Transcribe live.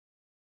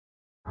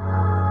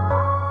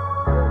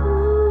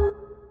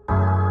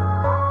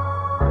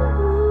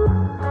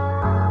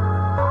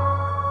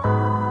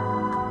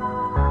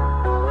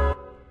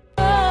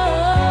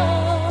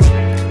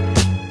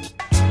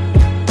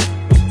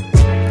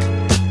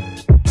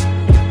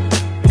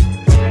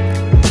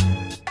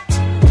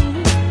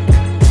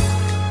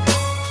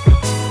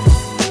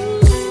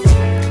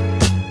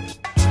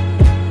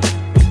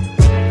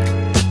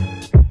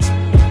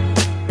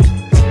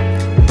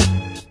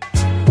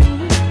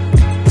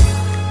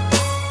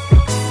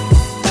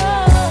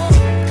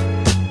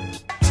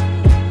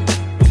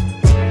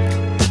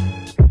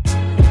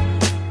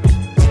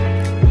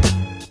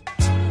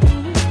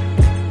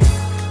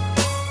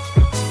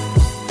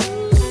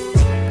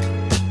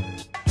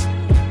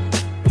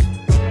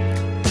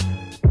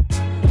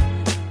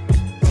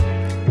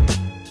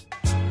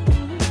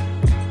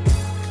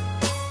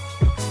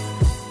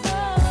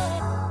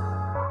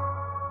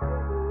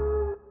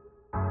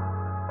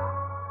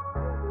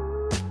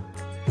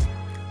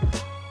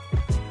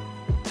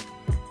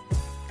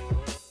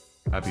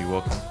Abby,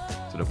 welcome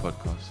to the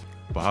podcast.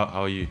 But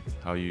how are you?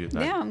 How are you?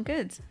 Like, Yeah, I'm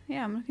good.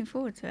 Yeah, I'm looking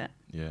forward to it.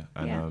 yeah,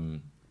 and Yeah.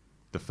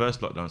 the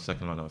first lockdown,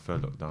 second lockdown,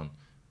 third lockdown,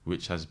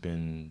 which has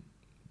been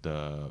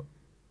the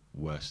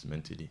worst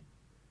mentally?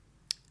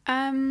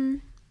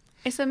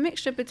 It's a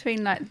mixture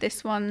between like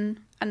this one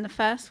and the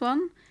first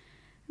one.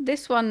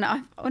 This one,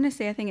 I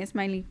think it's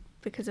mainly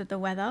because of the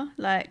weather.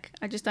 Like,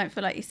 I just don't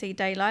feel like you see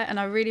daylight, and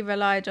I really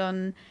relied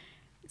on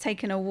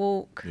taking a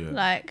walk, Yeah.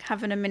 like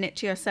having a minute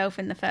to yourself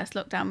in the first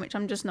lockdown, which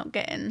I'm just not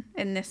getting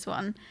in this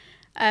one.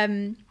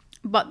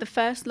 But the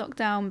first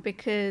lockdown,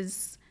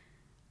 because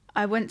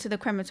I went to the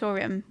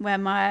crematorium where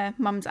my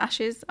mum's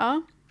ashes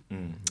are,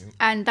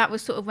 and that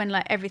was sort of when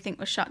like everything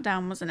was shut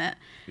down, wasn't it?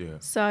 Yeah.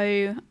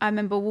 So I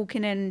remember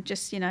walking in,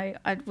 just,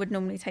 I would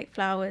normally take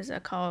flowers, a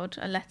card,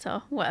 a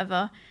letter,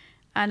 whatever.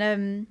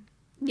 And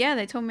yeah,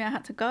 they told me I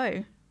had to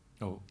go.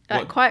 Oh,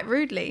 Like, quite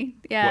rudely.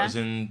 Yeah. What, as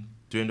in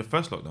during the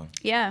first lockdown?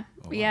 Yeah.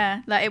 Oh, wow.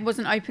 Yeah. Like, it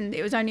wasn't open.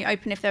 It was only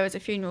open if there was a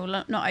funeral,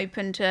 not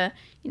open to,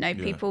 Yeah.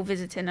 people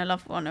visiting a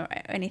loved one or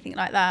anything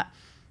like that.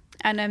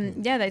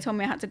 And yeah, they told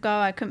me I had to go.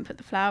 I couldn't put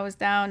the flowers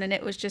down, and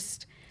it was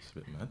just, It's a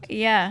bit mad.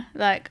 yeah,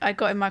 like I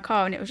got in my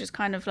car and it was just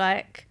kind of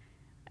like,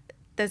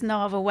 there's no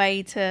other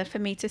way for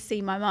me to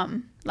see my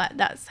mum. Like,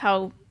 that's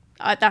how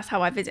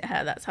I visit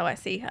her. That's how I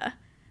see her.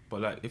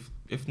 But like,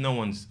 if no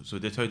one's, so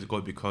they told you to go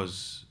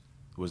because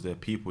was there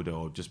people there,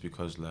 or just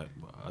because like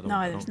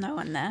There's no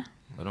one there.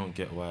 I don't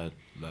get why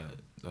like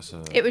that's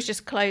a. It was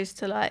just closed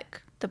to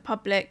like the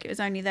public. It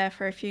was only there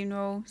for a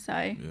funeral. So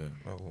Yeah.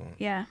 Oh, wow.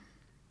 yeah.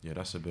 Yeah,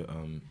 that's a bit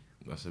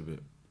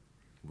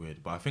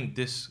weird. But I think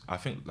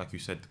like you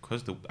said,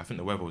 because I think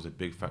the weather was a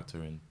big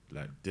factor in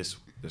like this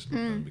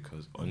lockdown,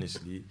 because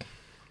honestly,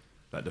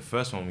 like the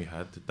first one we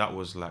had, that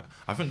was like,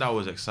 I think that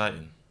was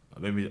exciting.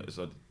 Maybe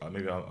for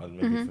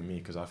me,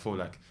 because I feel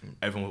like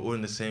everyone was all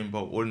in the same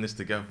boat, all in this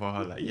together.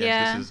 Like, yes,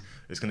 Yeah.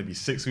 it's gonna be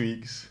 6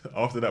 weeks.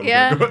 After that, we're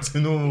Yeah. gonna go back to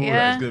normal.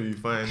 Yeah. Like, it's gonna be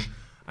fine.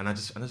 And I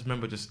just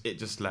remember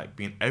it's like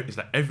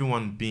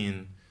everyone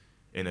being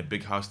in a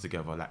big house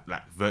together,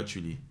 like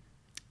virtually.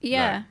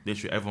 Yeah. Like,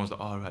 literally, everyone's like,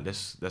 "Oh, right,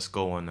 let's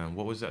go on." And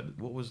what was that?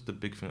 What was the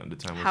big thing at the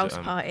time? Was House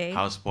it, party.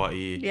 House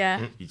party.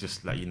 Yeah. You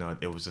just like,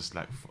 it was just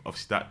like,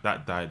 obviously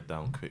that died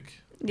down quick.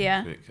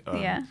 Yeah. Quick.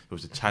 Yeah. It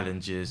was the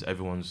challenges.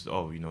 Everyone's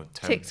 10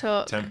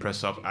 TikTok. 10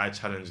 press up. I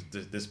challenged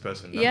this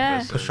person. That Yeah.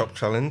 person. The shop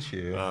challenge,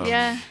 yeah.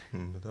 Yeah.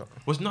 That.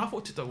 I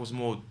thought TikTok was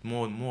more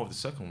of the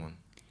second one.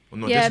 Or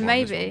no, Yeah, this one,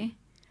 maybe.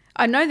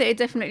 I know that it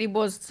definitely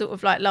was sort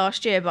of like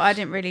last year, but I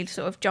didn't really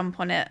sort of jump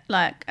on it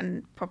like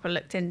and proper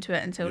looked into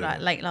it until Yeah. like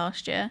late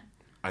last year.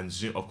 And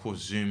Zoom, of course,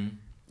 Zoom.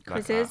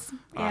 Quizzes,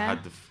 I yeah. had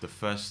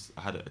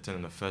I had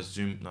attended the first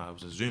Zoom. No, it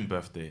was a Zoom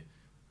birthday.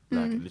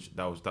 Like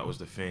literally, that was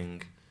the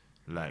thing.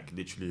 Like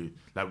literally,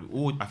 like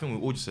I think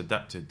we all just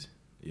adapted.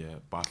 Yeah,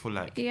 but I feel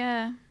like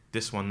Yeah.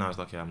 this one now is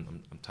like,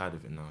 I'm tired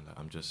of it now. Like,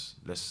 I'm just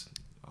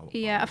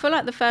Yeah, I feel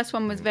like the first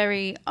one was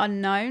very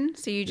unknown,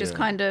 so you just Yeah.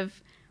 kind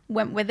of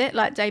went with it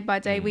like day by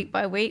day, week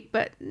by week.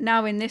 But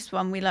now in this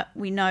one,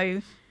 we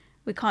know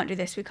we can't do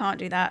this, we can't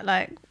do that.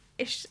 Like,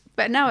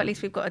 but now at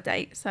least we've got a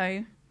date.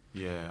 So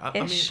Yeah, I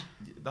mean, Ish.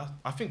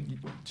 I think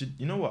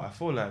you know what? I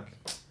feel like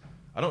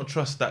I don't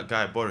trust that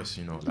guy Boris.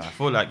 Like, I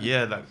feel like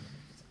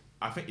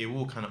I think it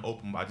will kind of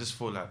open, but I just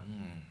feel like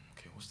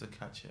okay, what's the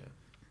catch here?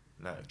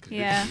 Like, 'cause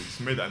Yeah. he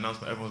just made that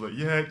announcement. Everyone's like,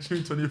 yeah,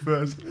 June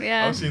 21st.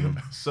 Yeah. I've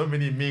seen so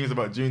many memes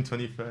about June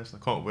 21st. I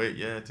can't wait,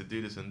 to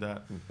do this and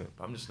that.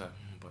 But I'm just like,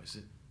 but is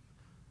it?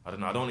 I don't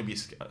know. I don't want to be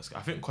scared.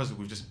 I think because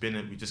we've just been,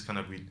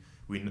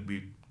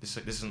 this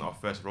isn't our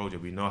first rodeo.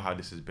 We know how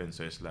this has been.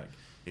 So it's like,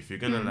 if you're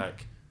gonna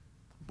like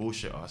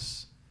bullshit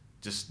us,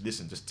 just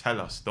listen. Just tell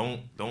us.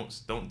 Don't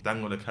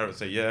dangle the carrot.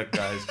 Say, yeah,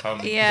 guys,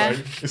 come. Yeah.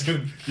 Right? It's gonna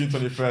be June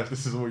 21st.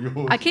 This is what you're.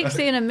 I keep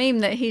seeing a meme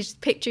that he's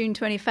picked June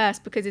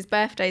 21st because his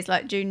birthday's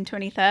like June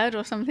 23rd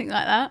or something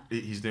like that.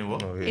 He's doing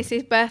what? Oh, yeah. It's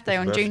his birthday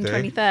His on June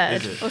birthday? 23rd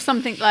Is it? or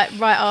something like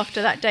right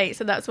after that date.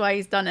 So that's why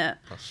he's done it.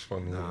 That's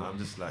funny. Nah, I'm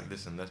just like,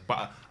 listen.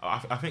 But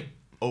I think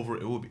over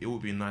it will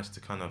be nice to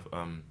kind of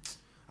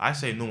I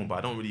say normal, but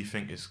I don't really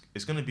think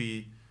it's gonna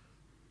be.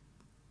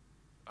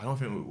 I don't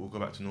think we'll go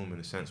back to normal in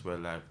the sense where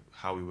like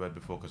how we were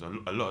before, because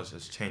a lot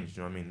has changed.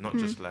 You know what I mean? Not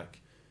just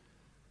like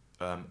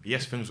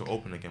yes, things are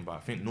open again, but I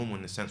think normal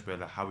in the sense where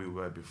like how we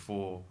were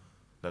before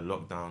the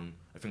lockdown.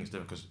 I think it's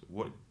different because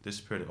what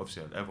this period,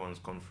 obviously everyone's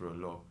gone through a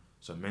lot,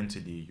 so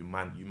mentally you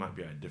might be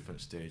at a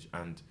different stage.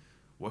 And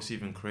what's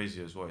even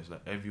crazier as well is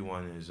like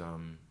everyone is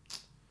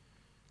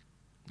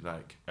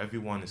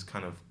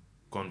kind of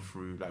gone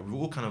through, like we've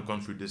all kind of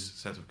gone through this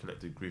sense of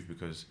collective grief,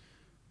 because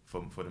for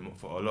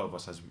a lot of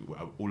us,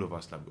 all of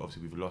us, like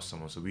obviously we've lost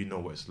someone, so we know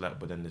what it's like.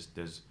 But then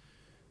there's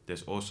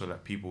also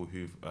like people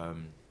who've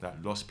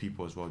that lost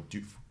people as well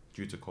due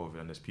to COVID,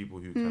 and there's people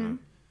who kind of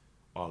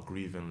are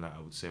grieving, like I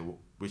would say,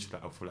 which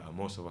like I feel like a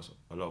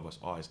lot of us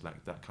are. It's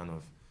like that kind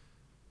of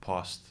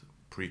past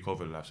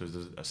pre-COVID life. So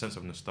there's a sense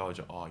of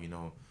nostalgia. I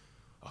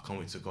can't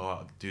wait to go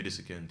out, do this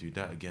again, do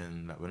that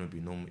again. Like when it'll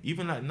be normal.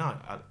 Even like now,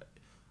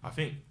 I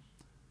think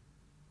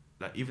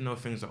like even though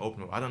things are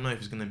open, I don't know if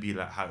it's gonna be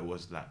like how it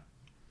was like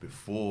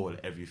before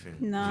everything. No.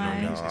 Do you know what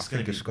I mean? No, I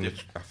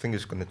think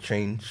it's gonna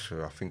change.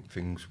 So I think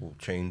things will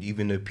change,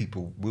 even though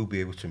people will be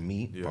able to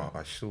meet. Yeah. But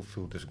I still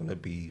feel there's gonna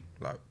be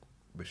like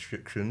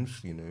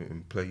restrictions,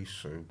 in place.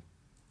 So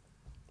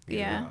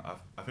Yeah.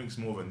 I think it's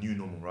more of a new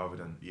normal rather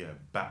than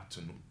back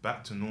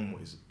to normal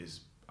is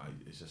it's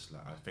just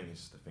like I think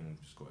it's the thing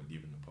we've just got to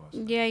leave in the past.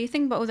 Yeah, you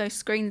think about all those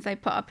screens they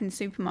put up in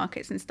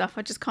supermarkets and stuff.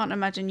 I just can't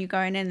imagine you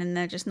going in and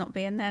they're just not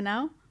being there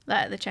now,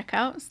 like at the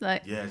checkouts.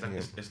 Like Yeah,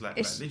 it's like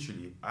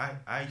literally.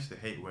 I used to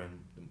hate wearing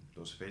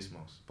those face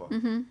masks, but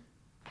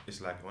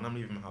it's like when I'm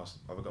leaving my house,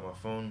 I've got my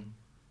phone,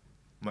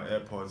 my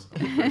AirPods.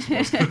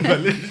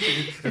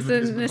 It's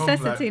a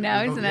necessity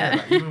now, isn't it?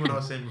 Like, even when I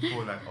was saying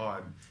before, like,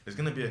 it's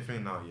gonna be a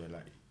thing now. Yeah,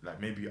 like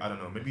maybe I don't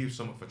know, maybe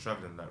something for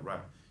traveling. Like, right,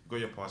 you got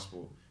your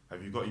passport.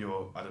 Have you got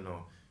your, I don't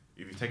know,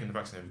 if you've taken the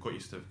vaccine, have you got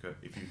your certificate?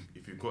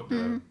 If you've got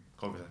the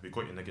COVID, have you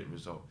got your negative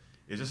result?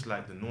 It's just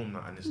like the norm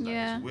now, and it's like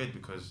it's weird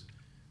because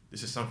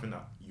this is something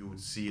that you would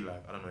see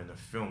like, I don't know, in a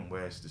film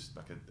where it's just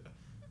like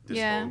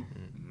this whole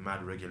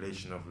mad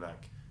regulation of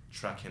like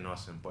tracking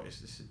us, but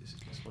it's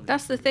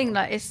that's the thing.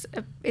 Like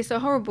it's a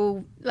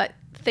horrible like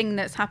thing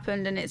that's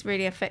happened, and it's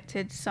really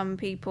affected some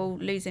people,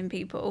 losing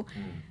people.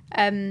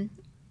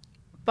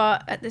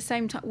 But at the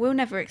same time, we'll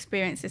never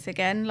experience this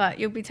again. Like,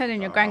 you'll be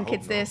telling your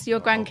grandkids this,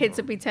 your grandkids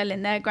will be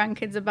telling their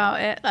grandkids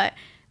about it, like,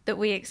 that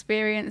we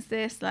experienced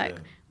this.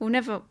 Like, we'll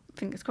never,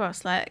 fingers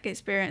crossed, like,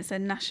 experience a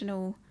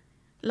national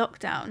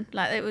lockdown.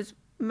 Like, it was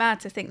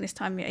mad to think this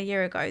time a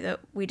year ago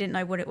that we didn't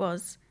know what it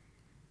was.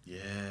 Yeah,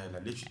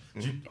 like,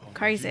 literally.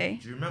 Crazy.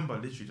 Do you remember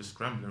literally just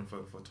scrambling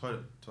for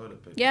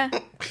toilet paper? Yeah,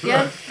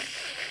 yeah.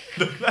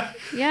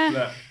 Yeah.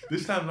 Like,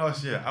 this time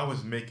last year, I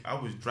was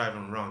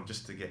driving around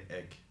just to get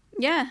egg.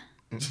 Yeah.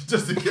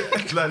 Just to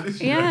get like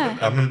literally. Yeah.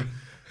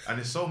 And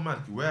it's so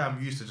mad where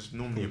I'm used to just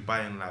normally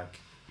buying like,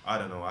 I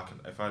don't know,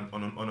 if I'm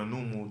on a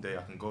normal day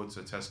I can go to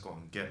Tesco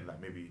and get like,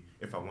 maybe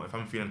if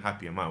I'm feeling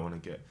happy I might want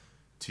to get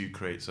 2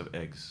 crates of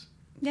eggs.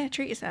 Yeah,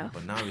 treat yourself.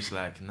 But now it's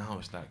like no,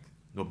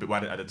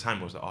 but at the time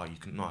it was like, you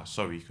can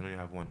only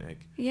have 1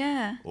 egg.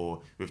 Yeah.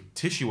 Or with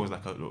tissue was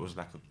like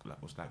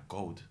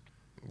gold.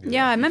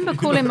 Yeah, I remember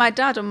calling my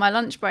dad on my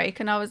lunch break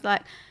and I was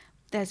like,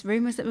 there's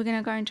rumours that we're going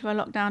to go into a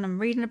lockdown. I'm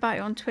reading about it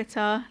on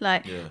Twitter.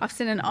 Like, I've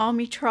seen an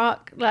army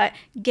truck, like,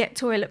 get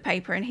toilet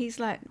paper. And he's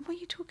like, what are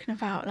you talking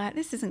about? Like,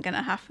 this isn't going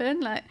to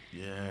happen. Like,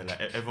 yeah,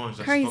 like, everyone's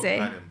just crazy.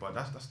 stockpiling. But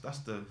that's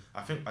the,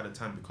 I think at the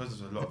time, because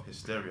there's a lot of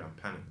hysteria and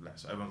panic, like,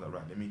 so everyone's like,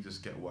 right, let me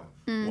just get what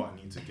I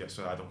need to get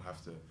so I don't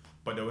have to.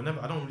 But they were never,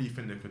 I don't really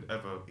think it could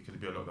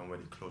be a lockdown where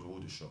they close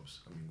all the shops.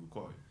 I mean,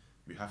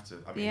 we have to,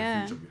 in the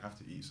future, we have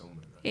to eat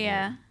somewhere. Right?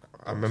 Yeah.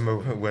 I remember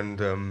when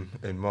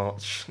in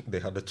March they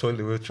had the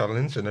toilet roll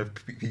challenge and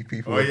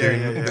people were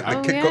doing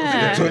I kick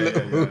up the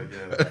toilet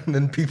roll, and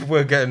then people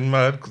were getting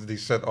mad because they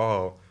said,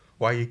 "Oh,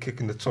 why are you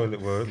kicking the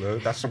toilet roll? No,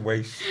 that's a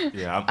waste."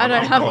 Yeah, I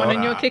don't have one,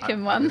 and you're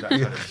kicking one. I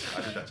did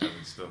that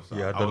challenge still. So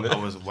yeah, I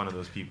was one of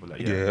those people. Like,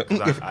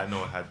 because I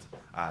know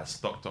I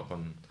stocked up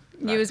on.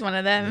 Like, you was one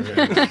of them. So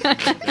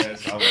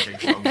I was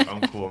like,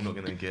 I'm cool. I'm not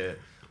gonna get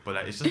it. But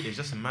like, it's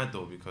just mad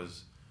though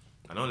because.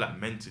 I know, like,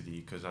 mentally,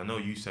 because I know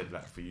you said,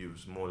 like, for you,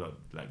 it's more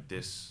like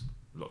this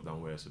lockdown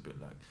where it's a bit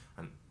like,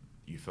 and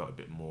you felt a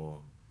bit more,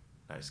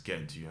 like, it's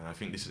getting to you. And I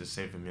think this is the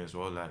same for me as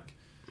well. Like,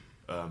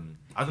 I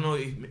don't know,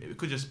 it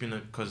could just be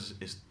because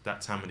it's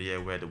that time of the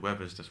year where the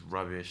weather's just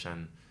rubbish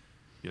and,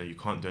 you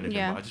can't do anything.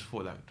 Yeah. But I just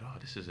thought,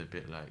 like, this is a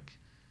bit like,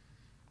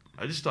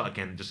 I just start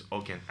again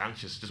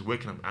anxious, just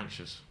waking up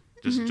anxious.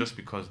 Just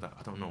because, like,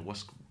 I don't know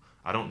what's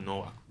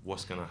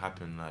going to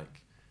happen,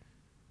 like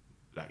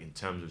in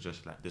terms of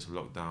just like this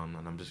lockdown,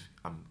 and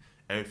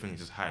everything's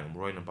just high. I'm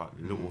worrying about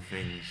little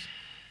things,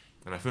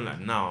 and I feel like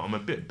now I'm a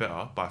bit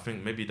better, but I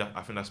think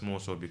that's more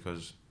so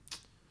because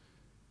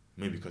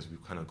we've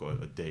kind of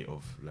got a date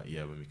of like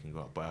when we can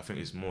go out, but I think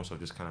it's more so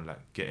just kind of like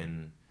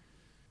getting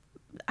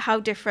how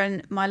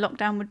different my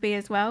lockdown would be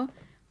as well,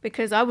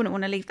 because I wouldn't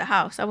want to leave the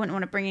house. I wouldn't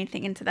want to bring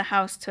anything into the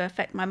house to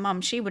affect my mum.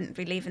 She wouldn't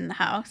be leaving the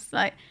house.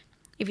 Like,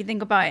 if you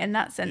think about it in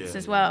that sense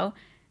as well.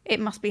 It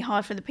must be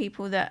hard for the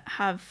people that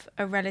have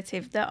a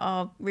relative that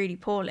are really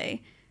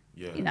poorly,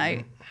 in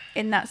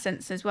that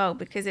sense as well,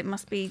 because it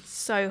must be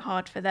so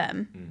hard for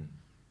them.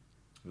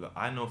 Look,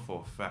 I know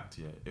for a fact,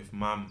 if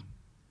my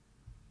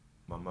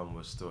mum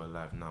was still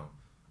alive now,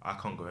 I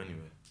can't go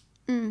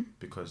anywhere.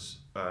 Because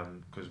the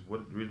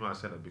reason why I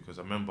said that, because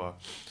I remember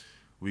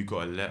we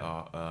got a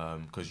letter,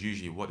 because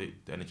usually what the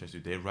NHS do,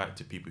 they write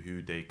to people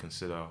who they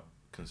consider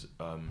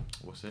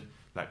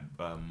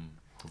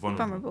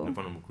vulnerable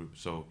group.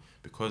 So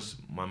because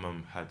my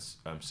mum had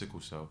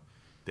sickle cell,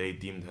 they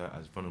deemed her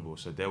as vulnerable.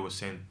 So they were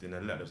saying in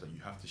the letters that you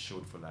have to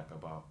shield for like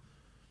about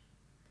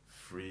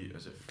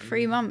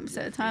 3 months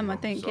at a time, I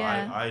think. So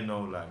I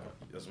know, like,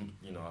 it's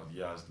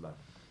like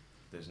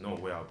there's no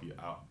way I'll be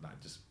out,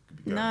 like, just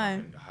be going out,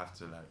 and I have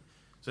to, like,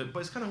 so. But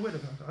it's kind of weird.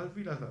 I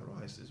realized that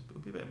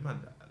it'll be a bit mad.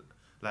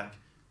 Like,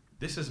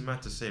 this is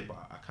mad to say, but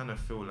I kind of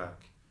feel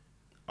like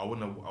I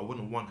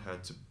wouldn't want her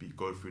to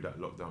go through that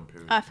lockdown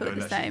period. I feel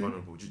the same. Do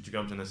you get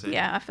what I'm trying to say?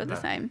 Yeah, I feel like,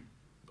 the same.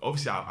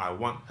 Obviously, I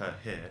want her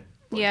here,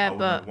 But Yeah, I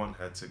wouldn't want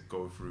her to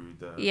go through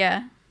the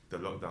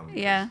lockdown.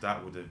 Because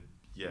that would have,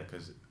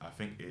 because I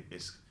think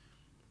it's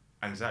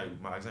anxiety.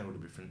 My anxiety would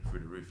have been through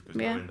the roof because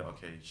knowing that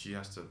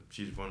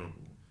she's vulnerable,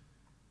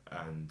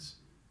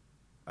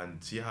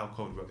 and see how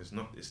COVID works.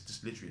 It's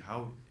just literally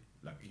how,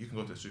 like, you can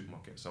go to the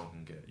supermarket, someone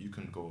can get. You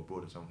can go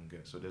abroad and someone can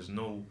get. So there's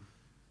no,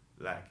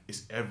 like,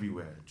 it's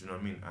everywhere. Do you know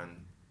what I mean?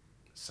 And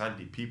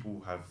sadly,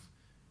 people have,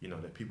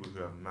 the people who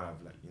might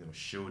have, like,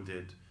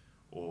 shielded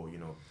or,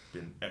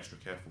 been extra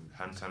careful,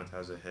 hand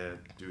sanitizer here,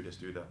 do this,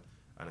 do that,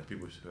 and the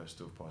people who have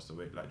still passed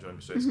away. Like, do you know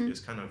what I mean? So it's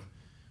kind of,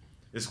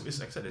 it's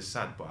like I said, it's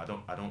sad, but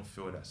I don't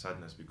feel that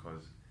sadness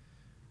because,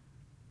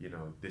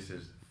 this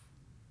is,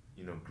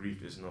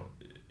 grief is not,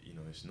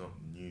 it's not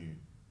new.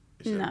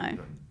 It's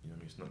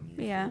it's not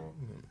new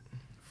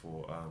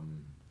for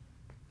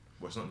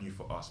well, it's not new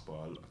for us,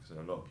 but like I said,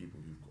 a lot of people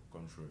who've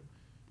gone through it,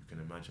 you can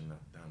imagine that.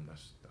 Damn,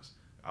 that's.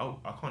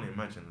 I can't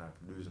imagine like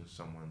losing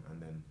someone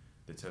and then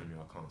they're telling me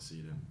I can't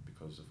see them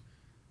because of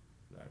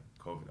like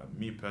COVID. Like,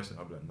 me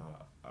personally, I'll be like,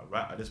 nah.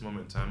 Right at this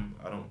moment in time,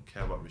 I don't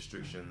care about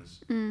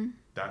restrictions.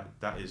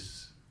 That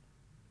is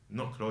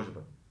not closure,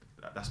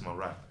 but that's my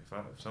right.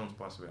 If someone's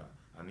passed away,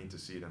 I need to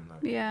see them.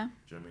 Like, do you know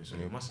what I mean? So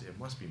it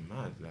must be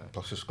mad. Like,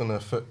 plus, it's gonna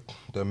affect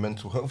their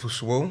mental health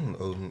as well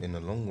in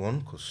the long run,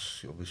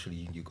 because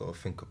obviously you got to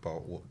think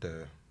about what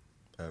their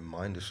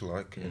mind is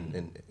like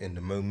in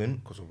the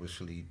moment, because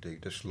obviously they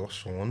just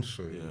lost someone,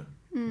 so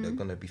they're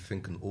gonna be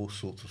thinking all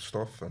sorts of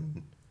stuff,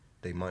 and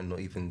they might not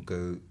even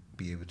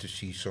be able to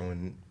see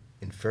someone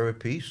in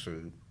therapy,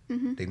 so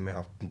they might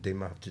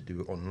have to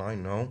do it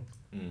online now,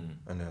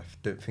 and I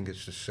don't think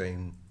it's the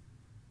same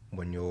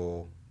when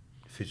you're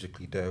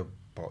physically there,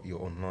 but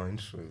you're online,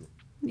 so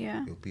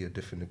it'll be a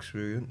different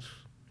experience.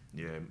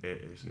 Yeah,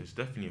 it's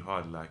definitely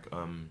hard, like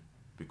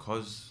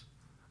because.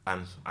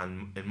 And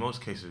in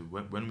most cases,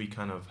 when we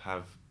kind of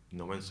have,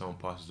 when someone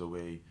passes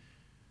away,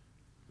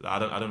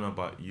 like, I don't know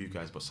about you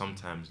guys, but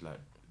sometimes like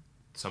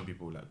some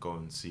people like go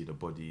and see the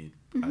body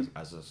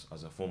as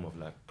a form of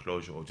like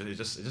closure, or it's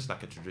just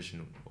like a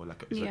tradition or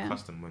like it's a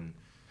custom when,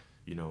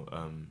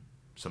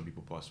 some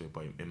people pass away.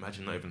 But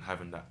imagine not even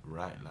having that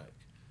right,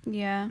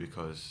 like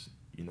because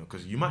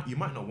you might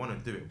not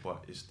want to do it,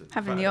 but it's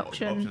having the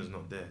option. The option's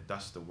not there.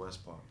 That's the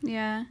worst part.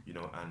 Yeah.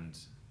 And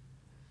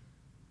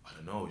I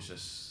don't know, it's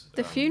just...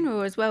 The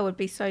funeral as well would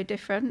be so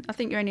different. I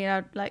think you're only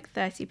allowed like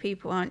 30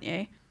 people, aren't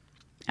you?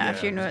 At a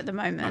funeral at the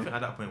moment. I think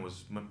at that point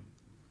was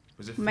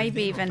it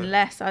maybe even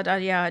less. I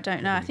don't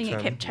know. I think it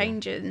kept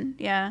changing.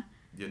 Yeah.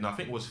 Yeah, no, I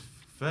think it was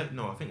 30,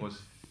 no, I think it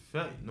was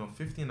 30, no,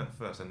 15 at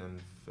first and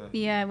then 30.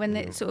 Yeah, when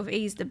it sort of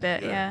eased a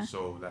bit, yeah.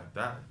 So like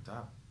that,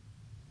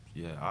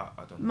 yeah, I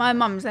don't know. My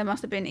mum's, there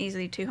must have been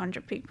easily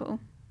 200 people.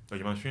 Oh,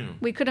 your mum's funeral?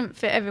 We couldn't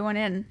fit everyone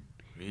in.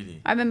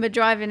 Really? I remember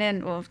driving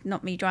in, well,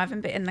 not me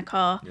driving, but in the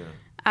car,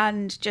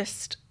 and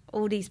just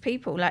all these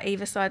people, like,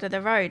 either side of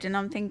the road, and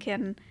I'm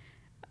thinking,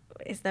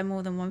 is there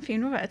more than one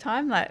funeral at a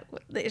time? Like,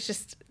 it's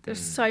just, there's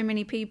so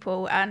many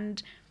people,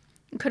 and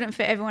couldn't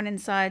fit everyone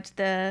inside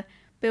the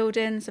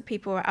building, so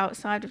people were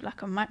outside with,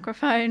 like, a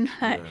microphone.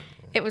 Like,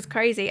 it was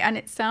crazy, and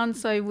it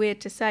sounds so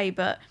weird to say,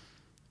 but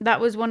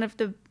that was one of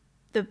the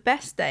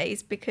best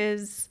days,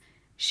 because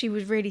she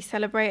was really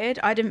celebrated.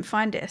 I didn't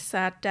find it a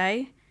sad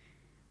day.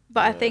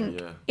 But I think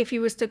if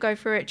you was to go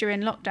through it during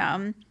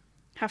lockdown,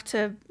 have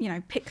to,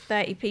 pick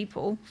 30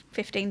 people,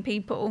 15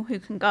 people who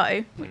can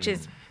go, which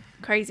is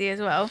crazy as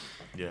well.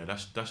 Yeah,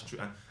 that's true.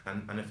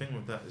 And the thing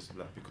with that is,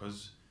 like,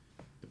 because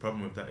the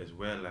problem with that is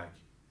where, like,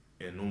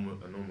 in a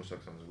normal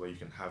circumstances where you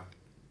can have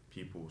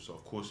people, so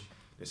of course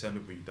there's some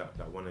people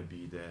that want to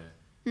be there,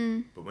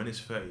 but when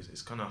it's 30,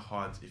 it's kind of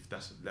hard if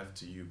that's left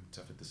to you to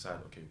have to decide,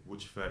 okay,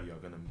 which 30 are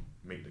going to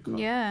make the cut.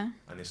 Yeah.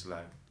 And it's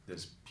like,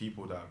 there's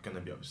people that are going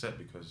to be upset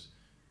because,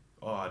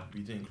 we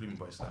didn't include me,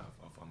 but it's like,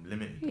 I'm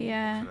limited.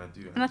 Yeah. What can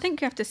I do? And I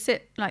think you have to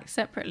sit, like,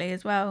 separately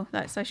as well,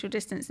 like social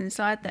distance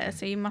inside there.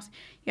 So you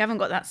haven't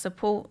got that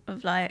support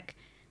of, like,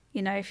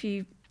 if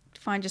you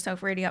find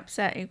yourself really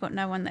upset, you've got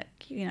no one that,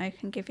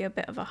 can give you a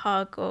bit of a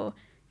hug or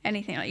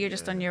anything. Like, you're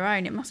just on your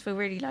own. It must feel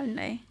really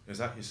lonely.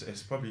 Exactly.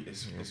 It's probably,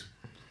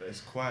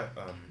 it's quite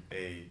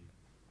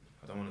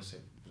I don't want to say,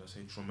 would I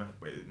say traumatic,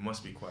 but it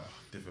must be quite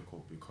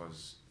difficult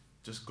because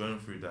just going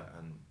through that,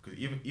 and because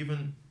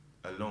even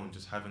alone,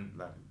 just having,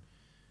 like,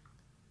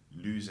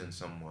 losing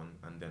someone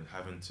and then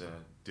having to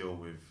deal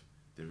with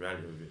the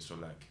reality of it, so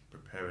like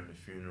preparing the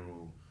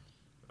funeral,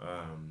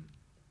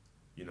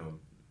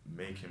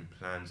 making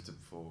plans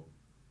for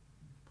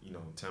in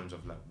terms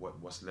of like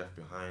what's left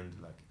behind,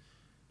 like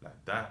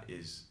that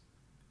is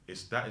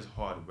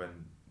hard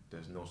when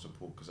there's no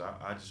support, because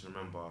I just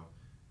remember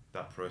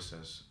that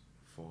process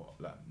for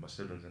like my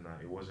siblings and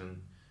I. It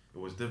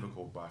was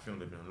difficult, but I feel it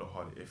would have been a lot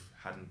harder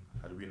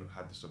had we not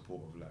had the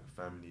support of like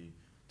family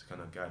to kind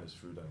of guide us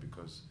through that,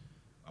 because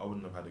I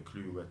wouldn't have had a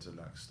clue where to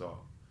like start,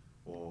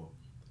 or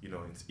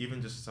it's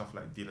even just stuff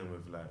like dealing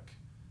with like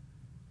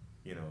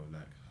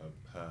like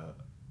her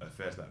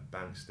affairs, like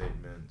bank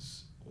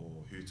statements, or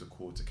who to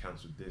call to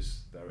cancel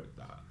this, direct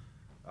that.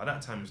 At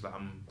that time, it's like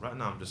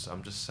I'm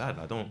just sad.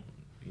 I don't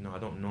I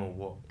don't know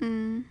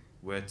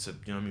where to,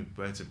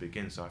 where to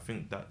begin. So I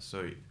think that,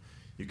 so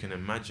you can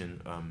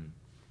imagine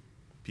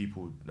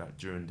people that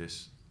during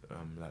this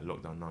like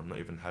lockdown now not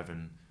even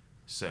having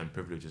certain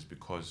privileges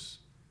because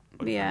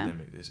of the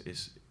pandemic.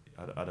 It's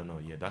I don't know.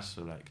 Yeah, that's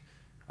like,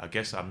 I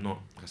guess I'm not,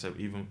 like I said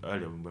even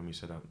earlier when we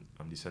said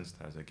I'm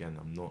desensitized again,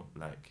 I'm not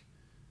like,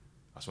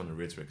 I just want to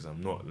reiterate because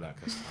I'm not like,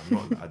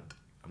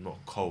 I'm not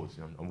cold.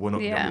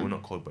 We're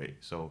not cold, but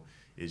so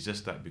it's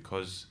just that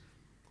because,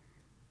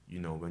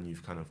 when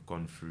you've kind of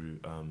gone through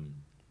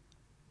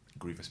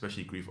grief,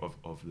 especially grief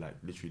of like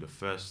literally the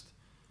first,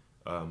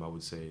 I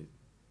would say,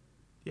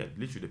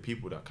 literally the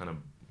people that kind of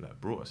like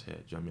brought us here.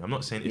 Do you know what I mean? I'm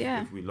not saying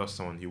if we lost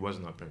someone who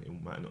wasn't our parent,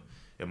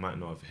 it might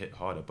not have hit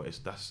harder, but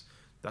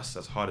that's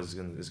as hard as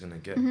it's gonna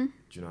get. Mm-hmm. Do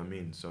you know what I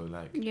mean? So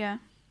like,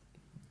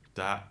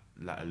 that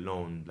like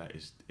alone like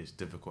is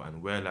difficult,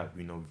 and we're like,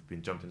 we've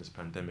been jumped in this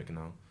pandemic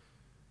now.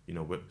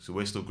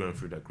 We're still going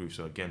through that grief.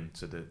 So again,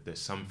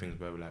 there's some things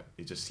where like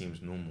it just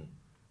seems normal.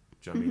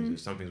 Do you know what I mean?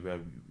 There's some things where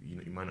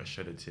you might not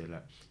shed a tear.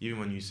 Like even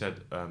when you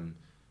said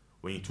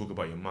when you talk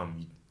about your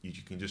mum, you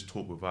can just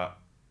talk without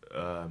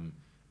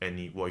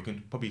you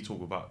can probably talk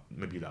without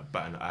maybe like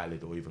batting an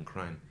eyelid or even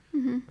crying.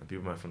 And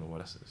people might think, well,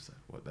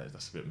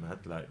 that's a bit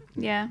mad. Like,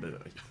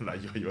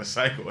 like you're a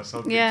psycho or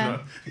something. Yeah.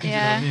 You know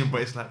what I mean?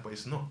 But it's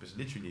not. It's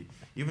literally,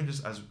 even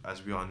just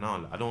as we are now.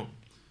 Like, I don't,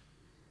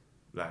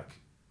 like,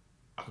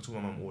 I can talk to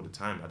my mum all the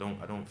time. I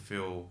don't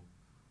feel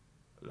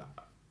like,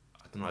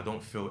 I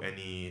don't feel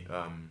any.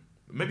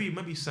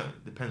 Maybe certain,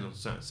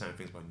 depends on certain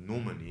things, but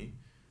normally,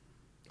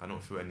 I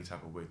don't feel any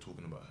type of way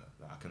talking about her.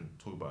 Like, I can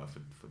talk about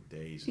her for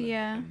days. Like,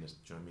 endless,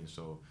 do you know what I mean?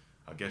 So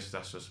I guess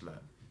that's just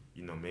like,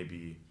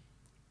 maybe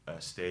a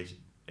stage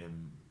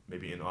in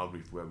our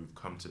grief where we've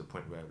come to the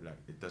point where like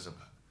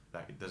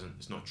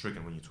it's not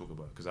triggering when you talk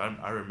about it. Because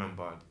I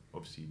remember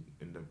obviously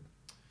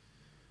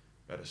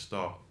at the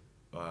start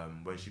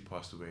when she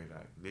passed away,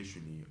 like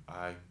literally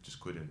I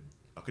couldn't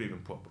even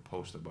put up a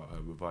post about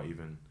her without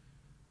even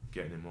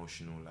getting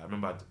emotional. Like, I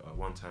remember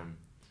one time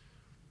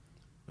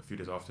a few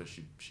days after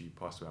she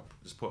passed away,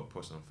 I just put a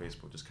post on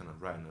Facebook, just kind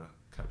of writing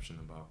a caption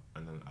about,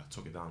 and then I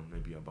took it down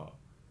maybe about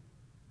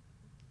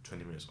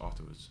 20 minutes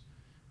afterwards.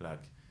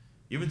 Like,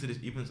 even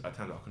at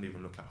times I couldn't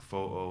even look at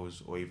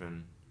photos, or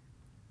even,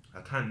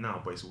 I can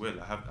now, but it's weird.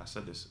 I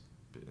said this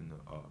a bit in the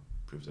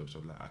previous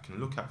episode. Like, I can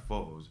look at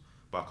photos,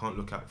 but I can't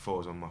look at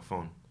photos on my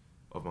phone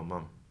of my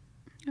mum.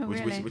 Oh,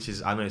 really? Which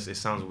is, I know it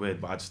sounds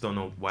weird, but I just don't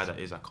know why that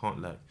is. I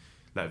can't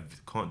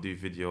can't do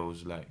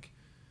videos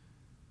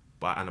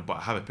but I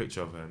have a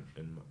picture of her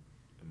in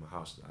my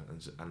house,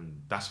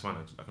 and that's fine.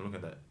 I can look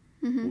at that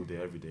all day,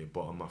 every day.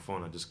 But on my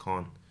phone, I just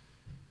can't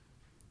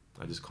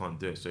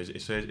do it. So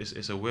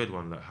it's a weird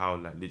one, like how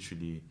like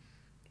literally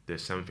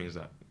there's some things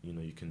that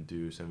you can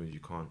do, some things you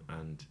can't,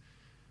 and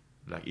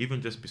like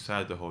even just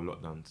beside the whole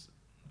lockdowns,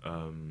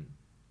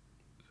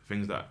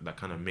 things that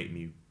kind of make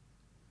me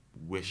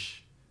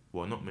wish.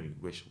 Well, not make me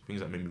wish. Things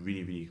that make me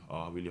really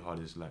hard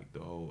is like the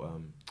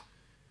whole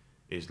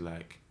is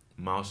like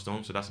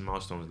milestones. So that's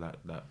milestones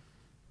that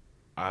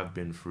I've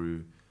been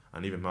through,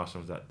 and even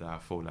milestones that I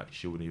feel like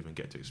she wouldn't even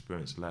get to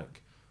experience.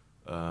 Like,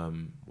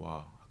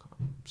 wow.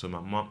 So my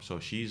mum,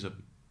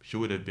 she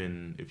would have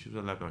been, if she was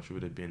alive now, she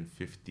would have been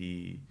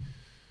 50.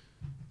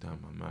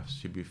 Damn, my maths.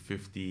 She'd be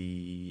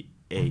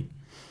 58.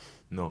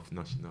 No.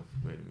 Wait,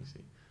 let me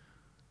see.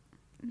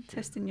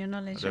 Testing your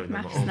knowledge of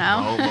maths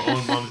now. My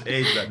own mum's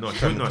age, like no,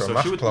 she would not.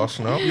 So she would class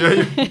now.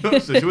 Yeah.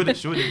 So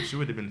she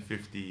would have been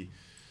 50.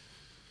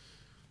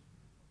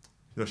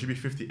 No, she'd be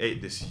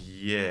 58 this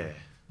year.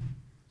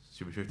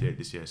 She'll be 58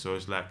 this year. So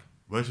it's like,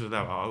 when she was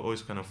alive, I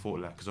always kind of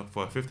thought like, because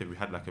for her 50th, we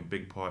had like a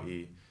big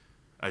party,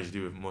 as you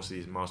do with most of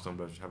these milestone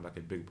birthdays, we have like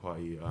a big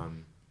party,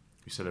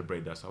 we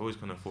celebrate that. So I always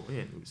kind of thought,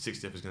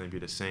 60th is going to be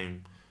the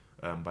same.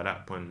 By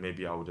that point,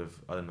 maybe I would have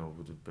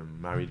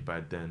been married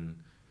by then,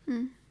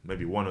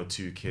 maybe 1 or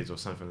 2 kids or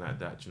something like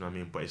that. Do you know what I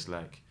mean? But it's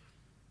like,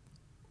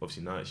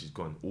 obviously now that she's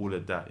gone, all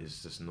of that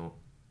is just not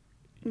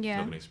going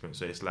to experience.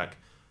 So it's like,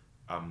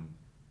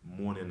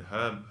 mourning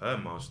her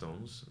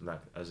milestones,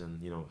 like as in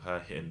her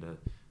hitting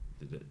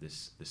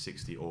the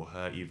 60, or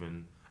her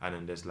even, and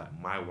then there's like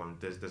my one.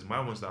 There's my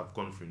ones that I've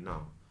gone through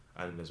now,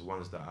 and there's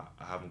ones that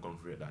I haven't gone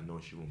through yet that I know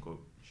she won't go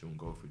through. Do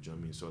you know what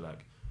I mean? So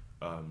like,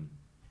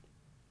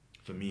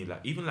 for me,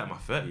 like even like my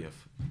 30th,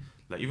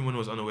 like even when I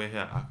was on the way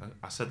here,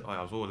 I said,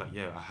 I was all like,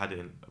 I had it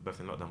in a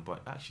birthday lockdown,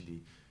 but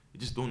actually it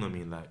just dawned on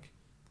me like,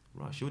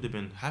 right, she would have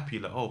been happy,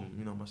 like,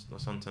 my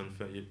son turned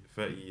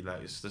 30,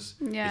 like it's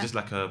just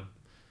like a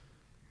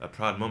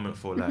proud moment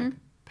for like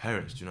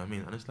parents. Do you know what I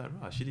mean? And it's like,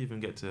 right, she didn't even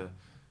get to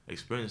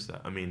experience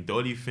that. I mean, the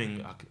only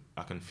thing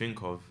I can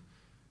think of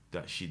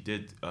that she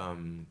did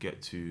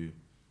get to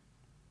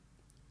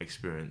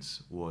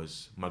experience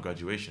was my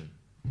graduation,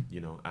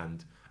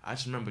 and I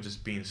just remember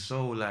just being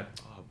so like,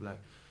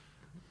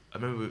 I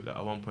remember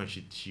at one point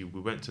we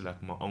went to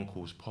like my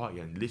uncle's party,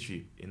 and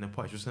literally in the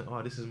party she was saying,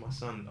 this is my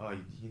son,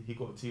 he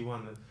got a T1.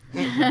 I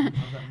was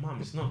like, Mum,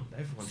 it's not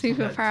everyone.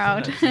 Super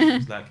proud.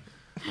 It's like,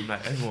 I'm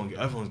like,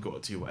 everyone's got a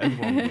two,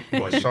 everyone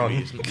got a degree.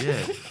 It's not,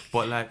 yeah,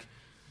 but like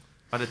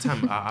at the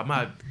time, I might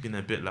have been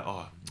a bit like,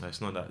 oh,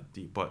 it's not that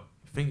deep. But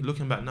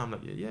looking back now, I'm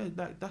like, yeah,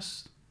 like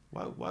that's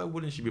why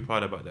wouldn't she be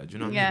proud about that? Do you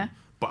know what I mean?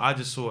 But I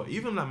just saw,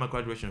 even like my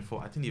graduation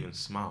photo, I didn't even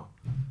smile.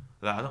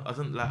 Like I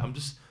don't like. I'm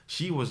just.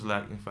 She was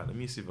like, in fact, let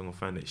me see if I can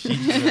find it. She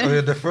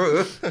the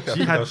photo.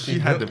 she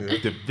had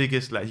the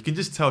biggest, like, you can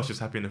just tell she was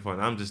happy in the photo.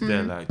 I'm just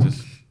there like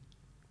just.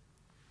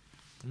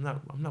 I'm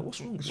like, what's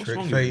wrong? What's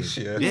wrong face,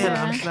 with you?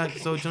 Yeah. I'm just like,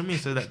 so do you know what I mean?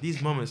 So like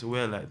these moments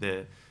where like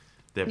they're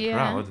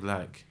proud,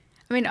 like.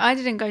 I mean, I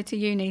didn't go to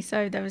uni,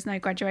 so there was no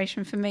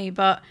graduation for me.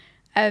 But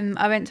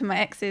I went to my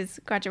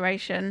ex's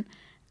graduation,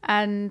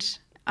 and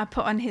I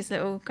put on his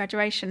little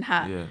graduation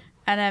hat. Yeah.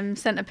 And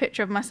sent a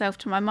picture of myself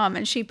to my mum,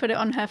 and she put it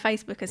on her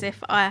Facebook as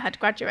if I had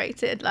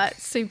graduated, like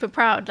super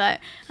proud,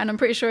 like. And I'm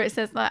pretty sure it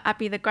says like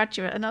Abby the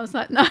graduate, and I was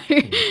like, no,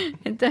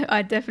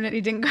 I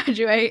definitely didn't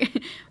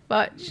graduate.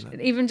 But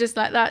even just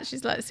like that,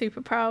 she's like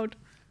super proud.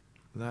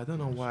 Like, I don't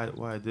know why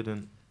I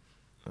didn't.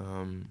 Hold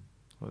on,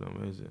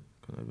 where is it?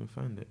 Can't even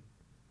find it.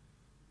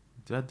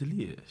 Did I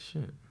delete it?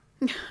 Shit.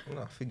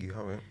 No, I think you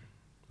haven't.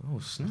 Oh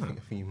snap! I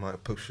think you might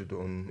have posted it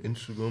on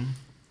Instagram.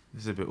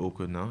 This is a bit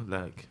awkward now.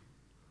 Like.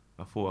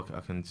 I thought I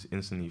can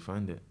instantly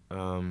find it.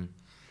 Damn,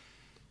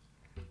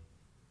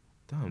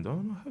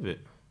 don't I have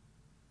it?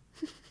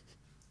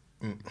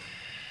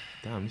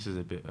 Damn, this is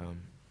a bit.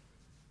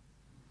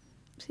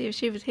 See, if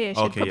she was here,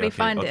 she'd probably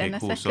find it in a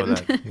second. So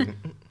like, I don't know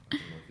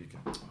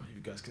if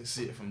you guys can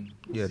see it from.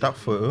 Yeah, that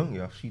photo.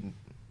 Yeah, I've seen.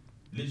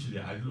 Literally,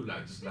 I look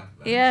like just like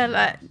yeah,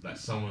 like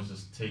someone's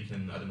just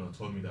taken. I don't know,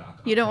 told me that.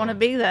 You don't want to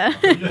be there.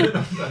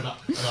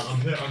 I'm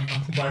here. I'm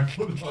by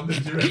foot on the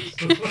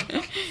direct.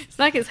 It's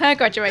like it's her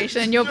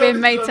graduation, and you're being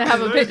made to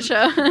have a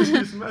picture.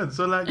 It's mad.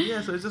 So like,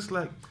 yeah. So it's just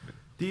like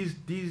these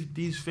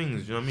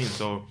things. You know what I mean?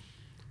 So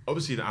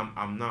obviously,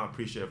 I'm now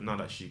appreciative now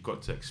that she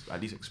got to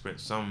at least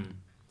experience some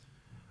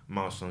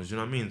milestones. You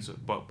know what I mean? So,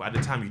 but at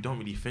the time, you don't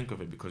really think of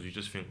it because you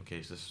just think, okay,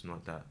 it's just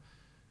not that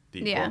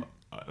deep. Yeah.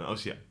 But,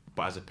 obviously.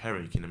 But as a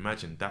parent, you can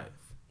imagine that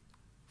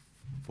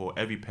for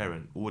every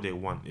parent, all they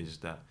want is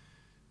that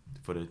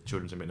for the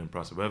children to make them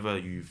proud. So whether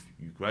you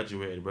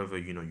graduated, whether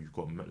you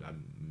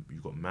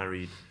got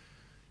married,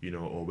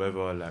 or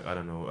whether like I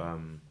don't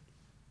know,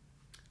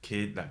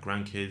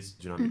 grandkids,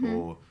 do you know what I mean,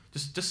 or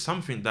just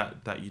something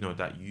that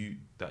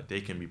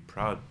they can be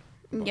proud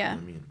about, yeah.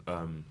 You know what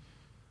I mean?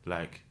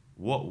 Like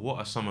what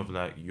are some of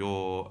like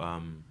your I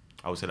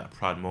would say like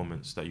proud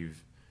moments that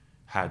you've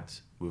had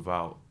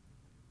without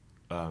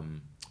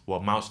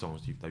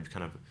milestones that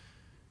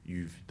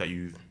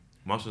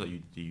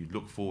you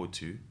look forward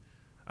to,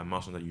 and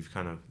milestones that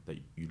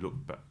you look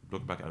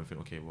back at and think,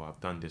 okay, well, I've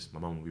done this,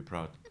 my mum will be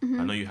proud. I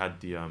know you had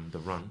the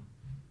run.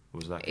 It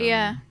was like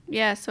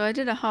yeah. So I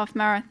did a half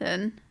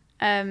marathon,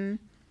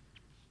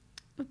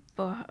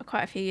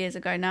 quite a few years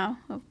ago now.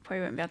 I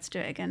probably won't be able to do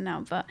it again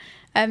now, but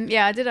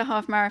I did a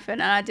half marathon,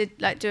 and I did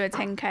like do a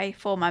 10K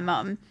for my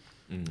mum.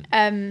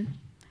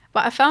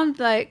 But I found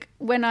like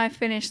when I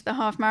finished the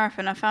half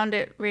marathon, I found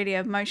it really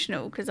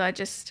emotional because I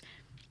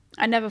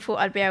never thought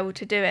I'd be able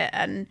to do it.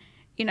 And,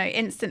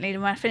 instantly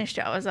when I finished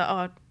it, I was like,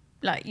 oh,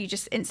 like you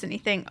just instantly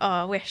think, oh,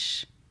 I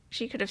wish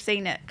she could have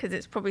seen it because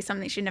it's probably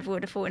something she never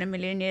would have thought in a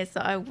million years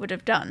that I would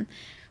have done.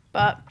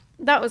 But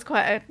that was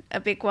quite a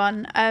big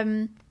one.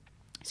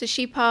 So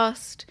she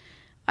passed,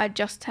 I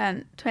just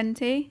turned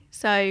 20.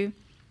 So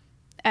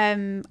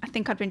I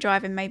think I'd been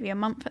driving maybe a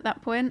month at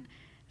that point.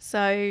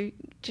 So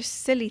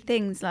just silly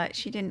things like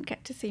she didn't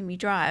get to see me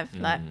drive,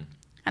 like,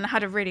 and I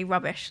had a really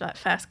rubbish like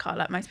first car,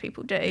 like most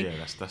people do. Yeah,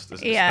 that's the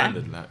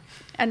standard, like.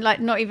 And like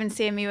not even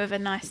seeing me with a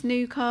nice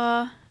new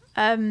car,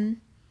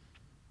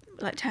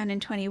 like turning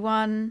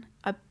 21.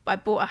 I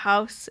bought a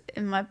house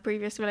in my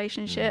previous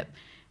relationship,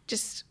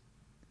 just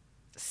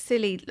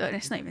silly. Like,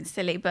 it's not even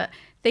silly, but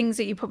things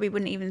that you probably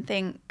wouldn't even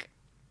think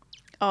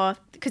are,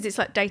 because it's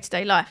like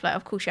day-to-day life. Like,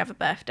 of course, you have a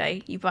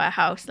birthday, you buy a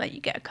house, like you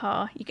get a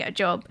car, you get a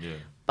job. Yeah.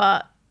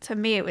 But to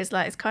me, it was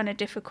like, it's kind of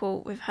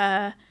difficult with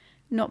her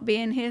not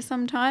being here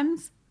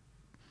sometimes,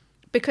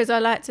 because I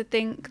like to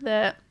think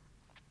that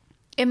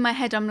in my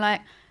head, I'm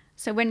like,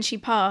 so when she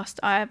passed,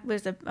 I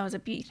was a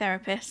beauty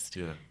therapist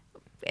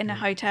in a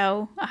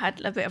hotel. I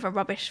had a bit of a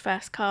rubbish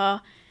first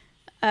car.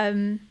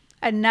 And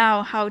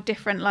now how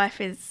different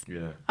life is.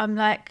 Yeah. I'm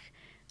like,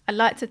 I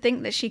like to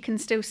think that she can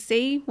still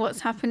see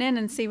what's happening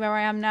and see where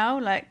I am now.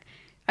 Like,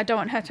 I don't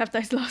want her to have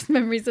those last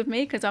memories of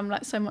me because I'm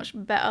like so much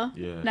better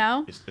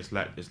now. It's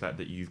like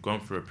that you've gone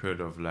through a period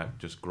of like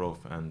just growth,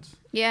 and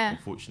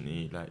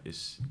unfortunately like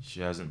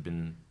she hasn't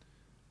been,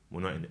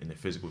 well, not in a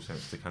physical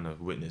sense, to kind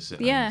of witness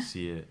it and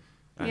see it,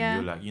 and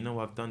you're like,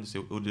 I've done this.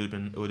 It would have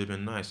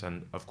been nice,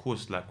 and of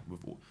course, like with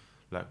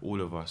like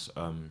all of us,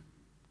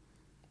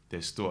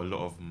 there's still a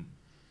lot of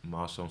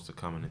milestones to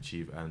come and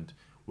achieve, and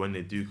when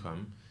they do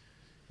come,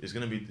 it's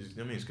gonna be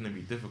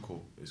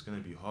difficult. It's gonna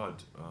be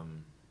hard.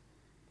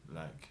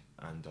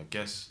 And I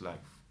guess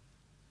like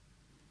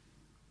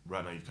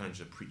right now you kind of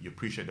just you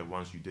appreciate the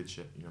ones you did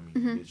share,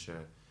 you did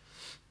share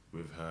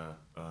with her,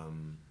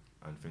 and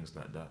things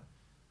like that.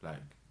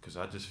 like, because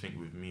I just think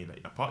with me,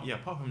 like, apart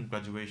from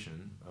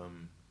graduation,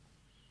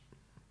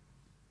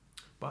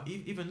 but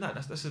even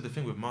that's the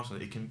thing with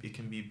milestones. It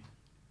can be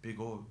big,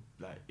 or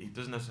like, it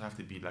doesn't necessarily have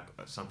to be like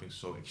something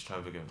so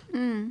extravagant.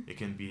 It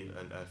can be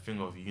a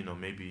thing of, you know,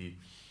 maybe,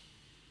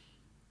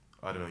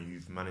 I don't know,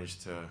 you've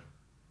managed to,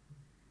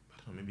 I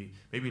don't know,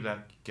 maybe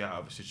like get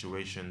out of a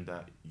situation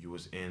that you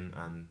was in,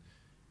 and,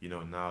 you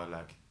know, now,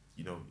 like,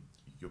 you know,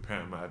 your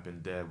parent might have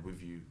been there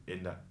with you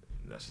in that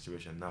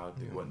situation. Now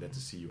they weren't there to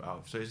see you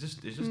out. So it's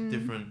just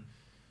different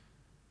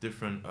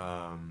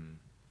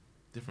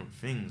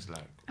things.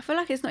 Like, I feel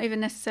like it's not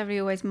even necessarily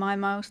always my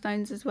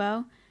milestones as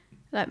well.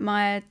 Like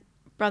my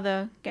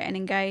brother getting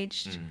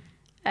engaged,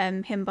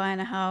 him buying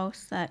a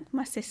house, like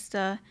my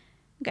sister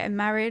getting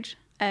married.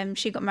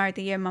 She got married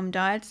the year Mum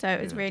died, so it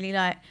was really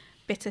like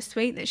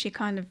bittersweet that she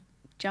kind of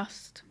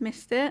just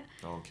missed it.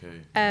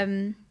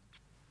 Okay.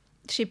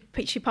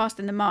 She passed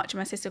in the March and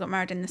my sister got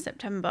married in the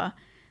September.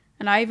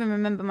 And I even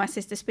remember my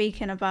sister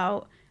speaking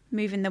about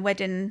moving the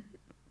wedding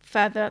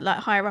further, like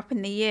higher up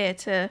in the year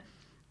so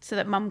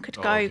that Mum could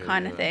go,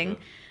 kind of thing.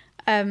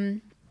 Yeah.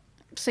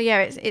 So yeah,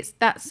 it's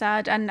that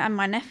sad. And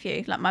my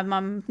nephew, like my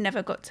mum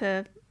never got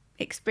to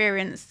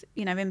experience,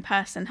 you know, in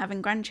person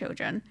having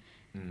grandchildren.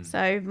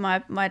 So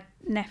my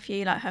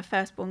nephew, like her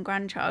firstborn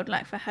grandchild,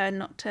 like for her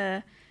not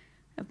to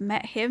have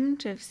met him,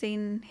 to have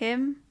seen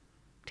him,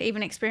 to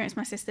even experience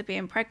my sister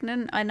being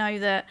pregnant. I know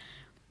that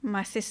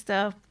my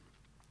sister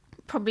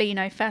probably, you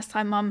know, first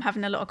time mum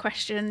having a lot of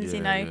questions,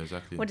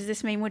 exactly. What does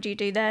this mean? What do you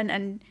do then?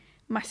 And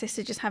my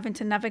sister just having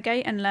to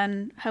navigate and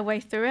learn her way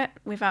through it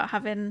without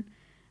having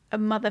a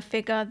mother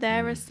figure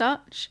there as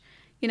such.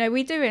 You know,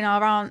 we do in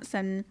our aunts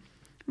and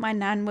my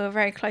nan, we're a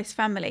very close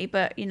family,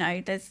 but, you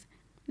know, there's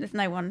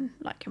no one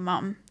like your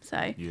mum.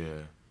 So yeah,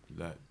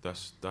 like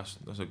that's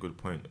a good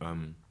point.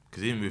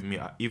 Because even with me,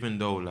 even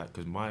though, like,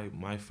 because my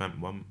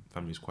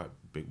family is quite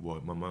big.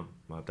 Well,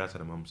 my dad's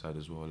side and mum's side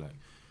as well. Like,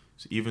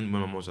 so even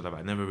when my mum was alive,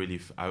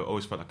 I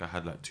always felt like I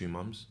had like two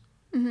mums.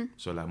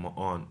 So like my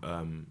aunt,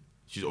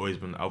 I've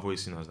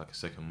always seen her as like a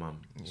second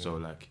mum. Yeah. So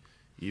like,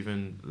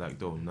 even like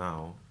though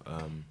now,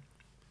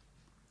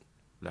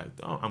 like,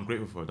 I'm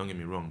grateful for her, don't get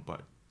me wrong,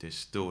 but there's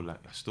still, like,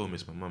 I still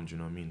miss my mum, do you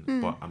know what I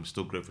mean? But I'm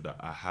still grateful that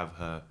I have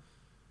her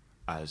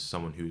as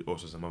someone who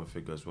also is a mother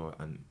figure as well.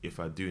 And if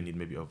I do need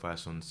maybe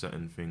advice on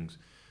certain things,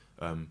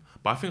 but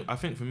I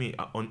think for me,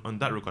 on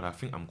that regard, I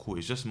think I'm cool.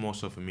 It's just more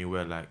so for me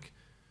where, like,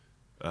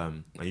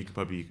 and you can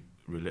probably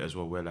relate as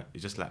well, where, like,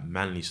 it's just like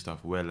manly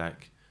stuff where,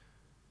 like,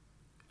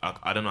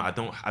 I don't know, I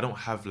don't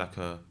have like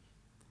a,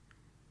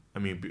 I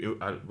mean,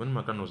 when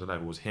my grandma was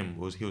alive, it was him.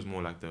 He was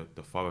more like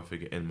the father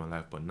figure in my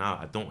life. But now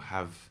I don't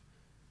have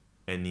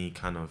any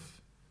kind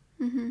of.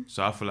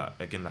 So I feel like,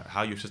 again, like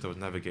how your sister was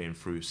navigating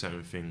through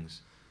certain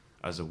things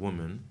as a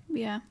woman.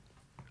 Yeah.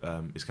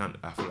 It's kind of,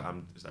 I feel like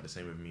it's like the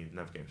same with me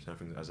navigating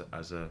certain things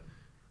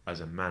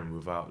as a man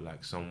without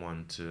like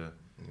someone to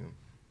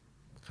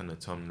kind of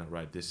tell me that,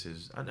 right, this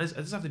is, and it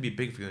doesn't have to be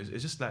big things.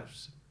 It's just like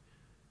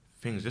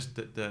things, just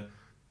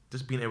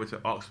just being able to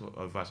ask for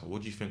advice.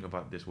 What do you think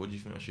about this? What do you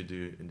think I should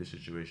do in this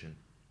situation?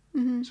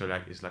 So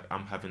like, it's like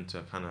I'm having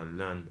to kind of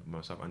learn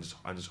myself and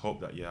just hope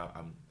that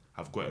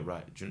I've got it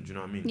right. Do you know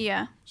what I mean?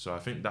 Yeah. So I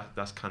think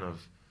that's kind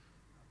of,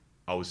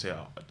 I would say,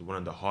 one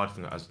of the hard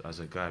things as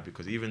a guy,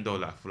 because even though,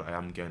 like, I feel like I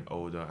am getting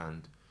older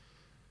and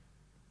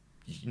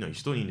you know, you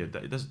still need it.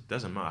 It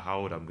doesn't matter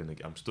how old I'm gonna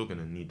get. I'm still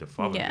gonna need the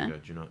father figure.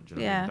 Do you know what I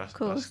mean? Of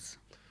course.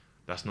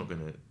 That's not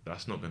gonna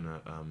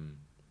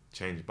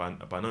change.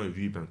 But I know with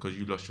you, Ben, because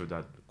you lost your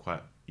dad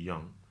quite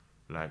young,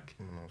 like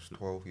when I was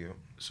 12, yeah.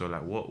 So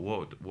like,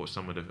 what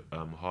some of the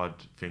hard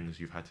things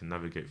you've had to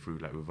navigate through,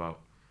 like without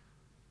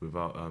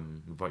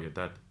your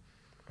dad?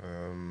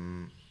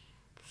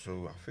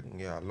 So I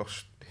think I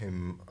lost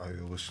him. I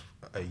was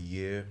a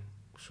year,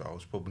 so I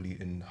was probably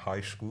in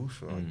high school.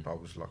 So I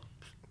was like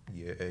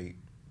year 8.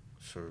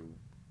 So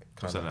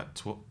was that like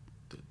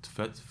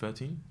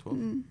 13,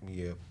 12?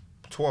 Yeah,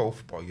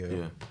 12. But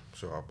yeah.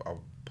 So I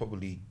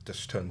probably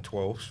just turned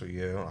 12. So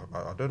yeah,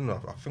 I don't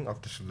know. I think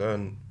I've just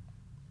learned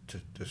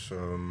to just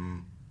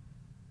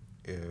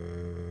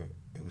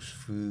it was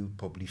through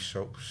probably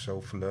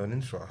self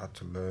learning. So I had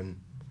to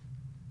learn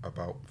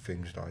about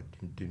things that I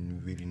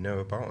didn't really know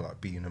about,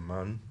 like being a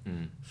man.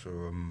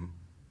 So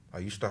I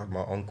used to have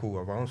my uncle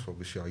around, so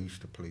obviously I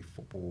used to play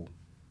football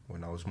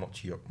when I was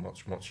much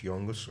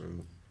younger. So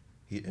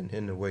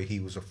in a way he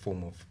was a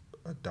form of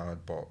a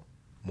dad, but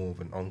more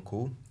of an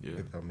uncle,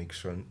 if that makes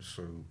sense.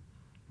 So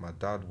my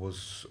dad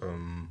was,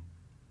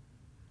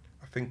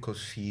 I think,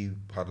 because he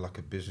had like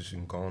a business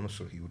in Ghana,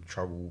 so he would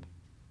travel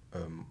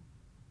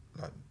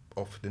like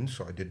often.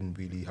 So I didn't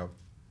really have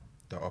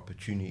the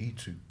opportunity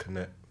to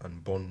connect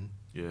and bond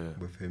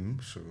with him.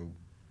 So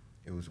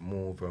it was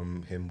more of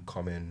him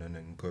coming and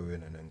then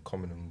going and then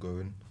coming and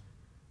going.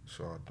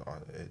 So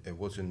it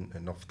wasn't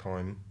enough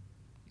time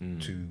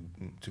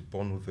to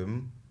bond with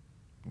him.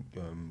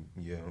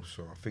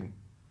 So I think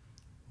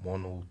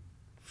one or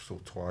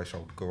so twice I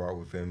would go out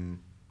with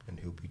him and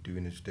he'll be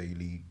doing his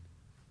daily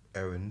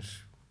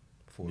errands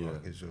for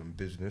like his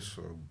business.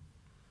 So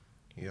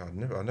Yeah, I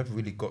never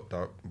really got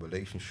that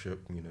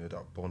relationship,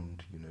 that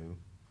bond, you know.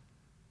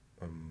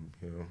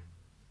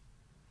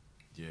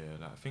 Yeah,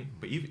 like I think,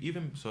 but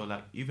even so,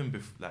 like even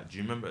like, do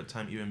you remember a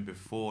time even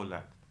before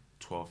like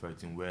 12,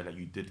 13, where like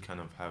you did kind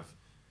of have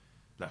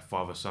like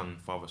father son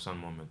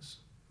moments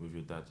with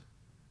your dad?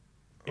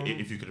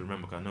 If you could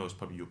remember, 'cause I know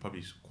you're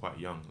probably quite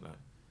young, like.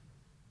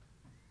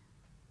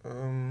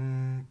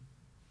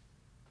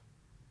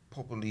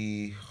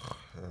 Probably,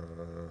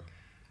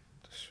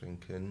 just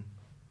thinking.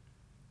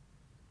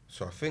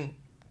 So I think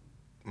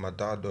my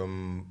dad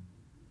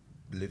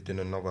lived in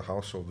another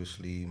house.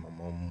 Obviously, my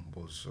mum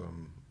was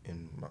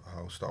in my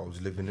house that I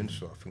was living in.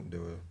 So I think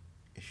there were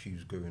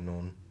issues going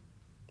on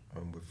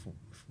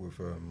with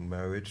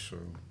marriage. So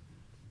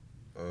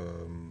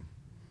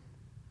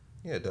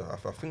yeah,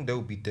 I think there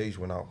would be days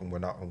when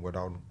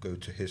I'll go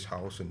to his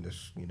house and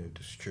just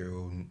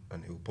chill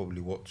and he'll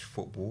probably watch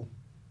football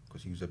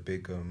because he was a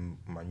big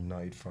Man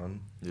United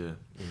fan. Yeah.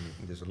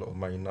 There's a lot of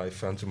Man United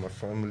fans in my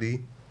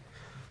family,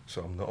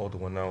 so I'm the older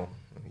one now.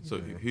 So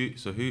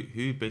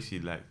who basically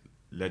like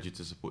led you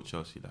to support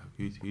Chelsea? Like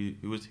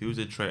who was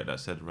the trait that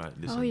said, right,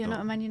 listen? Oh, you're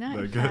not a Man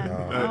United no, fan.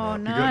 Oh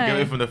no. Get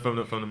away from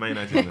the Man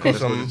United. Because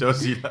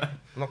Chelsea.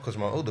 Not because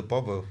my older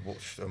brother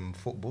watched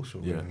football, so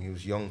yeah. when he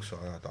was young, so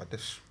I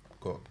just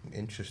got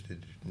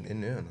interested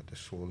in it, and I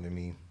just saw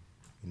me,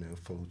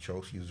 follow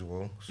Chelsea as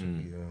well. So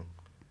yeah,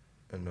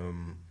 and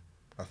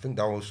I think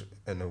that was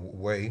in a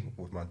way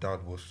with my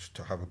dad was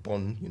to have a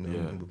bond,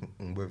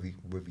 with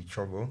each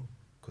other,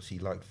 because he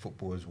liked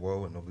football as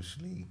well, and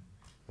obviously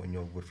when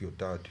you're with your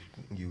dad,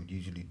 you would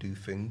usually do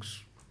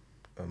things,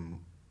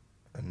 and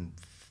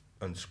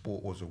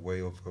sport was a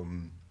way of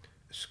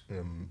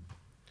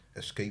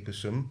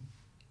escapism,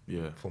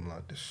 from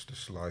like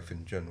this life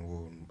in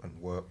general and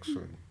work.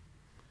 So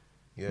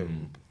yeah,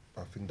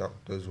 I think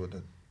that those were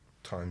the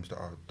times that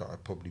I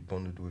probably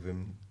bonded with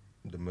him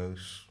the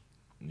most.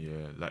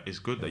 Yeah, like it's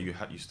good that you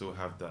still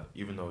have that,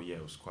 even though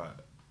it was quite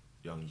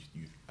young.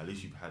 You at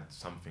least you've had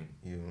something.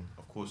 Yeah.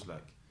 Of course,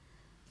 like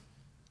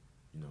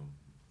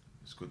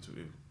it's good to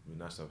be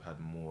nice to have had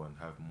more and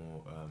have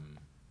more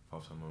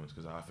father-son moments,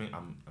 because I think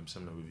I'm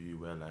similar with you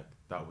where like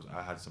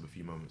I had a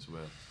few moments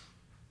where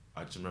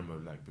I just remember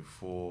like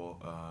before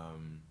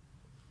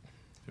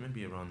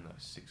maybe around like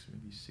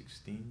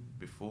 16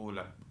 before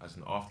like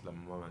after like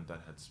my mum and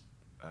dad had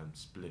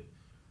split.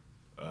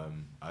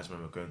 I just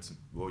remember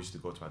we always used to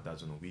go to our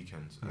dad's on the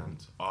weekends,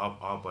 and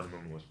our bonding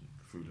moment was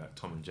through like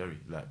Tom and Jerry.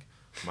 Like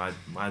my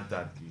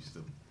dad used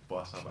to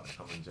bust up at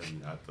Tom and Jerry.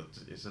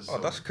 It's just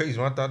that's crazy.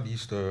 My dad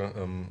used to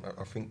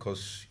I think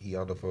because he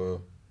had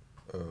other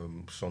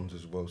sons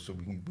as well, so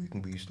we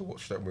used to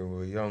watch that when we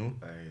were young.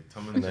 Hey,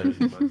 Tom and Jerry,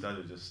 my dad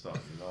would just start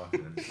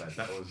laughing, and it's like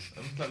I was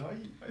like, why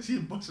is he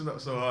busting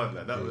up so hard?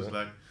 Like that was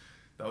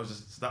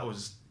just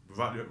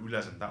without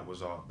realizing that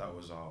was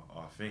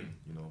our thing,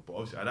 But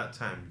obviously at that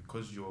time,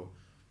 because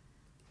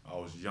I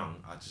was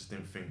young, I just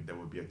didn't think there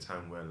would be a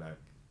time where like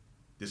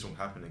this won't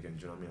happen again.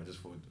 Do you know what I mean? I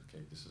just thought,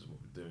 okay, this is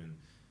what we're doing,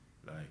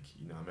 like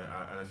I mean,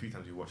 and a few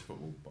times we watched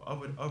football, but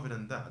other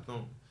than that, I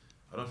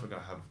don't think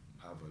I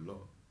have a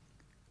lot.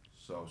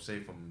 So I'll say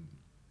from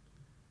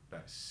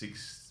like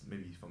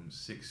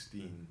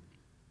 16,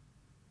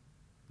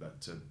 like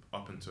to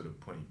up until the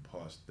point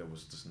past, there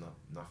was just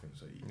nothing.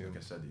 So like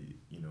I said,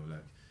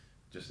 like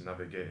just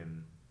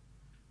navigating.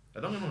 I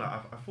don't know.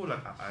 Like I feel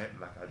like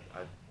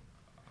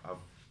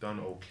I've done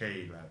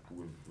okay like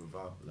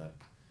without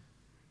like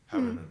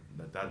having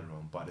the dad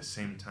around, but at the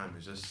same time,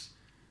 it's just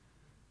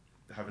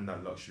having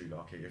that luxury.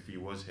 Like, okay, if he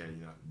was here,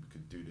 we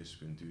could do this,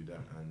 we can do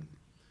that, and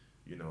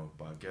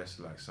But I guess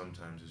like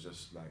sometimes it's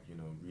just like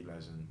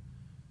realizing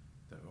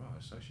that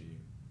it's actually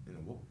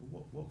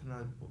what can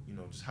I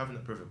just having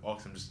that perfect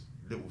ask them just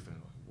little things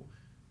like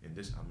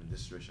I'm in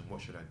this situation,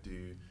 what should I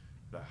do,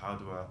 like how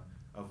do I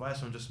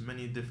advise on just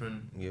many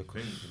different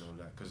things,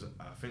 like because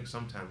I think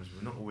sometimes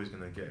we're not always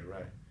gonna get it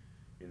right,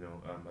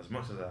 as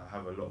much as I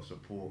have a lot of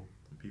support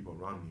from people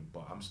around me,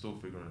 but I'm still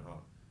figuring it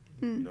out.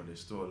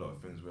 There's still a lot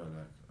of things where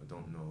like I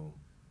don't know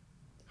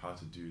how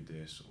to do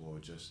this, or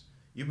just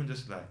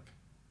like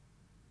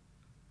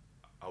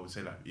I would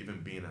say like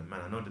even being a man.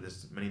 I know that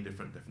there's many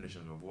different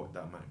definitions of what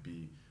that might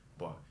be,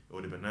 but it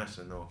would have been nice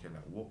to know, okay,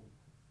 like what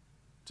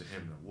to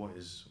him, like what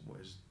is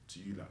to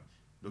you, like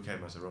look at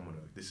him as a role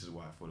model. Like, this is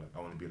what I feel like I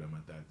want to be like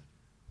my dad.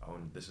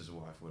 This is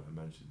what I feel like a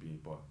man should be.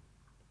 But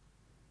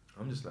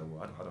I'm just like,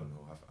 well, I don't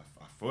know.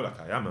 I feel like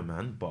I am a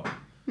man, but like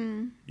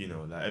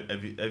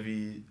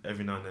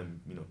every now and then,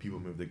 people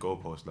move the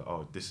goalposts. Like,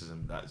 oh, this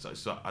isn't that.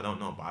 So I don't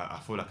know, but I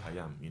feel like I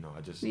am.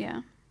 I just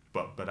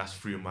But that's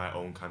through my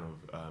own kind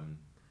of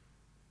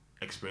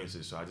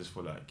experiences. So I just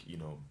feel like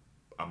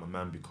I'm a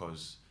man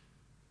because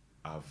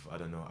I've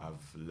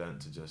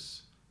learned to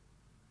just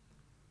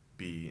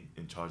be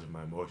in charge of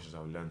my emotions.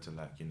 I've learned to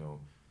like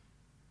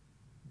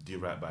do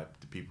right by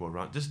the people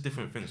around, just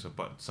different things. So,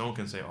 but someone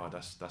can say, oh,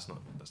 that's not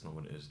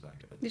what it is.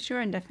 Like it's your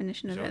own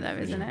definition of it, though,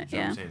 isn't it? You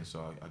know what I'm saying?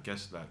 So I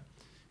guess like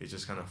it's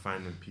just kind of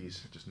finding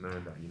peace, just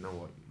knowing that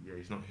what,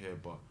 he's not here,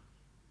 but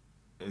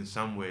in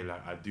some way,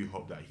 like, I do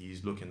hope that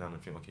he's looking down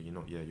and think, okay, you're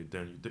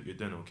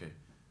doing okay.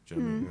 Do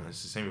you know what I mean? And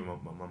it's the same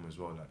with my mum as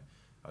well. Like,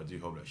 I do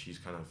hope that she's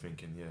kind of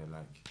thinking,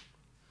 like,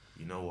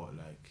 you know what,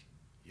 like,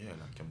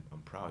 like,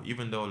 I'm proud.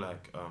 Even though,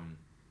 like,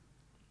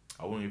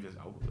 I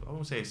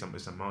won't say it's a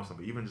milestone,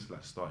 but even just,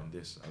 like, starting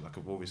this, like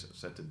I've always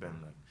said to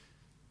Ben, like,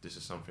 this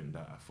is something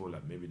that I feel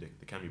like maybe they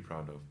can be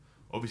proud of.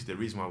 Obviously, the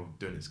reason why we're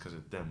doing it is because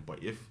of them,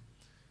 but if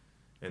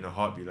in a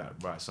heartbeat, like,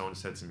 right, someone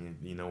said to me,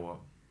 you know what,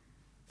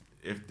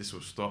 if this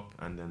will stop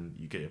and then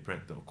you get your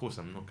pregnant, of course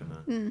I'm not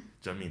gonna. Do you know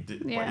what I mean?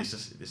 But it's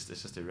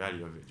just the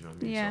reality of it. Do you know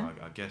what I mean? Yeah.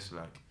 So I guess,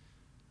 like,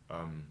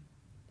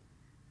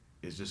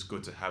 it's just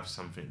good to have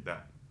something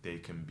that they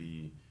can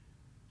be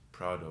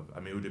proud of. I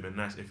mean, it would have been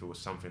nice if it was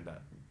something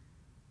that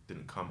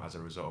didn't come as a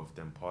result of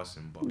them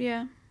passing. But do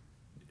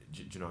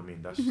you know what I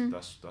mean? That's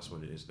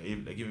what it is. Like,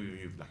 even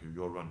you, like,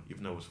 your run,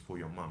 even though it was for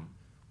your mum,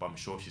 but I'm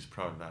sure she's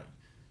proud. Like,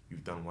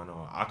 you've done 1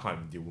 hour. I can't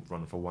even deal with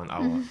running for 1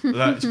 hour.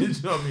 Like, do you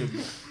know what I mean?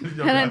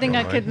 I don't think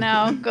I could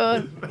now.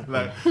 God.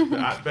 Like,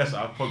 at best,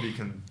 I probably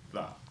can.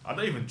 Like, I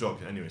don't even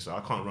jog anyway, so I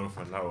can't run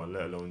for an hour,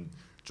 let alone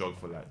jog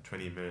for like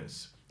 20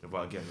 minutes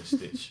without getting a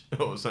stitch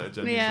or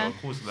something. Yeah. So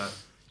of course, like,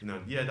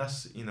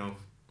 that's,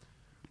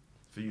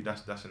 for you,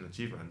 that's an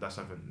achievement, and that's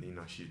something,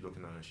 she's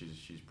looking at and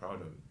she's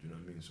proud of. Do you know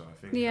what I mean? So I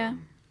think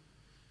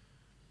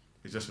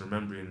it's just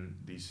remembering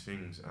these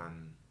things,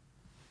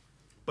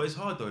 but it's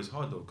hard though,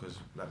 because,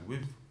 like,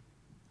 with,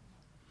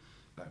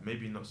 like,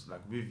 maybe not,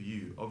 like, with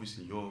you,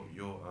 obviously your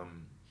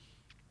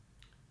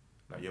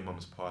like, your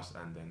mum's passed,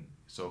 and then,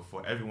 so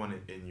for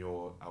everyone in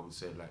your, I would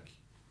say, like,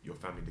 your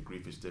family, the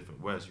grief is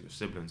different, whereas your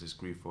siblings is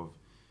grief of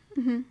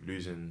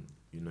losing,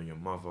 your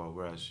mother,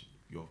 whereas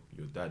your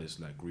dad is,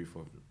 like, grief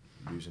of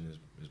losing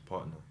his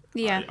partner.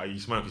 Yeah. Are you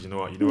smiling because you know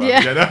what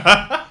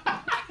I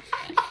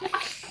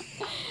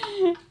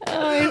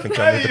I think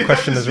I know the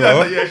question as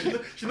well. Yeah,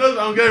 she knows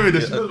what I'm going with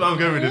this.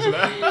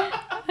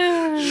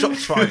 Like.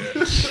 Shots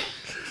fired.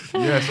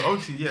 Yeah, so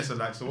obviously,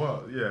 so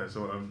what? Yeah,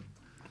 so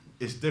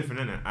it's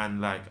different, innit?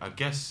 And, like, I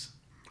guess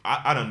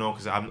I don't know,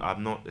 because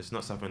I'm not. It's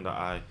not something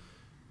that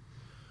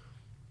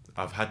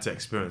I've had to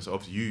experience.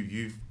 Obviously,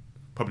 you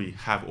probably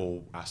have,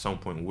 or at some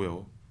point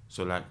will.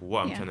 So, like,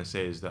 what I'm trying to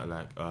say is that,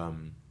 like,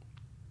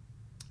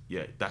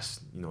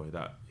 that's,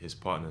 that his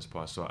partner's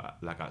passed. So,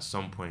 like, at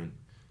some point,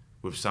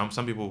 with some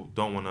people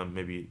don't want to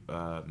maybe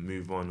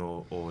move on,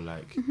 or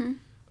like,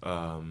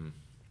 I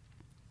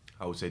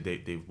would say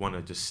they want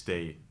to just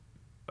stay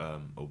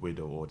a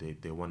widow, or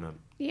they want to,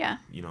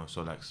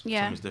 so, like,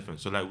 something's different.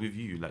 So, like, with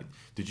you, like,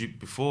 did you,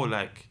 before,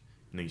 like,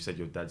 you said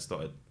your dad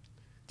started,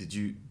 did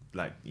you,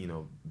 like,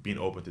 being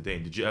open to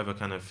dating, did you ever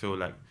kind of feel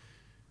like,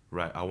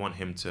 right, I want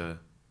him to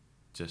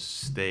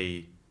just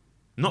stay,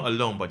 not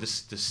alone, but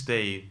just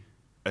stay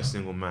a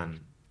single man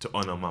to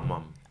honour my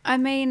mum? I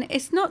mean,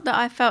 it's not that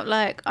I felt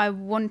like I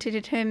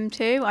wanted him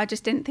to, I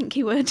just didn't think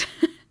he would.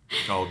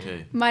 Oh,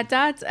 okay. My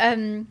dad,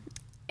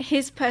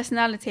 his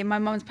personality, my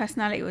mum's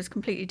personality was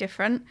completely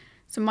different.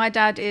 So my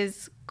dad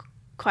is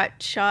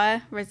quite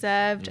shy,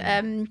 reserved,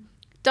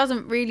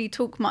 doesn't really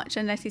talk much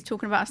unless he's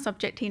talking about a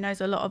subject he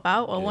knows a lot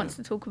about or wants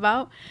to talk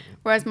about.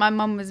 Whereas my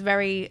mum was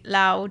very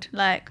loud,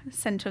 like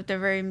centre of the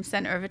room,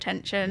 centre of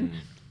attention.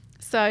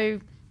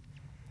 So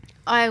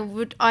I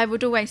would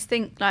always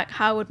think, like,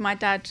 how would my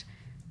dad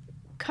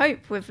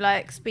cope with,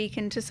 like,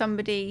 speaking to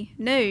somebody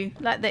new,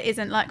 like, that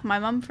isn't like my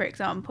mum, for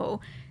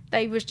example?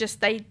 They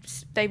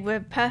were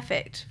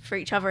perfect for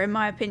each other, in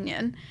my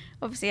opinion.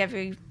 Obviously,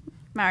 every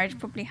marriage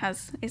probably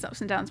has its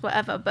ups and downs,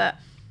 whatever, but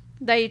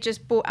they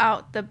just brought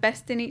out the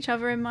best in each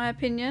other, in my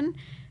opinion.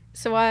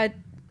 So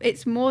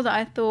it's more that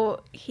I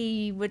thought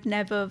he would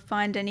never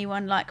find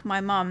anyone like my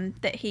mum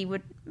that he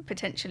would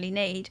potentially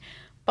need.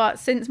 But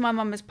since my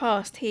mum has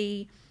passed,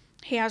 he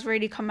has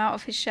really come out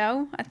of his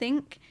shell, I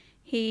think.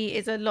 He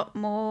is a lot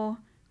more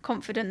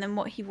confident than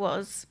what he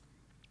was,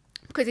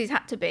 because he's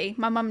had to be.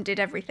 My mum did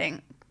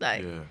everything.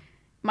 Like,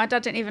 my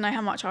dad didn't even know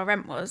how much our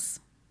rent was.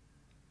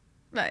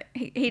 Like,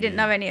 he didn't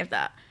know any of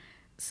that.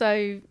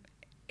 So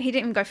he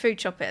didn't even go food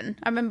shopping.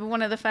 I remember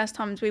one of the first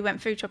times we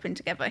went food shopping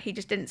together, he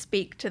just didn't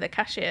speak to the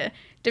cashier.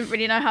 Didn't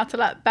really know how to,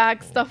 like,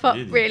 bag stuff up,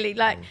 really.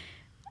 Like,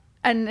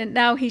 and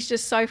now he's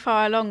just so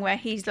far along where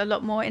he's a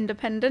lot more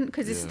independent,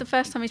 because this is the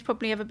first time he's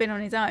probably ever been on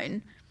his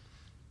own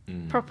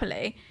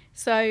properly.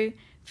 So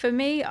for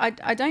me,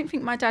 I don't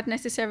think my dad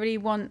necessarily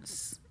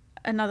wants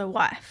another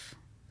wife.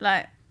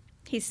 Like,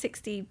 he's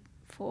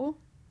 64.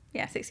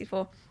 Yeah,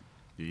 64.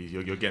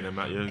 You're getting him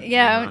out.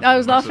 Yeah, I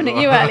was laughing at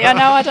you earlier.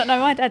 Now I don't know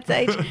my dad's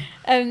age.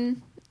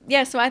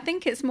 So I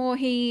think it's more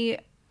he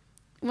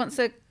wants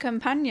a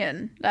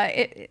companion.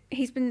 Like,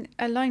 he's been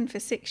alone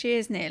for 6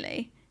 years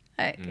nearly.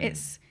 Like,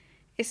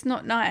 it's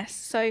not nice.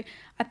 So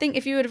I think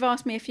if you would have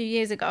asked me a few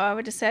years ago, I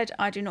would have said,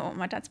 I do not want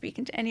my dad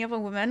speaking to any other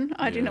woman.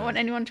 I do not want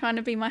anyone trying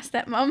to be my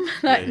stepmom.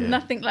 Like,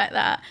 nothing like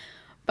that.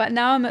 But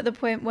now I'm at the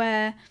point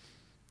where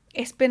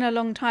it's been a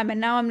long time,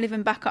 and now I'm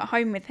living back at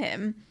home with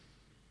him.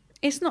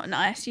 It's not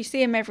nice. You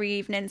see him every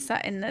evening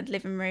sat in the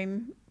living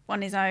room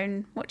on his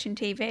own watching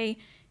TV.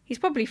 He's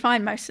probably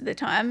fine most of the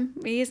time.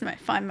 He is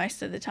fine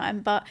most of the time,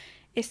 but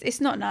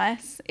it's not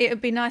nice. It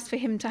would be nice for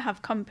him to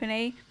have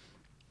company,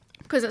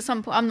 because at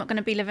some point I'm not going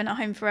to be living at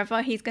home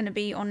forever. He's going to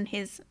be on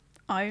his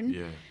own.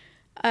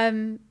 Yeah.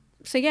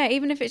 So yeah,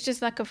 even if it's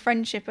just like a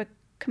friendship, a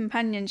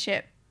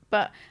companionship,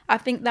 but I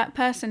think that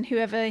person,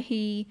 whoever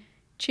he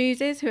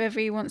chooses, whoever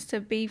he wants to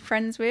be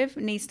friends with,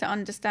 needs to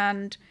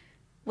understand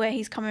where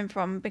he's coming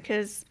from,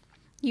 because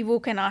you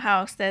walk in our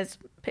house, there's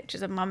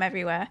pictures of mum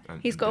everywhere.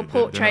 And he's got a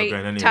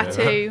portrait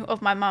tattoo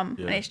of my mum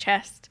on his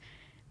chest.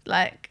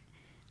 Like,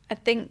 I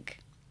think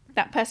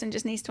that person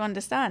just needs to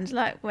understand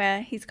like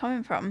where he's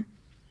coming from.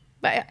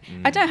 But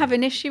I don't have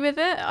an issue with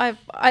it.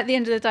 At the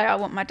end of the day, I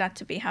want my dad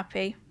to be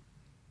happy.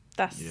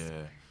 That's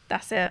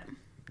it.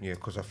 Yeah,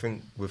 because I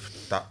think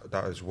with that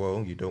as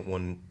well, you don't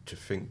want to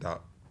think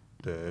that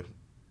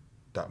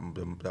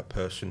that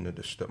person, the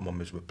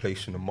stepmom, is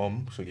replacing the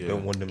mom. So you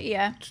don't want them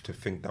to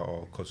think that,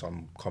 oh, because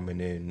I'm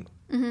coming in,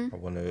 I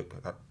want to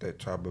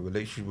have a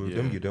relationship with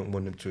them. You don't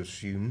want them to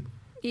assume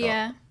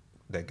that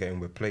they're getting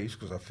replaced,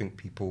 because I think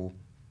people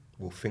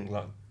will think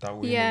like that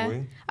way. In a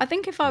way. I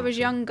think if I was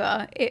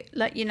younger, it,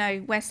 like, you know,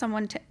 where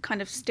someone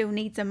kind of still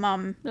needs a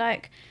mum,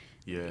 like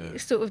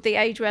sort of the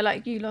age where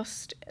like you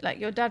lost like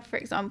your dad, for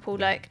example,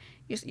 like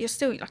you're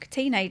still like a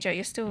teenager.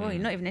 You're still well,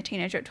 you're not even a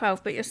teenager at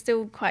 12, but you're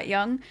still quite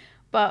young.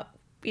 But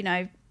you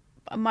know,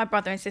 my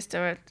brother and sister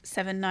are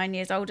 7-9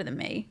 years older than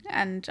me,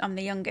 and I'm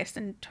the youngest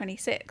and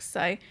 26. So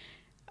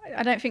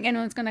I don't think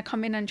anyone's going to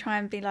come in and try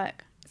and be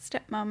like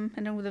stepmum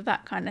and all of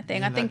that kind of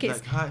thing. I think it's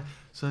hi,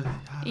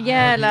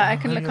 I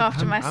can look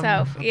after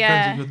myself. I'm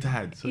friends with your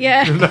dad. So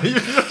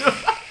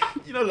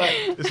you know,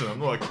 like, listen, I'm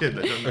not a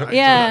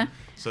kid.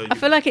 So I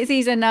feel like it's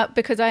easier up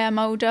because I am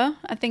older.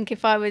 I think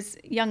if I was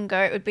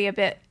younger, it would be a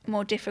bit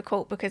more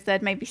difficult because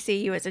they'd maybe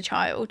see you as a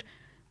child.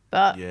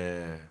 But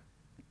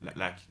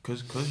like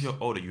because you're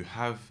older, you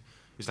have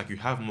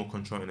more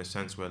control in a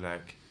sense where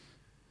like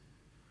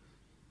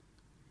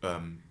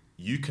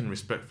you can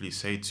respectfully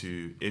say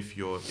to, if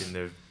you're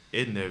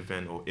in the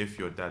event, or if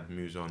your dad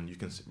moves on, you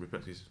can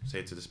respectfully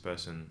say to this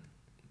person,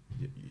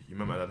 you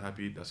remember my dad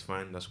happy, that's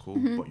fine, that's cool,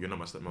 but you're not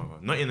my stepmother.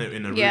 Not in a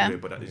rude way,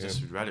 but that is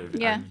just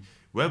reality. And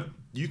where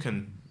you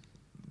can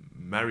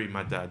marry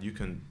my dad, you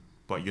can,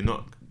 but you're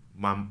not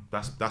mom.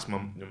 That's my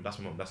mom. That's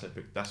not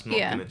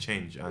gonna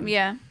change. And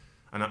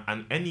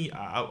and any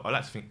I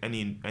like to think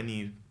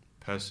any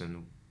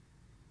person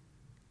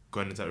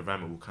going into that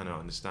environment will kind of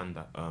understand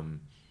that. And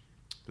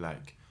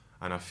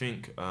I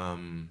think I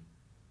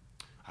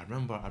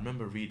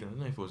remember reading. I don't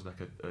know if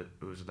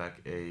it was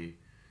like a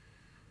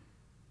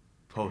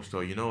post,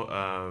 or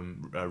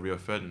Rio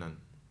Ferdinand.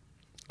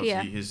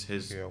 Obviously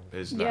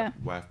his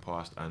wife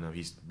passed, and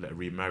he's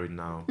remarried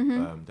now.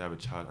 They have a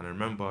child, and I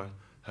remember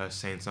her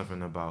saying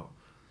something about.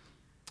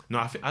 No,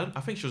 I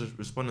think she was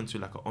responding to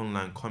like an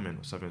online comment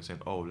or something,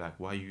 saying, "Oh, like,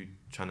 why are you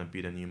trying to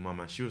be the new mum?"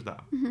 And she was like,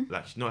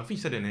 I think she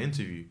said it in an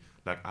interview,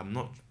 like, "I'm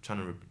not trying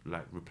to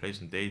replace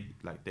them.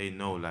 They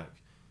know like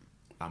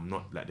I'm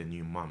not like the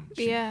new mum."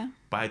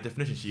 By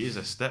definition, she is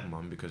a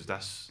stepmom, because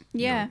that's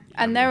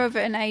and they're of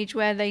an age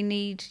where they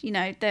need,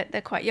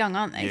 they're quite young,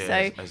 aren't they?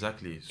 So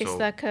exactly. It's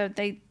like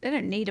they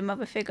don't need a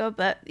mother figure,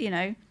 but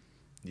they're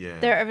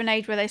of an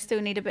age where they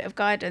still need a bit of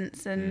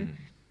guidance and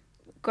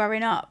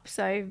growing up.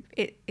 So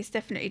it's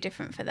definitely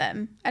different for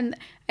them. And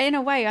in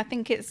a way, I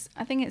think it's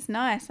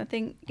nice. I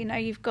think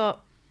you've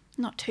got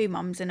not two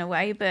mums in a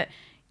way, but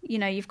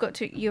you've got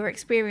you're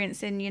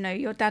experiencing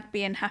your dad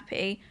being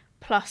happy,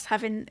 plus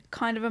having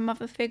kind of a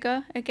mother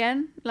figure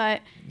again.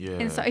 Like,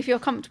 and so if you're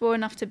comfortable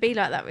enough to be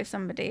like that with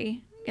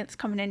somebody that's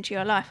coming into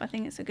your life, I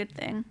think it's a good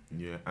thing.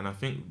 Yeah, and I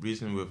think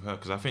reasoning with her,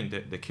 because I think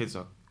that the kids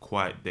are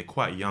quite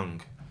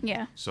young.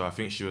 Yeah. So I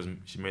think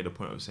she made a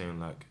point of saying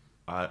like,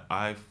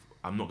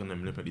 I'm not gonna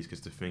manipulate these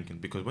kids to thinking,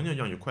 because when you're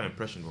young, you're quite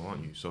impressionable,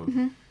 aren't you? So,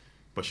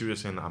 but she was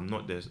saying that I'm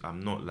not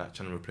like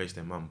trying to replace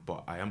their mum,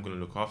 but I am gonna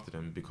look after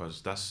them,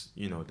 because that's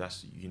the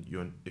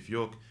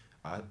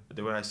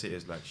way I see it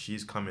is like,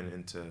 she's coming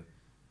into,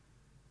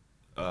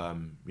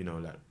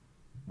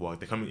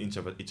 they're coming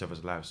into each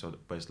other's lives. So,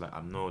 but it's like,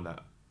 I know like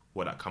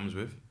what that comes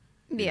with.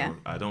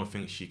 I don't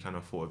think she kind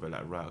of thought of it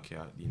like, right, okay,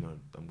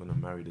 I'm gonna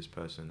marry this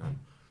person, and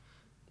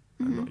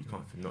you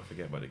can't not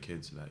forget about the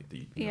kids. Like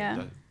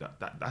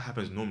that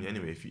happens normally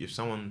anyway. If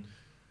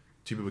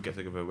two people get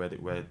together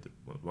where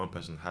one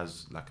person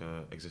has like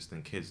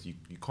existing kids, you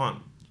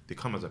can't. They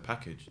come as a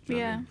package. Do you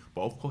know what I mean?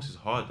 But of course, it's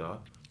harder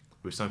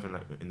with something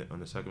like on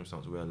the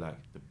circumstance where like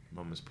the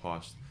mum has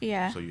passed.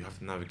 So you have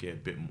to navigate a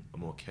bit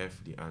more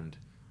carefully. And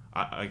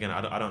I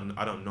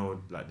don't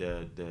know like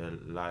their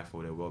life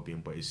or their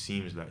well-being, but it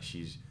seems like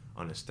she's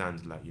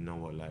understands like, you know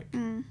what, like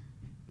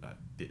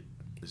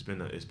it's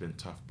been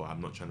tough, but I'm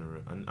not trying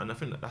to. And I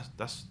think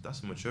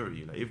that's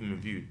maturity. Like, even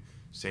with you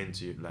saying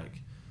to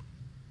like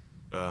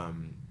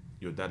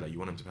your dad, like, you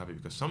want him to be happy,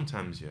 because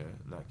sometimes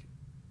like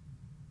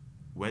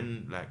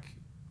when like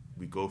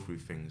we go through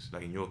things,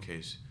 like in your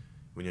case,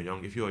 when you're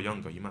young, if you're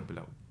younger, you might be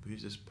like,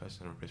 who's this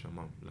person to replace my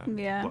mum? Like,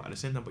 but at the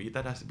same time, but your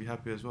dad has to be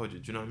happy as well. Do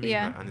you know what I mean?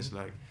 Like, and it's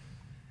like,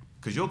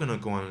 because you're gonna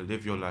go on and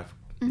live your life,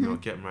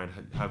 get married,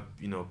 have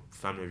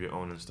family of your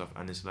own and stuff,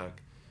 and it's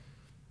like,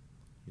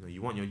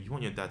 you want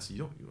your dad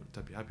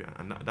to be happy,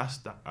 and that's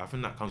I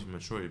think that comes from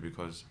maturity,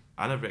 because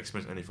I never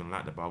experienced anything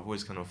like that, but I've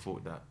always kind of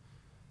thought that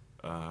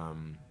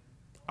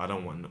I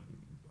don't want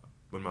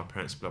when my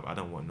parents split up, I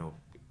don't want no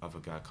other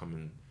guy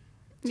coming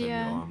tell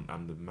me,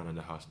 I'm the man of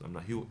the house. I'm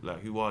like, who are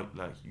you're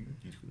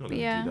not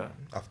gonna do that.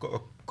 I've got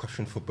a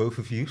question for both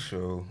of you.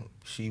 So,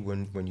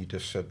 when you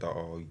just said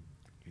that,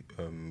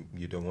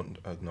 you don't want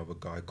another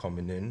guy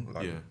coming in,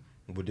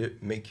 would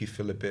it make you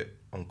feel a bit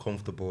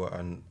uncomfortable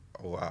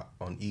or at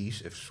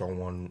unease if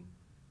someone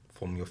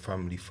from your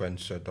family friend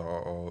said,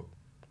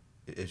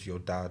 is your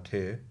dad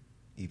here,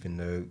 even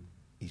though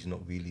he's not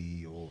really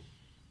your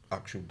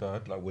actual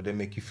dad? Like, would it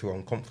make you feel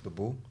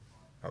uncomfortable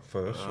at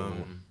first, or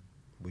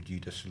would you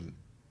just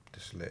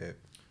let it?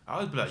 I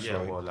would be like,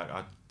 slide? Well, like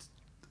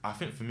I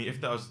think for me,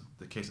 if that was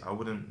the case, I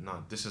wouldn't.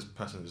 No, this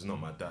person is not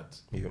my dad.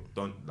 Yeah.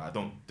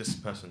 This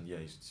person,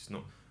 he's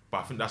not. But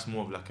I think that's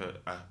more of like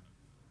a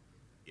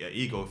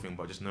ego thing.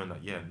 But just knowing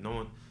that, no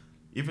one,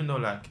 even though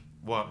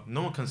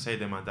no one can say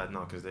they're my dad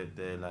now, because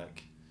they're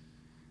like,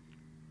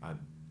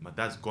 my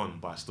dad's gone,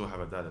 but I still have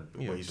a dad,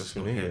 but he's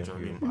still here. Do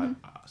you know what I mean?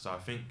 Mm-hmm. So I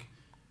think,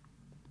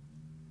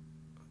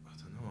 I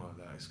don't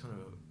know. Like, it's kind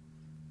of.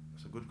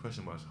 It's a good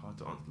question, but it's hard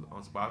to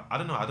answer. But I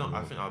don't know. I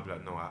think I'll be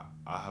like, no,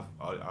 I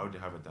already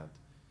have a dad.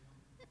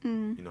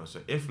 Mm. You know, so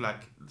if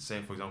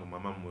say for example, my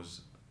mum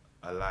was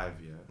alive,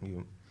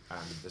 and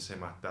let's say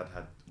my dad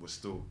was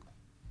still,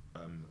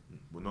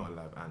 were not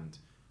alive, and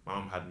my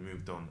mum had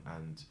moved on,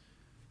 and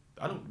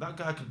that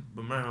guy could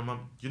marry my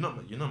mum. You're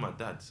not my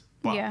dad.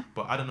 But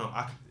but I don't know.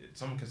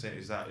 Someone can say,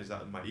 is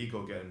that my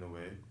ego getting in the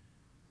way,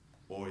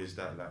 or is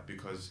that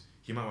because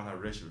he might want to have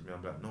a relationship with me?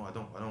 I'm like, no, I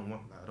don't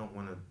want that. I don't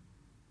want to.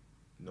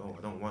 No,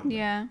 I don't want that.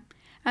 Yeah.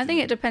 I think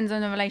it depends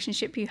on the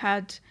relationship you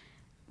had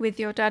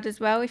with your dad as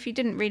well. If you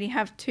didn't really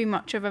have too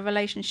much of a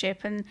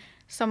relationship and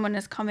someone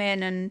has come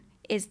in and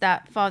is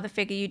that father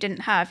figure you didn't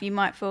have, you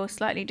might feel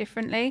slightly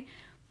differently.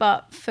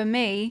 But for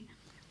me,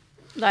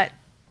 like,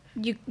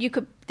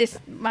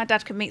 my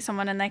dad could meet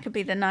someone and they could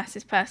be the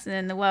nicest person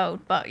in the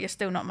world, but you're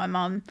still not my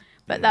mum.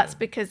 But that's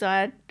because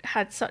I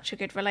had such a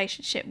good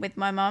relationship with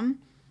my mum.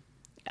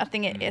 I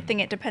think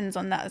it depends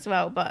on that as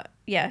well. But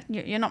yeah,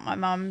 you're not my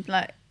mum.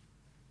 Like,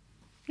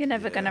 you're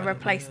never going to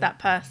replace that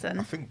person.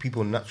 I think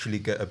people naturally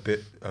get a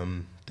bit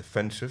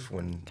defensive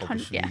when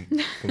obviously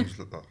things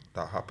like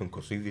that happen.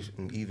 Because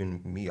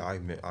even me, I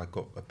admit, I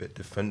got a bit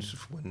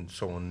defensive when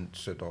someone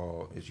said,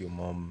 is your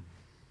mum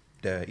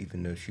there,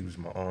 even though she was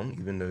my aunt,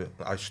 even though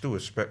I still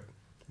respect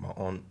my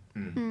aunt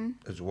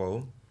as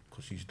well,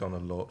 because she's done a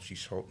lot.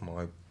 She's helped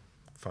my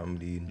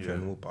family in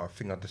general. But I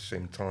think at the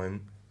same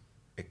time,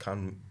 it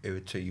can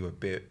irritate you a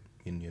bit,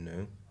 you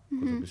know,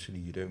 because obviously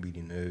you don't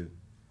really know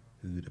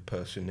who the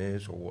person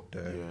is or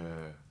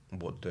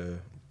what the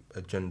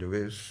agenda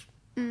is,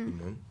 you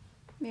know.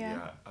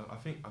 I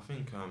think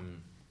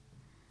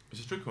it's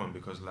a tricky one,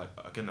 because like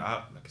I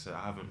said,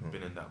 I haven't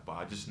been in that, but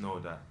I just know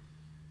that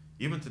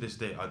even to this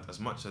day, as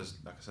much as,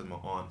 like I said, my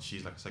aunt,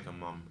 she's like a second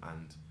mum,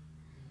 and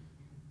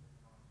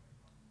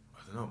I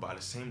don't know, but at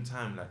the same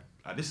time,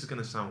 like this is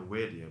gonna sound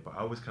weird here, but I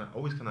always kind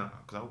of,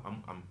 because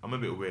I'm a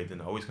bit weird,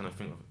 and I always kind of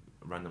think of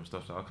random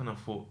stuff. So I kind of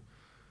thought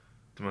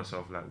to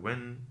myself, like,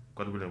 when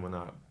God willing, when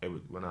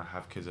I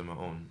have kids of my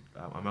own,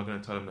 am I gonna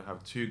tell them to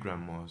have 2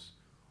 grandmas,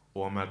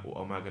 or am I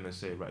gonna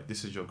say, right,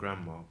 this is your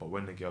grandma, but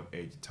when they get of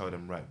age, tell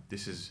them, right,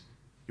 this is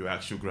your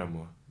actual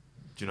grandma.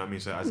 Do you know what I mean?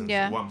 So so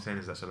what I'm saying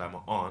is that, so like my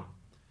aunt,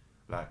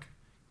 like,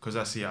 because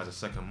I see her as a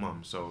second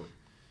mum, so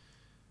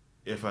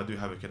if I do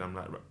have a kid, I'm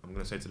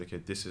gonna say to the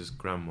kid, this is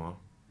grandma.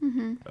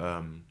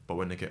 But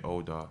when they get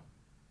older,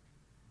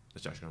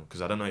 it's actually,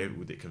 because I don't know,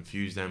 would it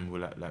confuse them?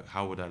 Will like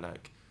how would I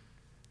like?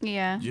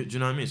 Yeah. Do you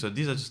know what I mean? So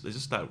these are just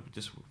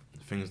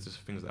things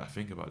that I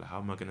think about. Like, how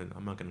am I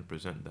gonna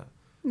present that?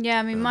 Yeah,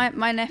 I mean,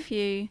 my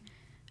nephew,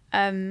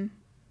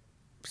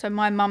 so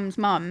my mum's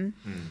mum,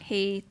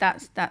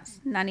 that's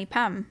Nanny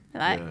Pam.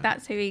 Like,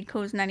 that's who he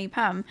calls Nanny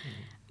Pam.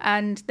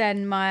 And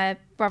then my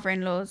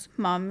brother-in-law's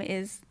mum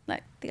is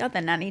like the other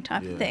nanny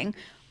type of thing.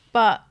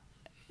 But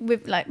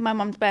with like my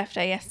mum's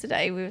birthday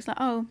yesterday, we was like,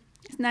 oh,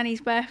 it's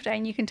Nanny's birthday,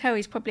 and you can tell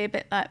he's probably a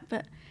bit like,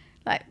 but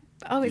like,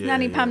 oh, it's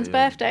Nanny Pam's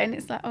birthday, and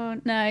it's like, oh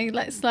no,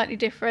 like slightly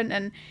different.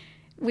 And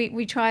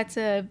we try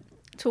to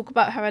talk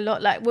about her a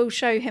lot. Like, we'll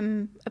show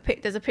him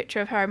there's a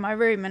picture of her in my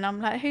room, and I'm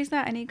like, who's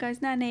that? And he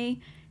goes,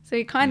 Nanny. So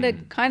he kind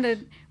of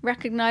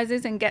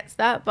recognizes and gets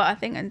that. But I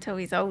think until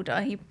he's older,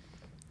 he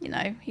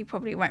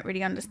probably won't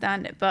really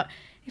understand it. But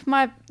if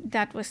my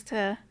dad was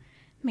to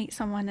meet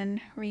someone and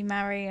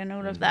remarry and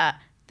all of that,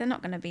 they're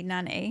not going to be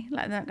Nanny.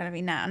 Like, they're not going to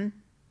be Nan.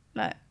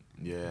 Like,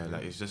 yeah,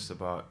 like, it's just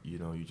about, you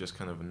just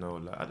kind of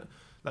know,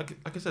 like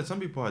I said, some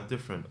people are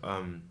different.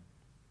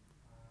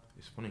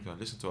 It's funny because I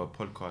listened to a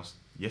podcast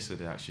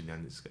yesterday actually,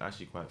 and it's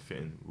actually quite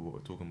fitting with what we're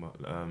talking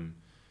about.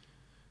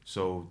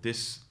 So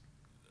this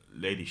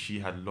lady,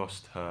 she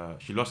lost her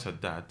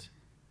dad,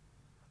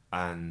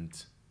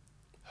 and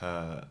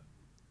her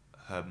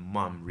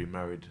mum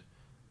remarried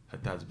her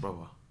dad's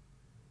brother.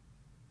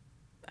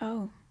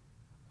 Oh.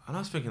 And I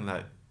was thinking,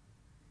 like,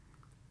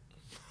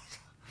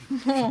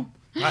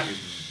 That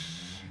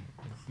is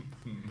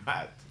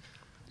mad.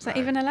 Is that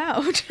even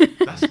allowed?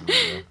 That's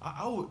mad.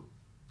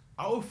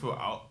 I would feel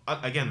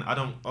again. I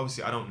don't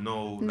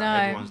know. No.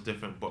 Like, everyone's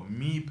different, but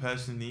me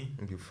personally,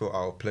 You feel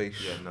out of place.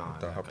 yeah, nah,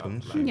 that like,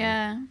 happens.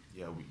 Yeah.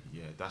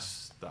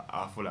 That's that.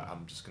 I feel like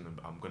I'm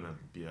gonna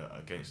be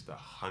against that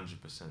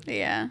 100%.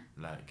 Yeah.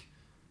 Like,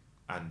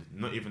 and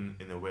not even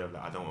in a way of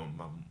like I don't want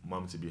my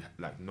mum to be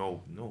like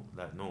no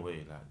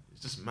way, like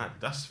it's just mad.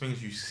 That's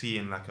things you see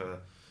in like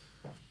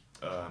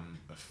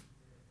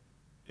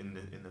in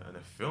a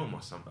film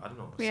or something. I don't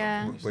know.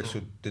 Yeah. Something. Wait,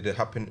 so did it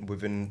happen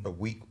within a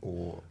week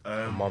or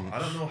a month? I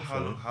don't know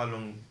how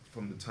long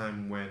from the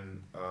time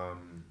when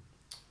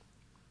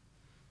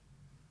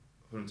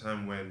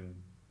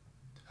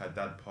her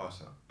dad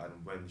passed and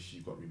when she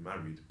got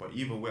remarried. But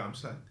either way, I'm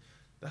just like,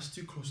 that's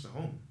too close to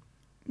home.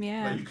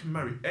 Yeah. Like you can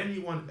marry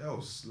anyone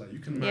else. Like you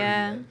can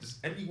marry just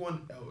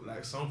anyone else.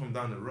 Like someone from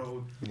down the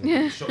road,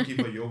 Yeah.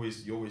 shopkeeper. You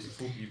always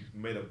talk. You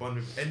made a bond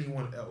with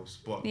anyone else,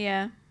 but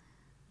Yeah.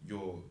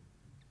 your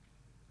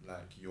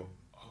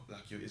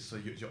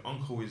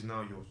uncle is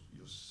now your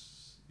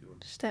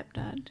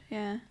Stepdad.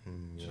 Yeah. do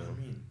you know what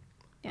I mean?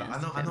 Yeah. Like,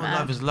 it's a I bit know mad.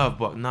 love is love,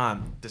 but nah.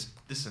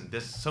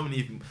 There's so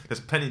many. There's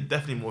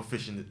definitely more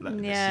fish in the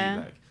Yeah.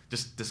 sea. Like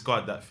just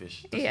discard that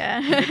fish.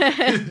 Yeah. Do you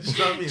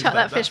know what I mean? Chuck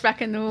that fish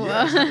back in the water.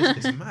 Yeah,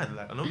 it's mad.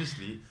 Like, and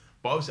obviously,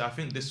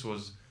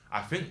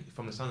 I think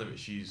from the sound of it,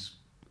 she's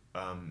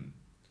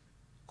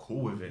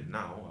cool with it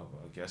now,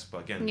 I guess.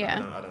 But again,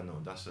 Yeah. I don't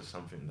know. That's just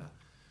something that,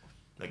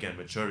 again,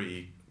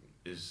 maturity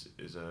is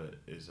a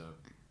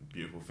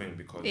beautiful thing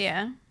because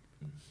Yeah.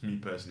 me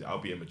personally, I'll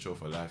be immature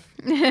for life.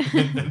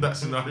 In that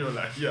scenario,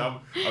 like, yeah,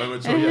 I'm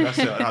immature. Yeah, that's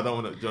it. I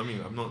don't want to. Do you know what I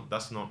mean? I'm not.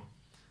 That's not.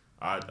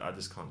 I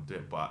just can't do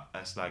it. But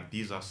it's like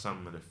these are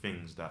some of the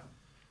things that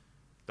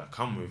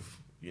come with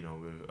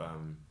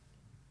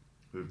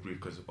with grief,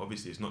 because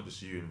obviously it's not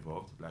just you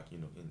involved. Like, you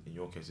know, in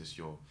your case, it's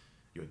your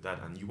dad,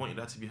 and you want your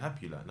dad to be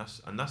happy. Like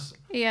that's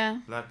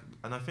Yeah. like,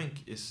 and I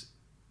think it's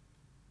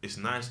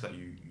nice that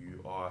you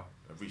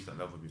have reached that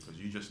level, because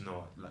you just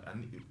know, like,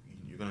 and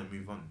you're gonna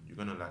move on. You're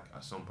gonna, like,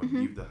 at some point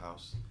leave the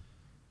house.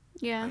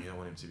 Yeah. And you don't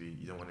want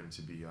him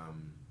to be.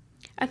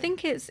 I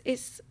think it's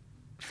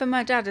for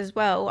my dad as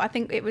well. I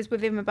think it was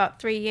within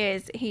about 3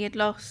 years he had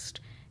lost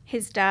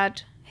his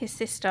dad, his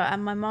sister,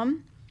 and my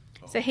mum.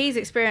 So he's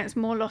experienced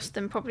more loss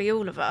than probably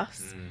all of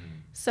us.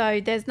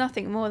 So there's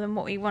nothing more than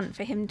what we want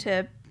for him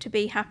to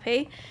be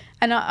happy.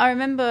 And I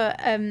remember,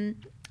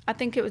 I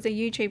think it was a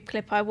YouTube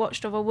clip I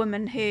watched of a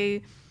woman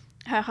who,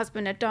 her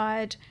husband had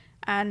died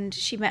and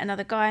she met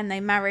another guy and they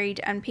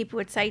married, and people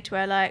would say to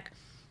her, like,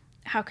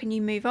 how can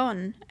you move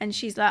on? And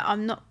she's like,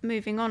 I'm not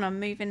moving on, I'm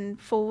moving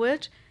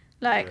forward.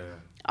 Like, Yeah.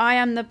 I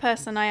am the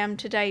person I am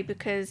today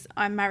because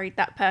I married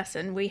that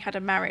person. We had a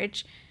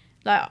marriage.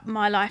 Like,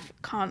 my life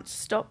can't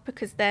stop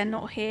because they're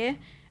not here.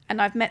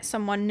 And I've met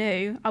someone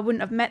new. I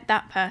wouldn't have met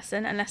that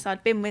person unless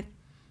I'd been with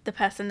the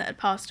person that had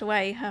passed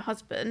away, her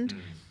husband.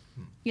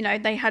 You know,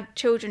 they had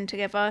children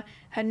together.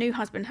 Her new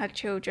husband had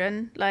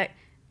children. Like,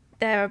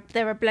 they're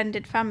a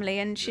blended family,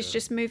 and she's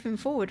just moving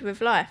forward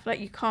with life. Like,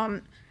 you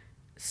can't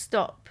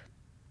stop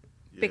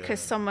because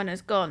someone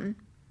has gone.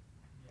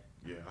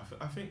 Yeah,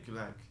 I think,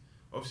 like,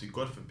 obviously,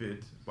 God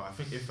forbid, but I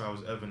think if I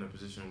was ever in a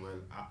position where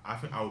I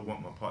think I would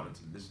want my partner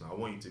to listen. I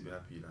want you to be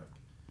happy, like,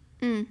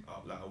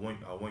 like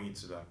I want you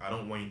to, like, I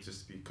don't want you to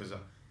speak,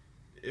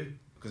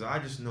 because I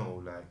just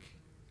know, like,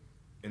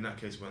 in that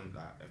case, when,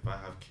 like, if I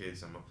have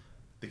kids,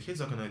 the kids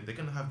they're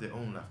gonna have their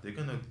own life. They're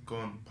gonna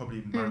go and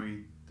probably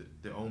marry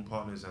their own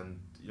partners, and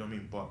you know what I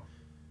mean. But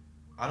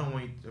I don't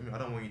want you. I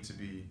don't want you to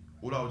be.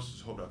 All I would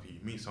just hope that you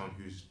meet someone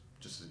who's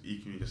just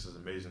as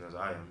amazing as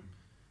I am,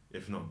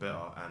 if not better,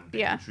 and they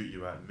can treat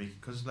you right, and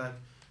make, because, like,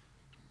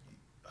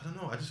 I don't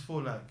know. I just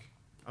feel like,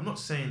 I'm not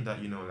saying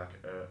that, you know, like,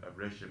 a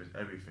relationship is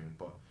everything,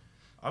 but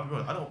I'll be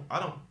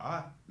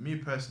honest. Me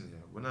personally,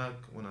 when I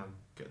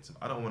get to,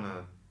 I don't want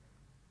to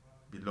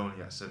be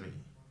lonely at 70.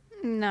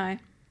 No.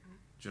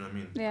 Do you know what I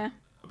mean? Yeah.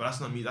 But that's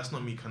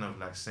not me kind of,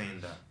 like,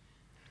 saying that,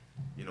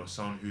 you know,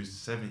 someone who's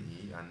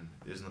 70 and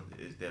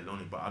they're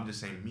lonely. But I'm just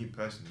saying, me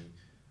personally,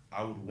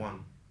 I would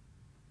want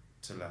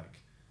to, like,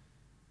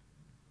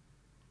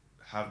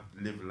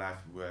 live life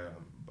where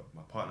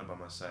my partner by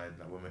my side,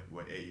 like,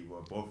 we're 80,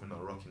 we're both in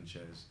our rocking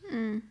chairs. Do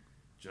you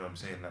know what I'm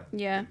saying? Like,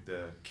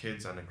 the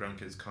kids and the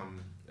grandkids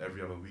come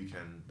every other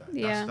weekend.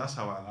 That's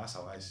how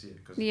I see it.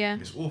 Because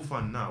it's all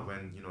fun now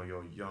when, you know,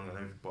 you're young and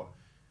everything. But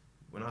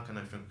when I kind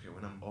of think, okay,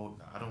 when I'm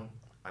old, I don't.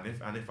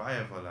 And if I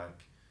ever, like,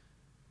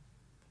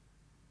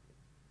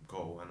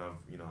 go and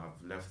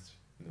I've left,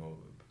 you know,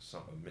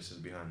 some missus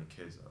behind the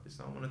kids, it's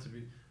not wanted to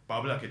be. But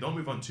I'll be like, okay, don't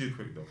move on too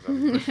quick though.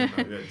 Because I have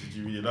a question, like, did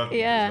you really love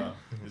me?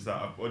 It's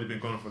like I've already been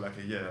gone for like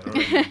a year, and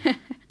already,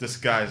 this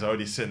guy's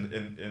already sitting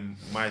in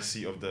my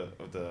seat of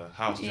the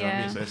house. Do you know what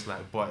I mean? So it's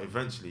like, but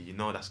eventually, you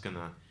know, that's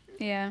gonna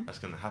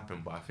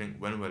happen. But I think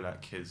when we're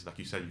like kids, like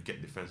you said, you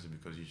get defensive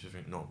because you just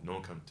think, no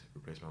one can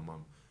replace my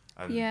mum.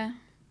 And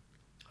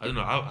I don't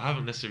know. I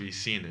haven't necessarily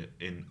seen it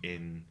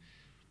in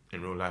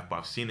real life, but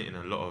I've seen it in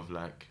a lot of,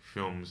 like,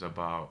 films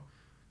about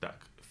that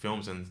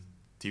films and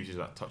TV shows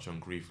that touch on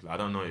grief. Like, I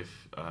don't know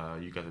if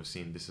you guys have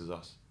seen This Is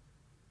Us.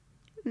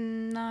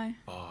 No.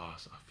 Oh, I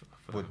feel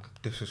But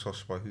This Is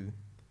Us by who?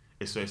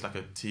 It's like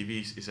a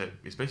TV.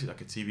 It's basically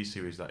like a TV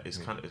series that is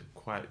kind of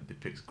quite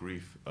depicts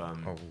grief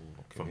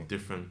from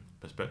different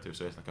perspectives.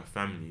 So it's like a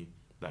family,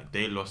 like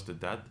they lost a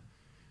dad,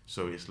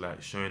 so it's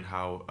like showing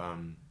how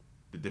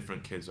the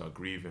different kids are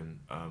grieving.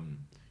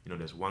 You know,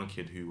 there's one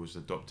kid who was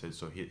adopted,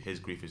 so his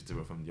grief is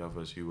different from the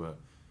others who were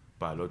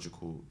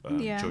biological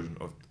children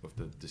of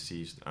the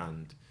deceased,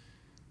 and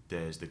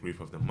there's the grief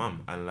of the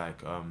mum, and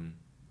like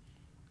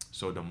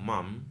so the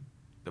mum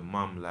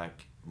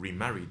like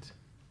remarried,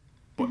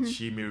 but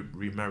she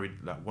remarried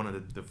like one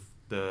of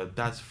the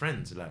dad's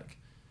friends, like,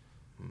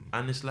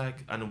 and it's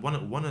like, and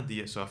one of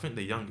the, so I think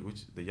the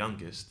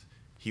youngest,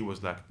 he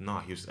was like,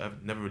 he was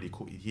never really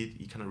cool.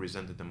 He kind of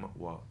resented the mum.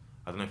 Well,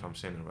 I don't know if I'm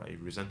saying it right. He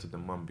resented the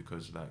mum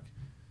because like,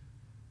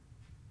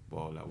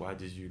 well, like, why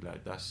did you,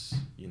 like, that's,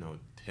 you know,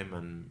 him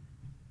and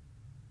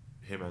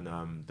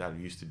dad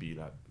used to be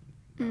like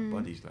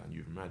buddies, like,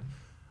 you've met,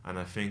 and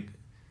I think,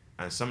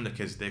 and some of the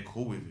kids, they're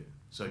cool with it.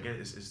 So again,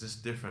 it's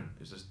just different.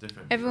 It's just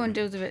different. Everyone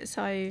deals with it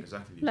so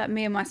exactly. Like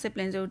me and my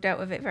siblings all dealt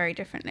with it very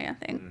differently. I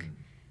think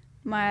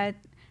my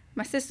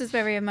sister's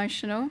very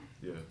emotional.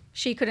 Yeah.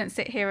 She couldn't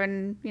sit here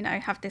and, you know,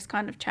 have this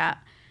kind of chat.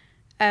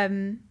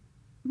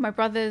 My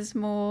brother's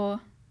more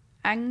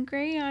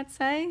angry, I'd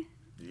say.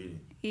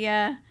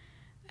 Yeah.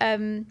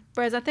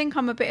 Whereas I think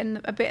I'm a bit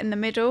in the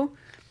middle.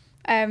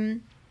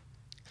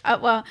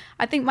 Well,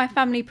 I think my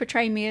family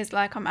portray me as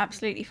like I'm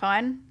absolutely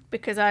fine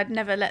because I'd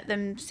never let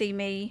them see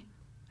me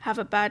have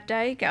a bad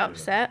day, get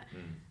upset.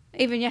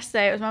 Even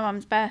yesterday, it was my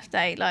mum's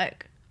birthday.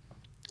 Like,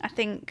 I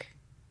think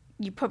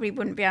you probably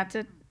wouldn't be able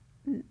to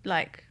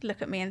like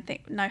look at me and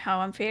know how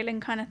I'm feeling,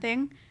 kind of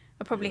thing.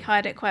 I probably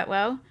hide it quite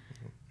well.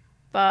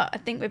 But I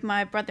think with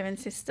my brother and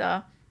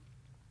sister,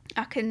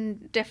 I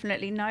can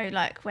definitely know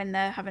like when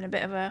they're having a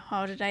bit of a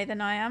harder day than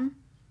I am.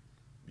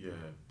 Yeah,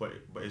 but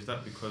is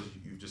that because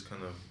you just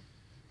kind of,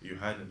 you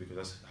hide it because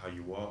that's how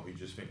you are, or you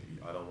just think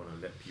I don't want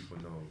to let people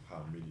know how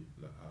I'm really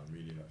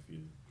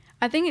feeling?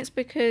 I think it's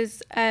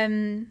because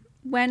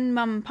when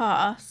Mum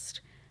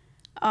passed,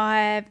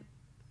 I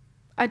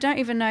don't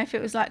even know if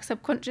it was like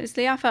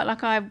subconsciously. I felt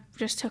like I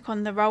just took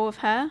on the role of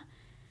her.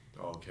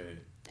 Okay.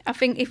 I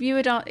think if you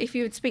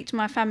would speak to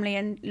my family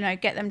and, you know,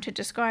 get them to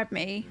describe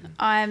me,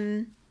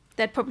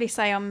 they'd probably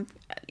say I'm,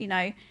 you know,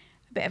 a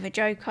bit of a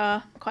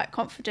joker, quite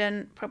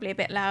confident, probably a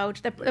bit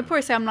loud. They'd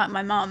probably say I'm like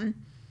my mum.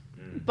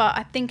 But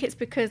I think it's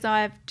because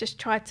I've just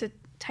tried to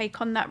take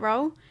on that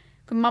role.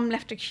 Because Mum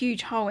left a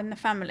huge hole in the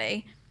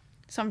family.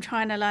 So I'm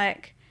trying to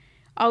like,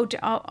 I'll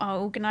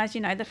organise,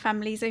 you know, the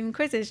family Zoom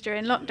quizzes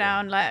during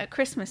lockdown. Like at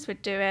Christmas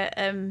would do it.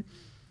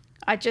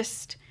 I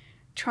just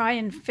try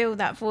and fill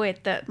that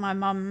void that my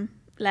mum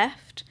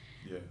left.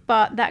 Yeah.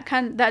 But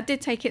that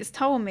did take its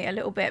toll on me a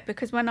little bit,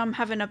 because when I'm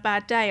having a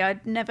bad day,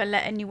 I'd never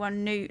let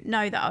anyone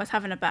know that I was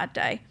having a bad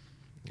day.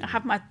 I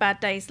have my bad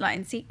days like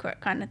in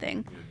secret, kind of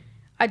thing. Yeah.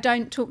 I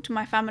don't talk to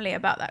my family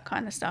about that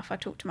kind of stuff. I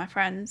talk to my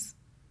friends.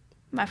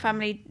 My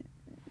family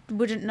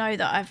wouldn't know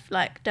that I've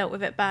like dealt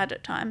with it bad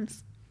at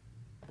times.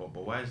 But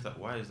why is that?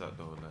 Why is that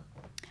though?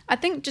 Like, I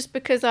think just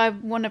because I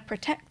want to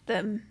protect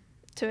them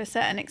to a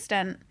certain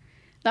extent.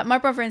 Like my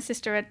brother and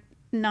sister are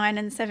 9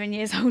 and 7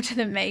 years older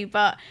than me,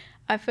 but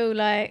I feel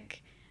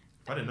like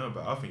I didn't know,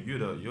 but I think you're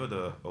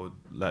the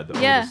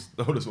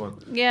oldest one.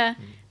 Yeah,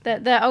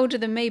 they're older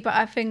than me, but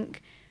I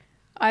think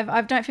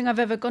I don't think I've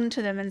ever gone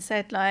to them and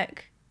said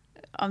like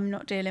I'm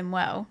not dealing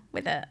well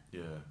with it.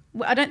 Yeah.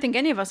 I don't think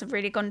any of us have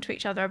really gone to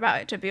each other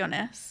about it, to be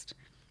honest.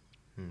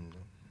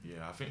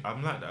 Yeah, I think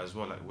I'm like that as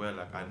well. Like where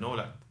like I know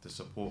like the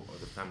support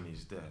of the family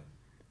is there.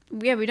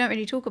 Yeah, we don't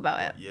really talk about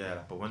it. Yeah,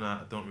 but when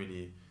I don't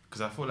really,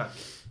 because I feel like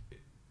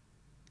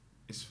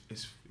it's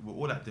we're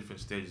all at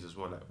different stages as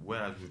well. Like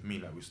whereas with me,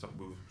 like we start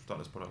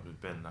this product with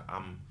Ben. Like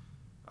I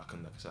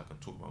can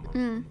talk about my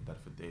mum and dad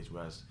for days.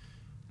 Whereas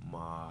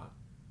my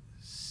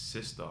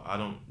sister, I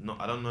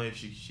don't know if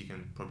she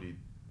can probably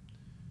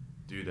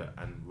do that.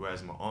 And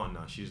whereas my aunt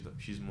now,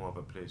 she's more of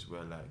a place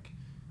where like,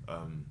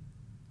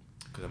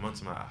 because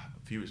a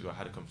few weeks ago I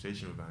had a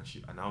conversation with her,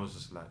 and I was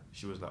just like,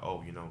 she was like,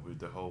 oh, you know, with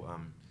the whole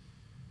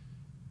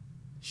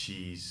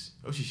she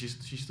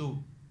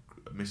still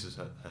misses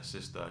her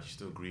sister, she's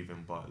still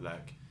grieving, but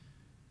like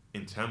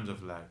in terms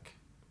of like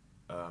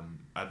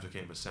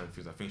advocating for certain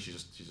things, I think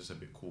she's just a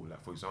bit cool.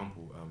 Like for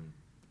example,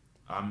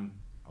 I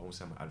won't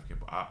say I'm an advocate,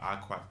 but I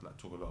quite like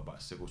talk a lot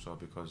about sickle cell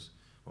because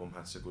my mum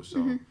had sickle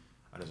cell,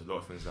 and there's a lot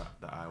of things that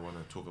I want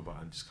to talk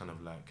about, and just kind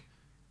of like,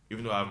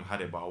 even though I haven't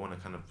had it, but I want to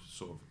kind of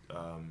sort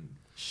of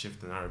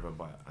shift the narrative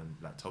about it and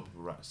like tell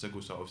people, right,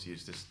 sickle cell obviously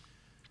is this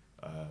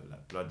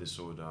like blood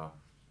disorder.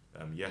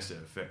 Yes, it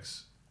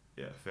affects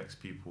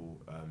people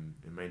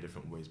in many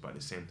different ways, but at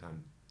the same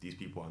time, these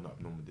people are not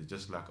normal. They're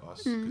just like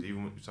us. Because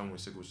even with someone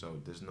with sickle cell,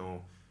 there's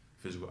no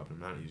physical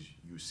abnormalities.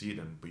 You see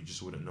them, but you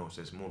just wouldn't know.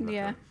 So it's more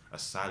like a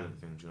silent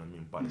thing. Do you know what I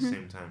mean? But at the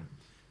same time,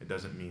 it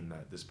doesn't mean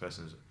that this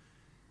person's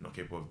not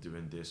capable of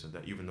doing this or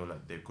that. Even though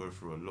like they go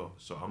through a lot.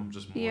 So I'm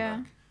just more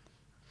like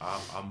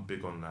I'm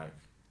big on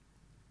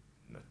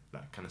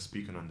like kind of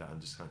speaking on that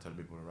and just kind of telling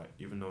people, right,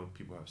 even though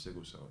people have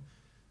sickle cell,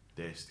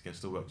 they can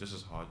still work just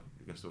as hard,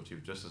 they can still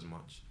achieve just as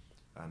much.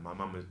 And my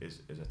mum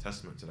is a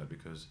testament to that,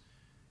 because,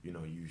 you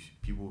know,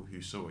 people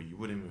who saw her, you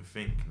wouldn't even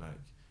think, like,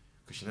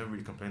 because she never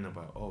really complained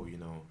about, oh, you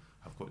know,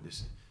 I've got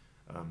this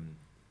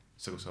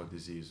sickle cell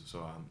disease,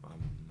 so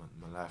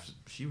my life.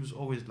 She was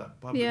always like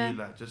bubbly,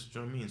 like, just, do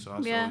you know what I mean? So I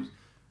was always,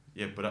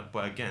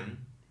 but again,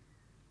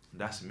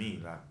 that's me.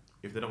 Like,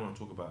 if they don't want to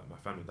talk about my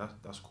family,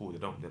 that's cool. They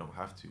don't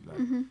have to.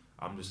 Like,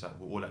 I'm just like,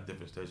 we're all at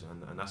different stages,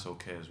 and that's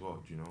okay as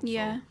well. Do you know?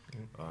 Yeah.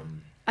 So,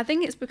 I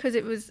think it's because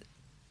it was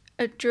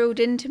drilled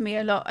into me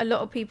a lot. A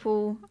lot of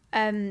people,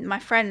 my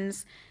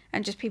friends,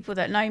 and just people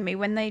that know me,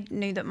 when they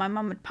knew that my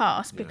mum had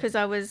passed, because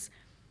I was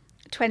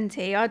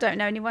 20. I don't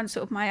know anyone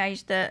sort of my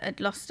age that had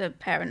lost a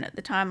parent at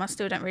the time. I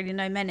still don't really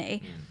know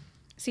many.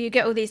 So you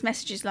get all these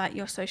messages like,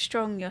 you're so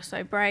strong, you're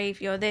so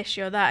brave, you're this,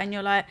 you're that, and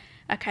you're like,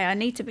 okay, I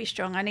need to be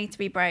strong, I need to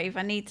be brave,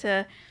 I need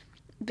to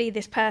be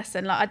this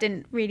person. Like, I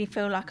didn't really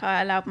feel like I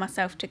allowed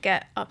myself to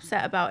get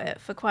upset about it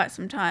for quite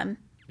some time.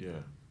 Yeah.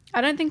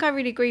 I don't think I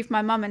really grieved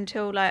my mum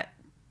until like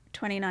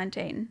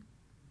 2019.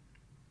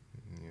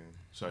 Yeah.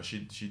 So she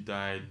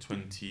died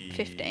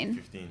 2015.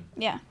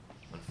 Yeah.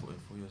 And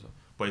 4 years old.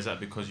 But is that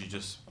because you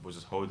just was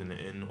just holding it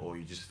in, or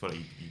you just felt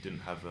like you didn't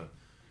have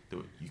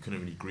you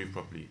couldn't really grieve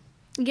properly?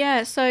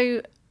 Yeah,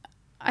 so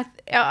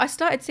I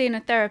started seeing a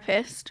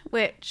therapist,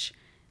 which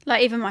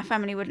like even my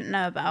family wouldn't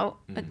know about.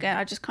 Again,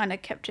 I just kind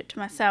of kept it to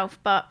myself,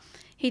 but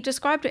he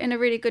described it in a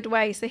really good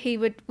way. So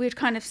we'd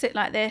kind of sit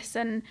like this,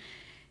 and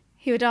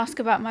he would ask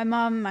about my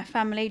mum, my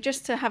family,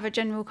 just to have a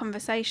general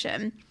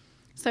conversation.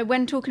 So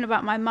when talking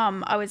about my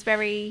mum, I would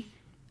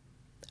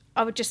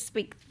just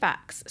speak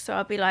facts. So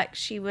I'd be like,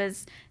 she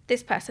was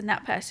this person,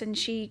 that person,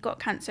 she got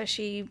cancer,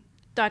 she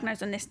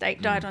diagnosed on this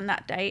date, died on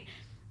that date.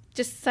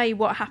 Just say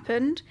what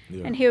happened.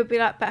 And he would be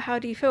like, but how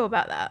do you feel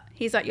about that?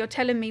 He's like, you're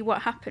telling me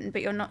what happened,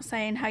 but you're not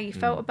saying how you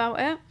felt about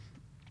it.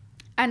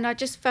 And I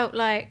just felt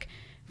like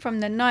from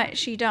the night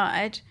she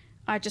died,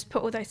 I just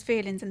put all those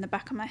feelings in the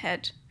back of my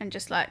head and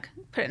just like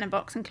put it in a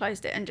box and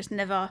closed it, and just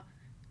never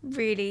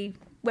really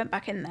went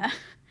back in there.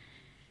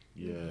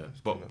 Yeah,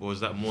 but was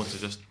that more to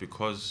just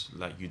because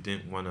like you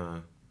didn't want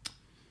to,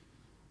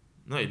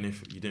 no, you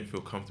didn't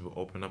feel comfortable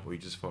opening up, or you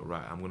just felt,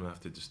 right, I'm going to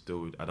have to just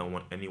do it. I don't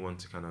want anyone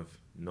to kind of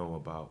know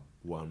about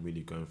what I'm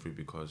really going through,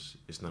 because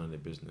it's none of their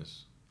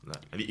business.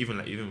 Like, and even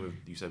with,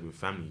 you said with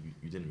family,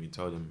 you didn't really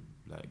tell them,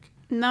 like...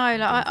 No,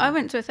 like I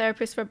went to a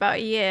therapist for about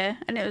a year,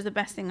 and it was the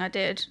best thing I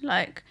did.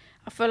 Like,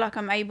 I feel like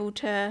I'm able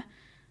to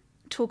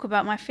talk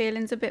about my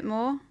feelings a bit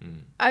more.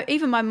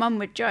 Even my mum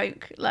would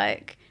joke,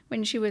 like,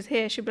 when she was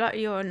here, she'd be like,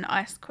 you're an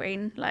ice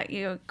queen, like,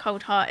 you're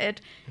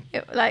cold-hearted.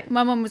 Like,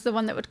 my mum was the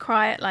one that would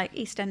cry at, like,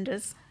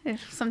 EastEnders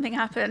if something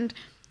happened.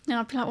 And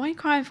I'd be like, what are you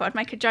crying for? I'd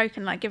make a joke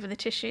and, like, give her the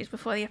tissues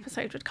before the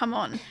episode would come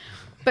on.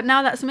 But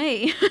now that's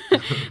me.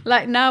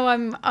 Like, now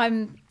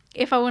I'm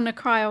if I want to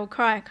cry, I'll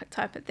cry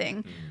type of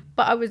thing.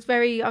 But I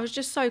was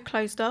just so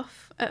closed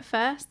off at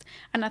first.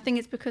 And I think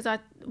it's because I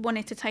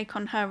wanted to take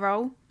on her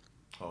role.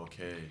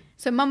 Okay.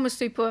 So mum was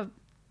super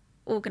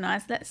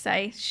organised, let's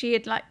say. She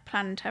had like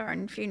planned her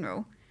own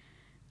funeral.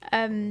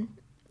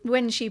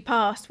 When she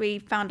passed, we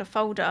found a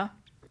folder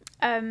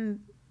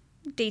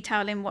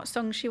detailing what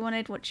songs she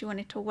wanted, what she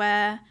wanted to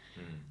wear,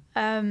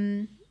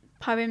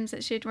 poems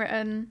that she'd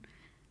written,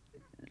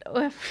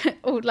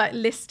 all like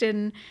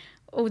listing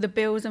all the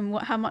bills and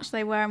how much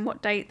they were and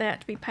what date they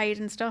had to be paid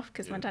and stuff,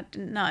 because my dad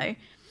didn't know.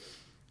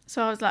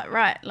 So I was like,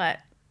 right, like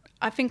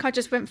I think I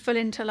just went full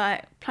into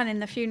like planning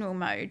the funeral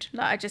mode.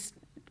 Like I just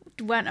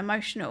weren't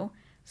emotional.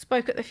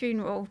 Spoke at the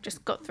funeral,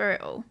 just got through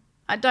it all.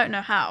 I don't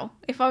know how.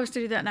 If I was to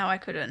do that now, I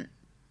couldn't.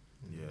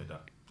 Yeah,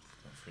 that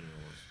funeral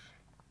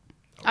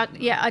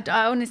was...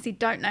 I honestly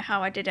don't know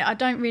how I did it. I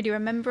don't really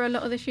remember a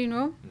lot of the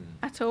funeral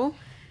at all.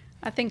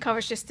 I think I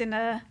was just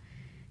in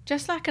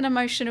just like an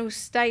emotional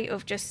state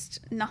of just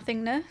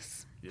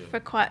nothingness for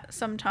quite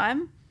some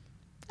time.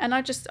 And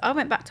I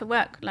went back to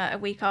work like a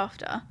week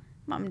after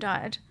Mum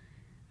died.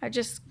 I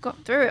just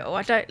got through it all.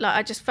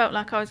 I just felt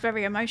like I was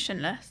very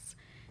emotionless.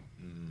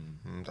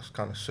 That's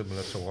kind of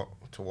similar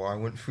to what I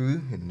went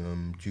through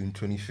in June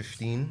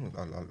 2015.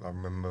 I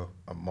remember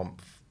a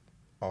month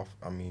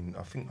after.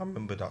 I think I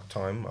remember that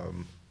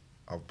time.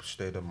 I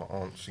stayed at my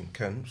aunt's in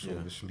Kent, so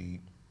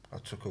obviously I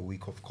took a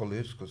week off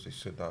college because they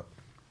said that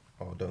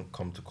don't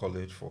come to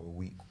college for a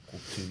week or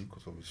two,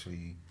 because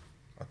obviously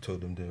I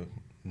told them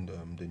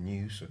the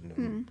news.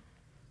 And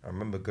I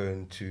remember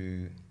going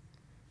to,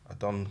 I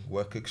done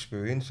work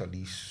experience at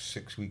least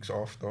 6 weeks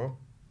after.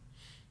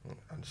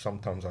 And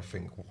sometimes I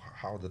think,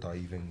 how did I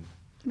even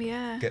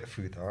get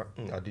through that?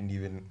 I didn't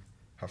even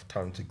have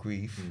time to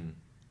grieve.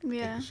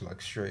 Yeah. It's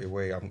like straight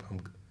away I'm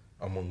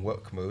on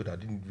work mode. I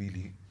didn't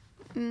really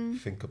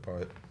think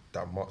about it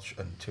that much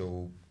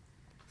until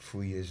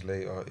 3 years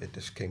later it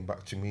just came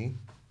back to me.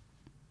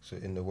 So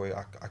in a way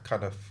I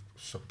kind of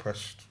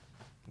suppressed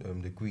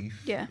the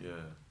grief. Yeah.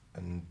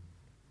 And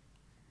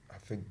I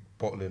think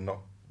bottling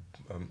up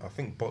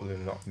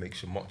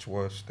makes it much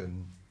worse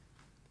than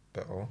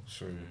better.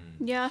 So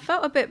yeah, I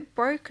felt a bit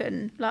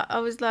broken. Like I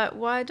was like,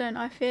 why don't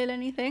I feel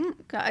anything?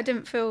 Like, I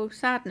didn't feel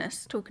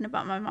sadness talking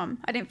about my mum.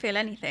 I didn't feel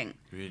anything.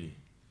 Really?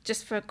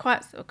 Just for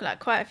quite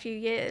a few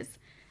years,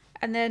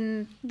 and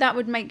then that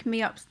would make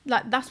me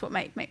that's what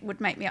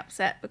would make me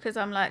upset, because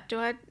I'm like,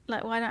 why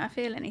don't I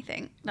feel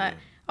anything? Like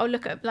I'll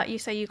look at, like you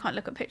say, you can't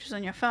look at pictures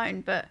on your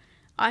phone, but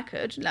I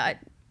could. Like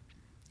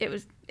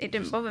it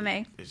didn't bother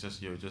me. It's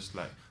just, you're just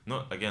like,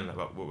 not again like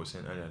what we were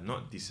saying earlier,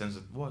 not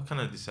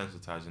kind of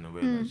desensitized in a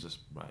way that's just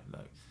right.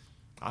 Like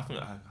I think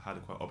I had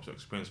a quite opposite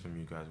experience from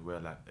you guys, where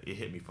like it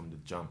hit me from the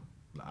jump.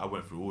 Like I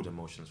went through all the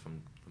emotions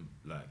from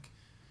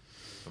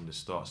the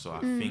start. So I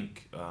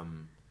think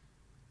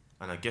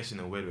and I guess in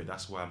a weird way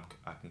that's why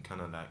I can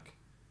kind of like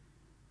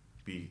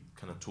be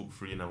kind of talk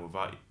free now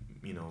without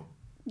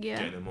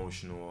getting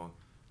emotional,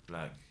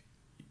 like,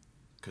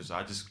 because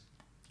I just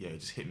it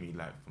just hit me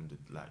like from the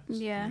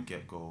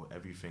get go,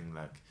 everything,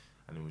 like,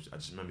 and I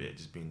just remember it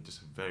just being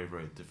just a very,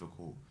 very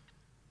difficult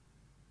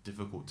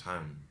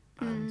time.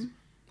 And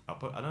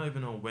I don't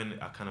even know when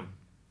I kind of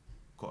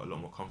got a lot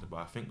more comfortable.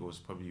 I think it was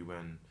probably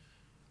when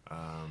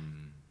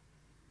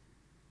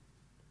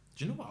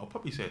do you know what, I'll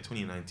probably say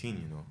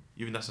 2019,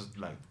 even that's just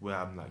like where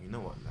I'm like, you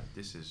know what, like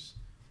this is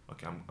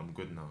okay, I'm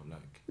good now,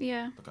 like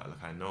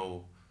like I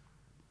know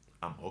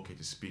I'm okay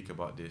to speak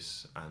about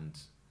this and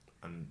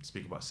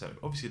speak about certain,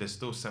 obviously there's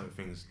still certain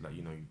things like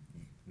you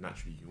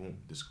naturally you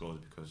won't disclose,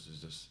 because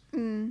there's just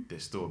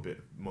there's still a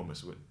bit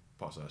moments with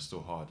parts that are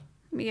still hard,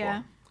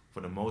 but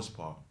for the most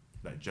part,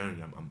 like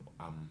generally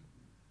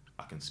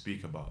I can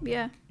speak about, like,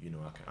 I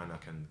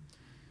can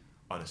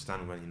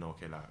understand when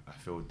okay, like I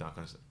feel down,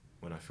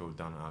 when I feel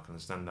down, I can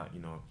understand that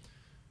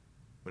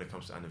when it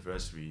comes to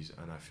anniversaries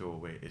and I feel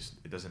away,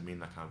 it doesn't mean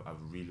like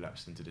I've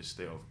relapsed into this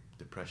state of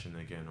depression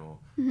again, or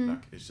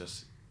like it's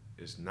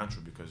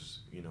natural,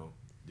 because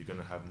you're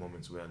gonna have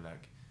moments where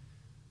like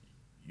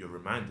you're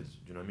reminded,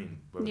 you know what I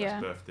mean, whether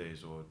that's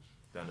birthdays or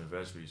the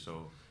anniversary.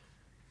 So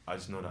I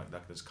just know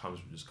that just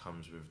comes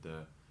with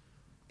the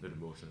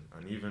emotion.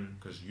 And even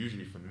because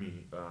usually for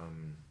me,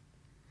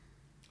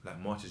 like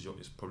March is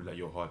probably like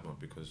your hard month,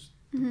 because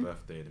the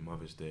birthday, the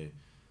Mother's Day.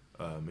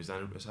 Our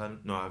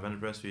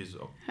anniversary is...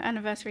 Her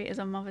anniversary is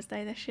on Mother's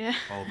Day this year.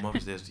 Oh,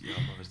 Mother's Day as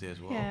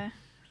well. Yeah,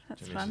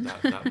 that's fun.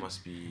 So that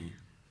must be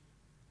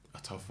a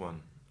tough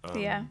one.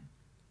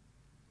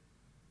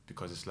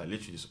 Because it's like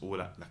literally just all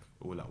at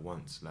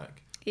once,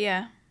 like.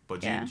 Yeah.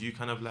 But do you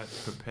kind of like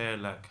prepare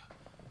like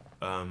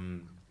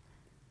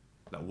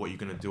what you're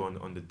gonna do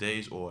on the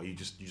days, or you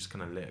just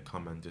kind of let it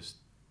come and just?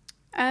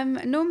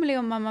 Normally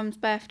on my mum's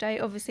birthday,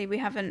 obviously we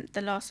haven't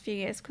the last few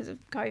years because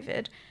of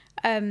COVID.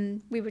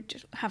 We would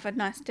just have a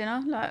nice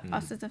dinner, like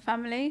us as a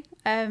family,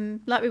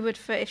 like we would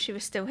for if she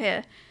was still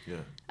here.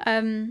 Yeah.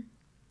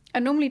 I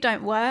normally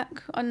don't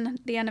work on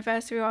the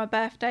anniversary or our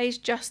birthdays,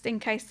 just in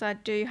case I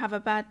do have a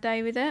bad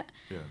day with it.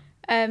 Yeah.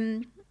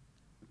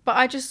 But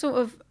I just sort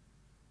of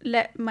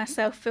let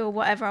myself feel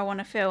whatever I want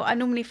to feel. I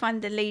normally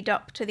find the lead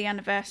up to the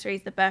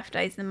anniversaries, the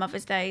birthdays, the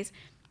Mother's Days,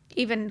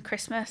 even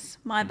Christmas,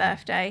 my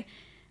birthday,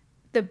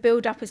 the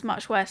build up is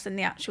much worse than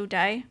the actual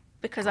day,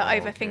 because I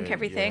overthink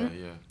everything.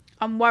 Yeah.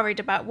 I'm worried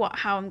about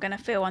how I'm going to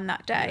feel on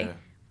that day,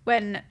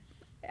 when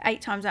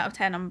 8 times out of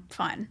 10 I'm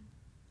fine.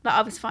 Like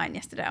I was fine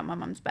yesterday on my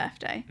mum's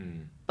birthday,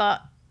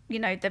 but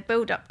the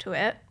build up to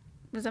it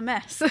was a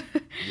mess.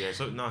 Yeah,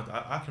 so no,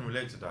 I can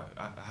relate to that.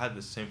 I had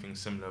the same thing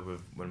similar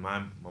with when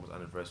my mum's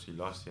anniversary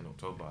last year in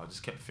October. I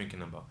just kept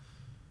thinking about,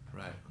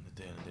 right, on the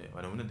day,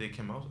 and when the day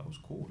came out, I was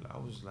cool. I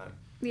was like,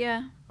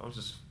 I was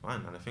just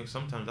fine. And I think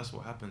sometimes that's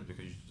what happens,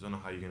 because you don't know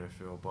how you're gonna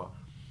feel. But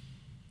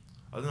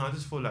I don't know. I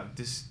just feel like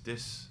this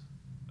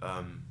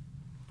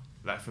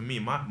like for me,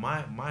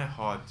 my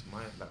heart,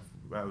 like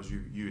where I was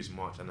you is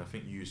March, and I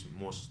think you is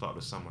more start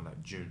of the summer,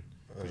 like June,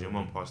 because your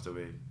mum passed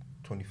away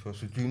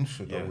 21st of June,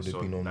 so that would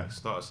have been on like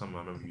start of summer. I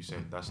remember you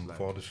saying that's like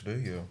Father's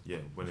Day,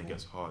 when it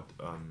gets hard.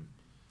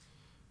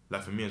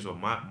 Like for me as well,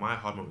 my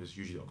hard month is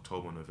usually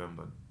October,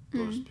 November,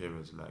 those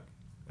periods, like,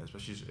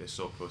 especially it's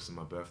so close to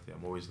my birthday.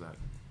 I'm always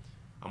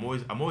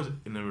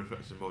in a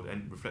reflective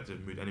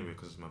mood anyway,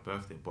 because it's my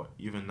birthday. But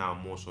even now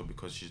more so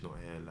because she's not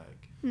here,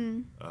 like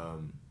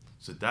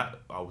so that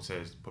I would say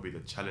is probably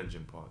the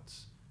challenging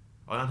parts.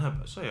 Oh, and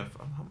I'm so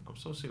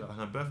sorry.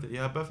 Her birthday,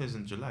 her birthday is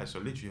in July, so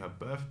literally her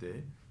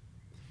birthday.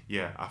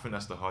 Yeah, I think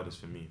that's the hardest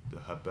for me.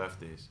 Her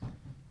birthdays.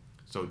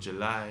 So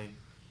July,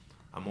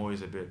 I'm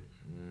always a bit.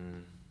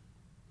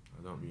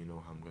 I don't really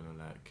know how I'm gonna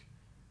like.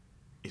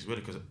 It's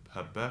weird because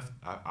I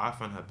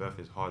find her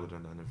birthday is harder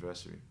than the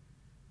anniversary.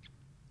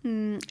 Do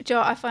you know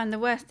what I find the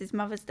worst is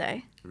Mother's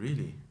Day.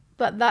 Really?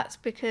 But that's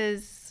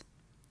because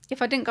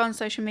if I didn't go on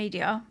social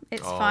media,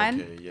 it's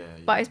fine. Okay, yeah.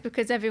 But it's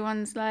because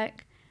everyone's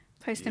like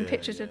posting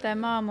pictures with their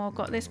mum, or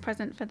got this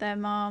present for their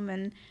mum,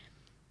 and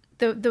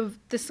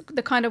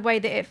the kind of way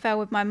that it fell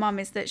with my mum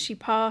is that she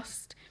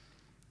passed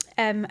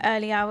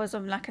early hours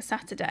on like a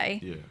Saturday.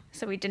 Yeah.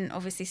 So we didn't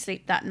obviously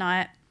sleep that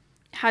night.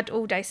 Had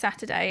all day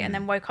Saturday and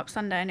then woke up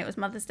Sunday and it was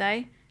Mother's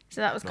Day.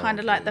 So that was kind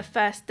of like the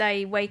first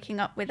day waking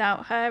up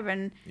without her,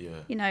 and Yeah.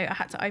 you know, I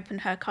had to open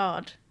her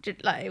card.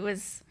 Like, it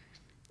was,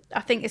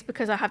 I think it's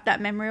because I have that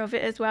memory of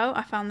it as well.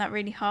 I found that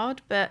really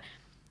hard. But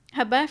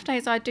her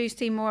birthdays, I do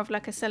see more of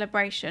like a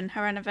celebration.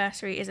 Her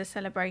anniversary is a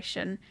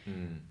celebration.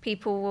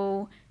 People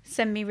will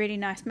send me really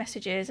nice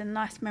messages and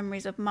nice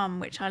memories of mum,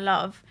 which I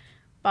love.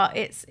 But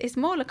it's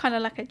more like, kind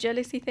of like a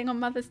jealousy thing on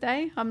Mother's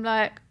Day. I'm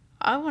like,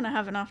 I want to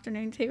have an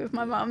afternoon tea with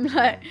my mum.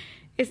 Like,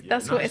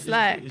 that's what it's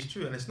like. It's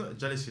true, and it's not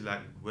jealousy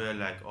like where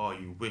like, oh,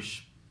 you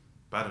wish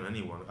bad on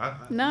anyone. I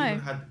No. even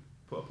had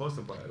put a post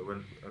about it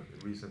when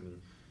recently,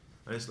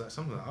 and it's like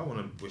something that I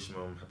want to wish my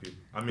mum happy.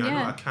 I mean, I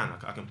know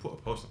I can put a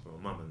post up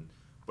on my mum,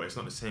 but it's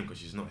not the same because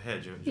she's not here.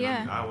 Do you know what I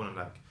mean? I want to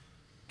like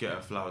get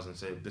her flowers and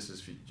say this is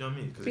for you. Do you know what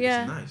I mean? Because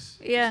it's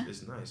nice.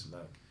 It's nice.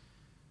 Like,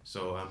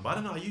 so, but I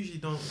don't know. I usually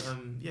don't.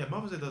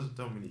 Mother's Day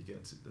doesn't really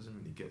get to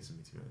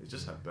me. To be honest. It's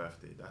just her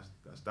birthday.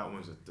 That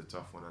one's the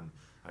tough one,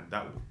 and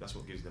that's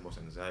what gives the most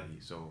anxiety.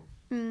 So,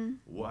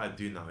 what I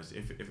do now is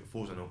if it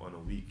falls on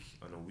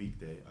a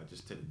weekday, I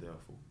just take the day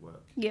off of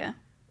work. Yeah.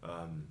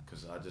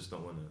 Because I just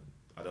don't want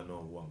to. I don't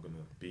know what I'm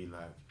gonna be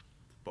like.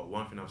 But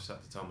one thing I've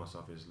set to tell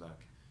myself is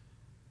like,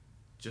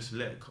 just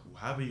let it,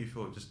 however you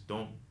feel, just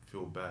don't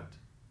feel bad.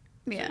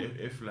 Yeah. So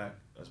if like,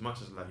 as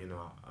much as like, you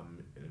know,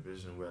 I'm in a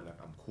position where like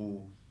I'm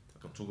cool, I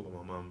can talk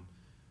about my mum,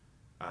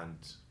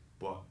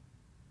 but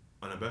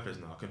on her birthdays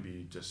now I can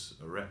be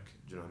just a wreck.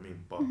 Do you know what I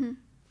mean? But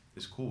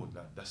it's cool.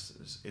 Like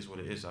is what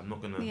it is. I'm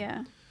not gonna.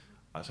 Yeah.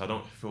 So I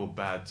don't feel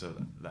bad to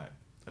like.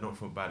 I don't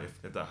feel bad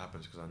if that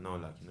happens because I know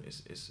like, you know,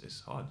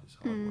 it's hard. It's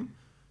a hard one.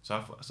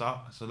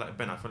 So like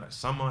Ben, I feel like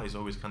summer is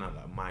always kind of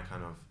like my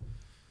kind of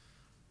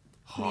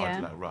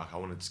hard like rock. I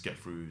want to just get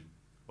through.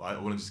 I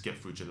want to just get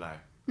through July.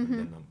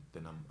 And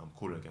then I'm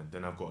cool again.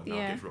 Then I've got to now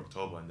get through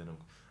October,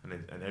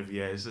 and every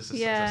year it's just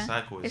it's a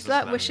cycle. It's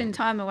like wishing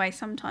time away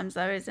sometimes,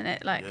 though, isn't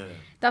it? Like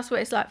that's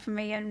what it's like for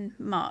me in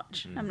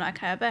March. I'm like,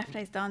 okay, our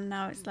birthday's done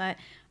now. It's like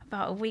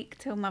about a week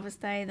till Mother's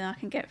Day, then I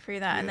can get through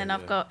that, and then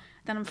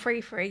then I'm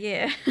free for a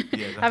year.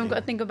 Exactly. I haven't got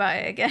to think about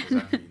it again.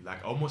 Exactly.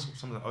 Like almost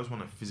something I always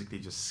want to physically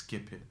just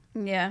skip it.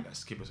 Yeah. Like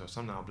skip it. So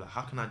sometimes I'll be like,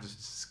 how can I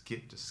just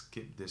skip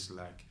this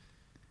like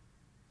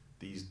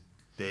these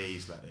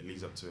days like it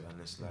leads up to it, and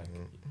it's like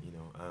you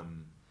know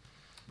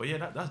but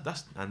yeah,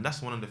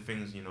 that's one of the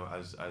things, you know,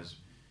 as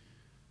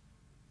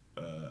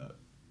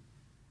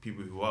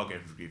people who are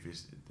going through grief,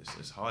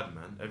 it's hard,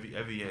 man.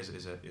 Every year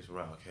is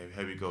right. Okay,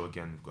 here we go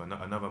again. We've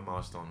got another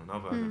milestone,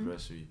 another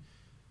anniversary,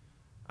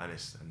 and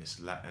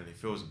it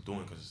feels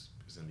daunting because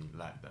it's gonna be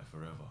like that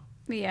forever.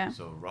 Yeah.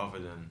 So rather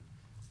than,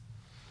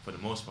 for the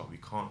most part, we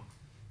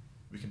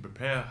can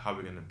prepare how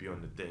we're gonna be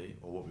on the day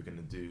or what we're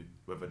gonna do,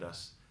 whether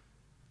that's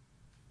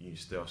you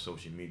stay off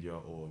social media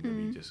or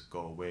maybe just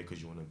go away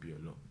because you want to be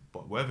alone.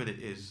 But whatever it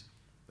is,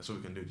 that's what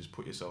we can do. Just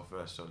put yourself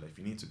first. So like, if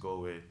you need to go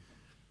away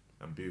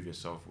and be with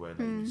yourself, where like,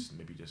 you just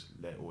maybe just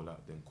let it all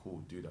out, then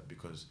cool, do that.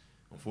 Because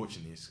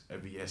unfortunately,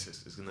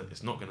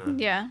 it's not gonna.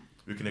 Yeah.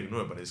 We can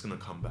ignore it, but it's gonna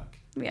come back.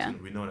 Yeah.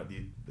 We know that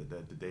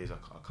the days are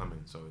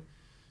coming. So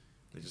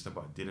it's just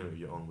about dealing with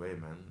your own way,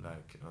 man.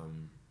 Like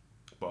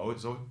but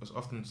it's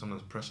often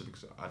sometimes pressure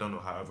because I don't know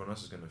how everyone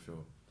else is gonna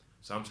feel.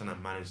 So I'm trying to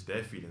manage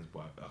their feelings,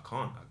 but I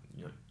can't.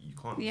 You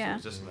can't. Yeah. So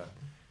it's just like,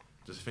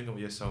 just think of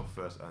yourself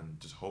first and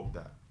just hope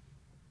that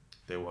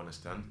they will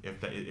understand.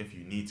 If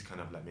you need to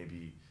kind of like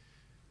maybe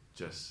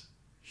just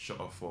shut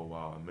off for a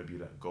while and maybe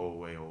like go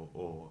away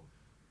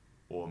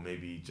or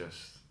maybe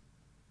just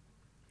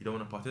you don't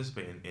want to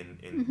participate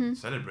in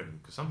celebrating,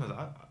 because sometimes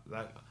I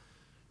like,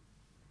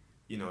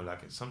 you know,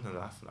 like sometimes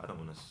I feel I don't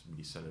want to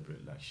really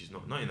celebrate. Like she's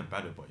not in a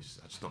bad way, but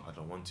I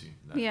don't want to.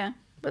 Like, yeah.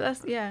 But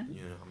that's You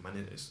know,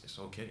 man, it's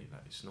okay.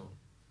 Like it's not.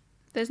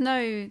 There's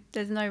no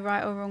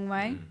right or wrong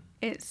way.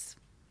 It's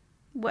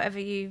whatever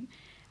you,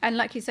 and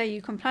like you say,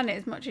 you can plan it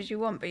as much as you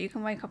want, but you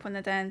can wake up on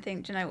the day and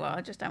think, do you know what,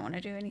 I just don't want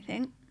to do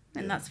anything,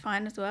 and that's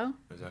fine as well.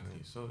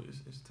 Exactly. So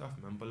it's tough,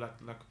 man. But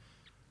like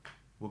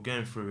we're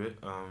going through it.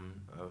 I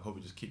hope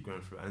we just keep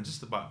going through it, and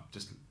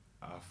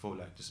I feel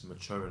like just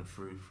maturing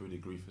through the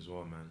grief as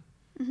well,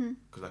 man.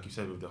 Because like you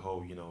said, with the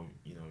whole, you know.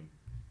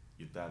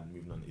 Your dad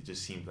moving on, it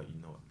just seems like,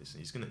 you know, listen,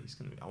 he's gonna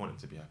I want him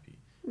to be happy.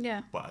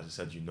 Yeah. But as I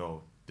said, you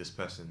know, this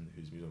person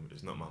who's moving on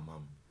is not my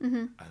mum.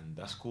 And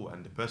that's cool.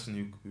 And the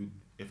person who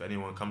if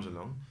anyone comes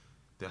along,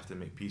 they have to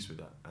make peace with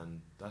that. And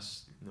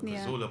that's, you know,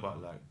 it's all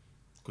about like,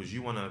 because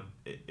you want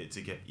it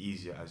to get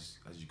easier as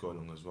you go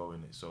along as well,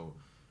 innit? So,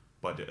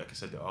 but like I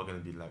said, there are gonna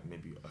be like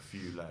maybe a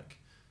few like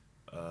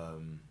I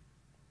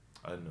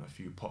don't know, a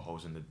few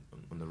potholes on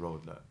the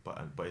road, like,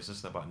 but it's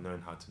just about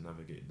knowing how to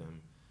navigate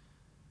them.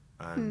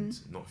 And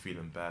not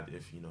feeling bad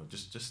if, you know,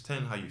 just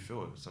telling how you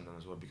feel sometimes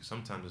as well, because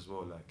sometimes as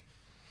well, like,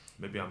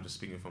 maybe I'm just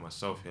speaking for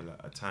myself here, like,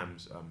 at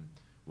times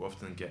we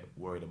often get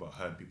worried about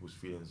hurting people's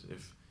feelings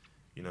if,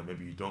 you know,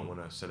 maybe you don't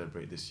want to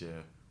celebrate this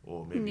year,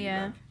 or maybe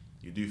like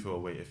you do feel a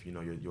way if, you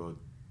know, your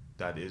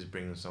dad is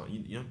bringing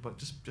something, you know, but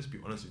just be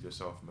honest with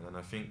yourself, man. And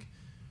I think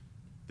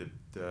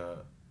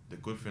the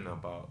good thing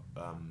about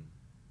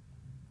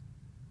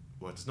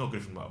well, there's no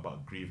good thing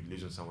about grieving,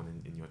 losing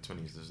someone in your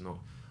 20s. There's no.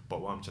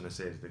 But what I'm trying to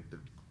say is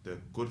the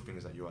good thing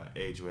is that you're at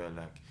an age where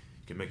like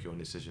you can make your own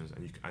decisions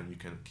and you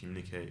can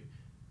communicate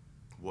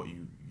what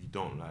you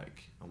don't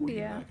like and what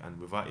you like, and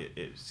without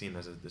it seen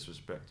as a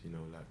disrespect, you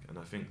know, like. And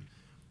I think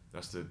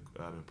that's the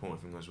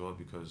important thing as well,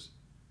 because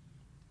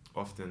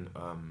often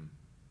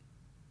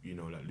you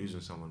know, like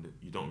losing someone, that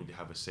you don't really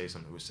have a say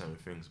something with certain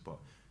things, but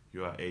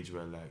you're at an age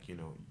where like, you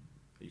know,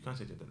 you can't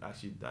say to that,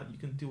 actually, Dad, you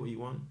can do what you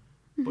want,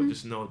 but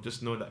just know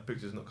that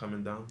picture's not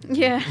coming down.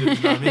 Yeah. You know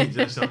what I mean?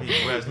 Just what I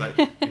mean? Whereas like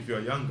if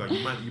you're younger,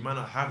 you might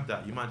not have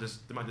that. They might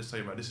just tell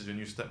you, right, this is your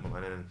new stepmom,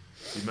 and then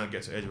you might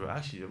get to an age where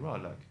actually you're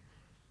right, like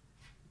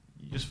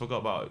you just forgot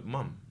about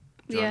mum.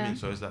 Do you know what I mean?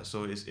 So it's like,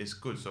 so it's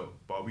good. So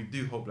but we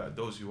do hope like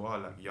those who are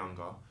like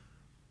younger,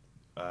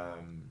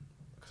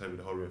 because with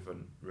the whole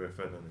Ria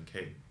Ferdinand and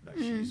Kate, like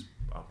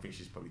I think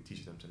she's probably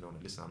teaching them to know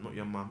that, listen, I'm not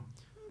your mum.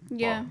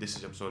 Yeah. But this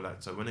is so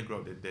like, so when they grow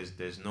up,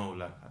 there's no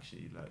like,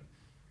 actually like,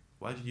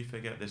 why did you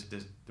forget this?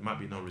 There might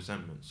be no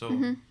resentment.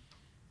 So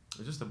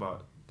it's just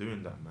about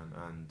doing that, man,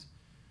 and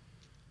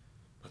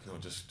you know,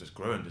 just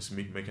growing, just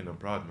making them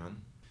proud, man.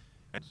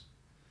 And,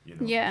 you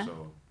know, yeah.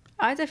 So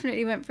I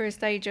definitely went through a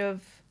stage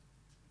of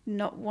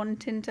not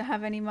wanting to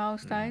have any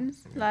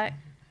milestones. Like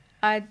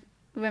I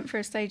went through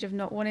a stage of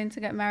not wanting to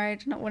get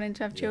married, not wanting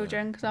to have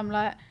children, because I'm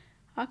like,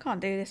 I can't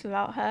do this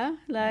without her.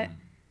 Like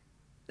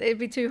it'd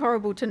be too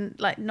horrible to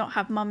like not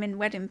have mum in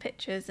wedding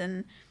pictures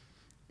and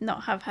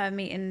not have her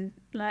meeting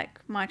like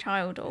my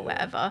child or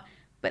whatever.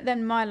 But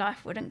then my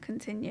life wouldn't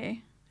continue,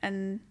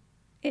 and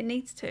it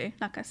needs to.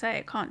 Like I say,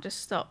 it can't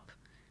just stop.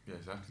 Yeah,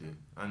 exactly.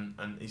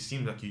 And it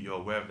seems like you're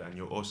aware of that, and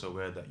you're also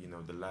aware that, you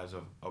know, the lives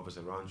of others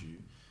around you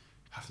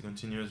have to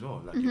continue as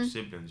well, like your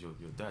siblings, your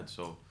dad.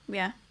 So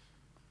yeah,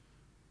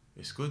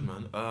 it's good,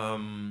 man. I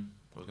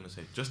was gonna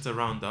say, just to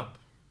round up,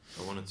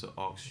 I wanted to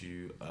ask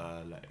you,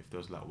 like, if there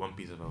was like one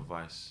piece of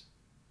advice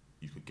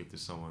you could give to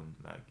someone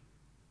like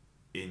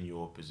in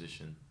your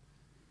position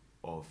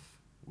of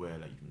where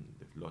like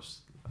they've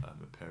lost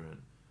a parent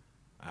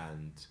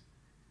and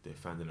they're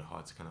finding it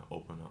hard to kind of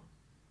open up,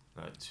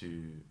 like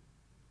to,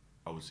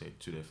 I would say,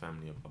 to their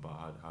family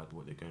about how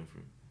what they're going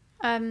through.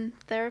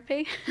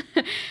 Therapy.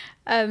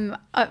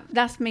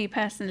 That's me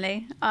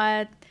personally.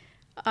 I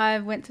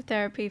went to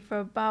therapy for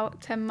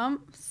about 10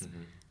 months.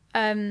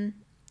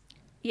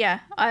 Yeah,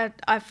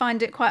 I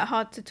find it quite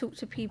hard to talk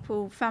to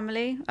people,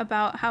 family,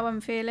 about how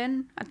I'm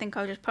feeling. I think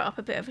I'll just put up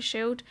a bit of a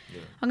shield.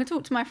 Yeah. I'm going to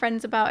talk to my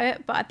friends about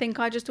it, but I think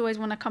I just always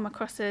want to come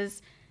across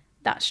as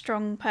that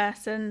strong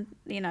person,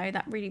 you know,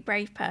 that really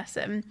brave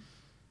person.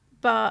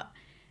 But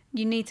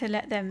you need to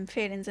let them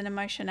feelings and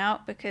emotion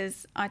out,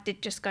 because I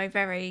did just go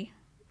very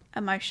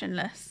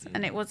emotionless,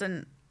 and it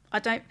wasn't, I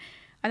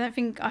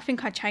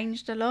think I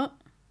changed a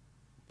lot,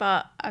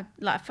 but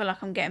I feel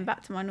like I'm getting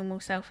back to my normal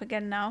self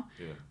again now.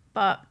 Yeah.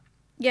 But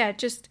yeah,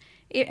 just,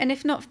 and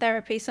if not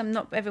therapy,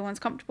 not everyone's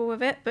comfortable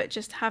with it, but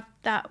just have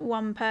that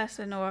one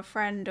person or a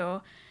friend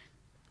or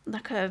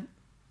like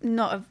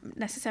not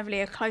necessarily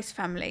a close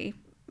family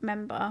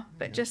member,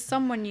 but just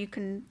someone you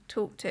can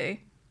talk to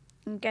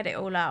and get it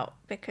all out,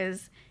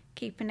 because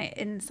keeping it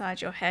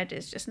inside your head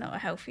is just not a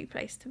healthy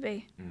place to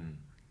be.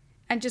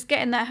 And just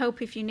getting that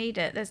help if you need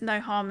it. There's no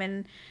harm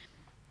in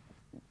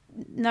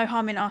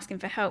asking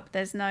for help.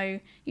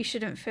 You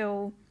shouldn't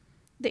feel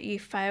that you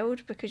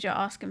failed because you're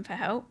asking for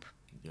help.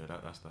 Yeah,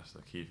 that's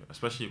the key.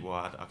 Especially, well,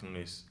 I can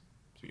only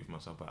speak for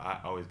myself, but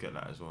I always get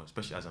that as well.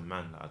 Especially as a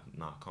man, like,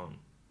 I can't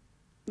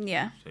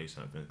say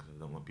something because I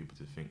don't want people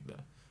to think that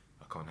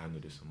I can't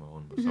handle this on my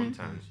own. But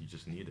sometimes you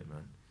just need it,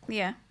 man.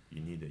 Yeah.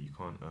 You need it. You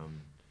can't.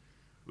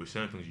 With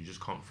certain things, you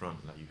just can't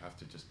front. Like, you have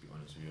to just be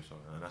honest with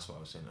yourself, and that's what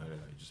I was saying earlier.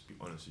 Like, just be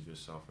honest with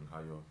yourself and how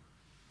you're.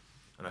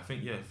 And I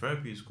think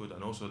therapy is good,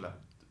 and also like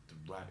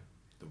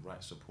the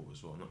right support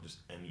as well, not just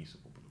any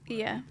support, but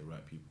the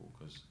right people,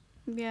 because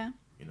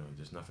you know,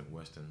 there's nothing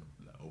worse than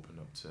like open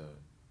up to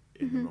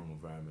in the wrong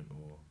environment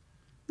or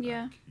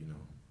like, you know.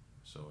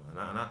 So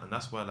and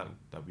that's why like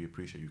that we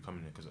appreciate you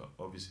coming here, because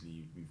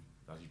obviously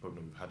as you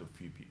probably know, we've had a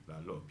few people,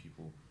 like, a lot of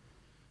people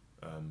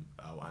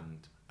out,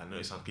 and I know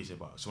it sounds cliche,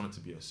 but I just want it to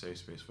be a safe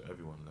space for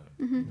everyone,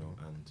 like you know,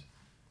 and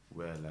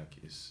where like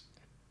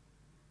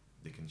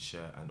they can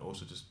share, and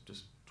also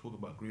just talk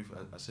about grief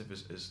as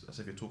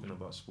if you're talking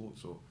about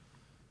sports or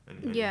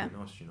anything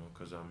else, you know,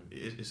 because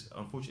it's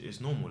unfortunately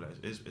it's normal, like,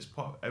 it's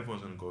part,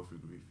 everyone's gonna go through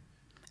grief.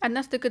 And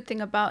that's the good thing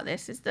about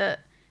this, is that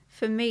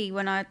for me,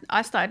 when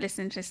I started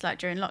listening to this like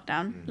during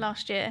lockdown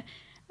last year,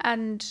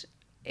 and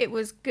it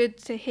was good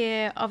to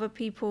hear other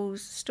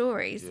people's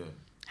stories,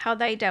 how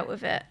they dealt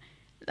with it.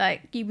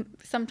 Like,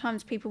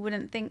 sometimes people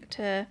wouldn't think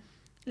to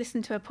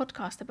listen to a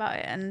podcast about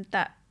it and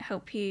that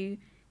help you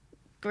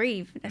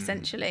grieve,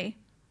 essentially.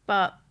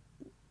 But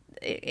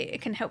it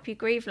can help you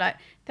grieve. Like,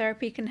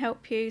 therapy can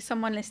help you.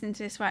 Someone listening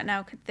to this right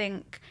now could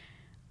think,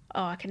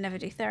 oh, I can never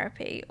do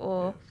therapy,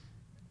 or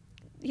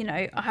you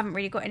know, I haven't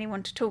really got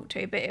anyone to talk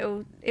to, but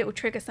it will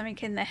trigger something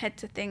in their head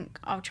to think,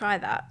 I'll try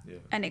that,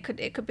 and it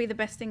could be the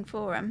best thing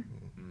for them.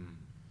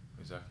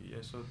 Exactly.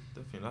 Yeah. So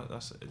definitely,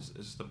 it's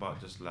just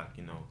about just like,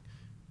 you know,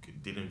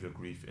 dealing with your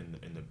grief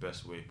in the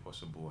best way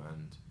possible,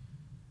 and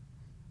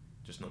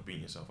just not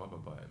beating yourself up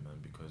about it, man,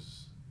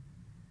 because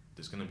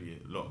there's gonna be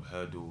a lot of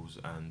hurdles,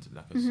 and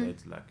like I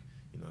said, like,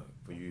 you know,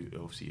 for you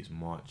obviously it's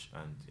March,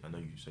 and I know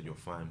you said you're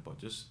fine, but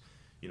just,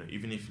 you know,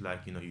 even if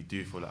like, you know, you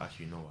do feel like,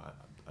 actually, you know,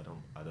 I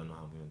don't know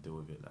how I'm gonna deal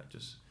with it, like,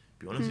 just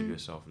be honest with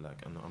yourself,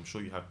 like, and I'm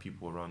sure you have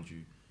people around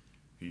you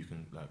who you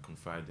can like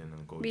confide in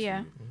and go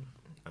to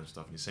and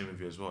stuff. And the same with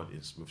you as well.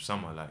 It's with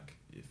Summer, like,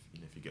 if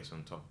you know, if he gets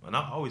on top, and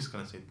I always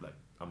kind of say, like,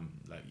 I'm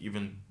like,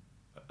 even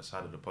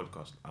aside of the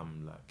podcast,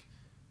 I'm like,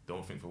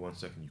 don't think for 1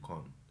 second you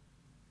can't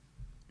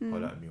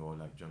holler at me, or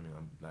like, do you know what I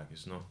mean? I'm like,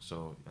 it's not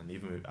so. And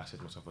even with, I said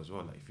to myself as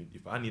well, like,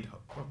 if I need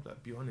help,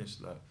 like, be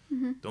honest, like,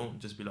 don't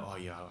just be like, oh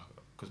yeah,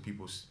 because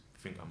people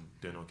think I'm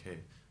doing okay,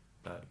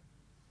 like,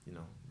 you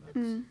know, like,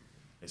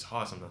 it's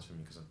hard sometimes for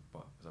me because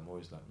I'm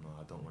always like, no,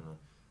 I don't want to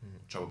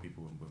trouble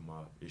people with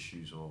my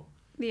issues or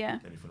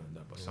anything like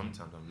that. But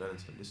sometimes I'm learning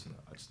to listen.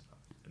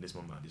 In this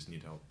moment, I just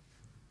need help.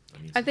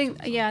 I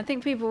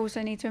think people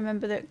also need to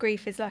remember that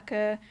grief is like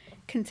a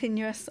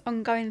continuous,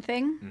 ongoing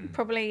thing,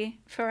 probably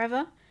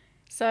forever.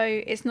 So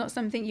it's not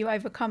something you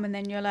overcome and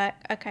then you're like,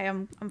 okay,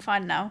 I'm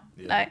fine now.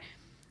 Yeah. Like,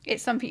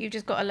 it's something you've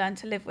just got to learn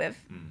to live with.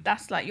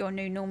 That's like your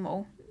new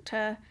normal,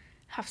 to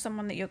have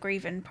someone that you're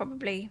grieving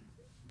probably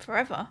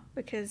forever,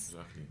 because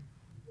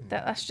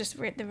that's just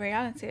the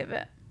reality of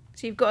it.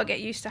 So you've got to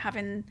get used to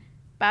having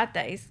bad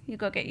days. You've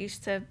got to get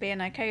used to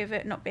being okay with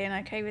it, not being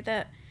okay with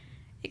it,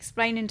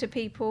 explaining to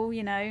people,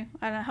 you know,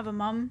 I don't have a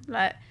mum.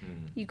 Like,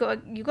 you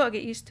got to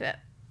get used to it.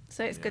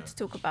 So it's good to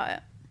talk about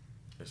it.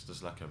 It's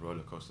just like a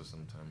roller coaster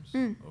sometimes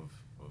of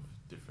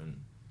different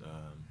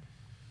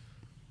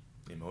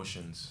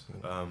emotions.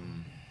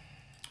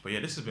 But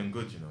yeah, this has been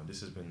good, you know.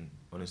 This has been,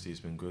 honestly, it's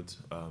been good.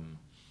 And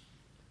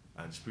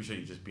just appreciate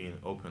you just being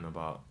open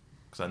about,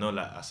 because I know,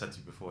 like I said to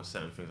you before,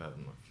 certain things I don't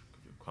know if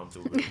you're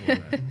comfortable with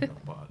it, like, you know,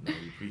 but no,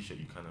 we appreciate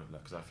you kind of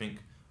like, because I think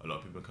a lot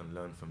of people can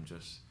learn from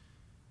just,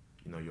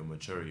 you know, your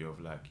maturity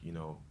of like, you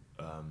know,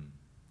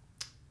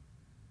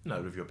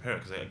 with your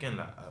parents, because again,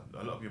 like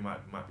a lot of you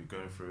might be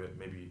going through it,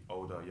 maybe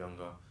older,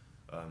 younger,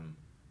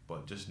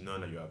 but just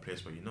knowing that you're at a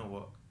place where, you know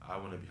what, I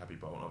want to be happy,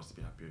 but I want others to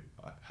be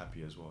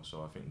happy as well.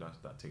 So I think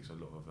that takes a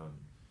lot of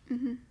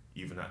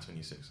even at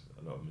 26,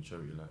 a lot of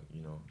maturity, like,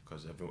 you know,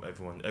 because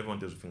everyone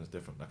deals with things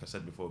different. Like I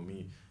said before,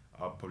 me,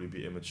 I'll probably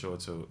be immature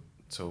to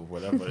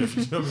whatever, if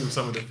you know me, with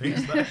some of the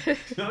things, like, you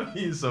know what I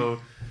mean? So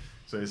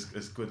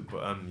it's good,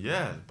 but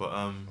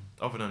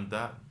other than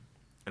that,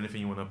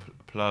 anything you want to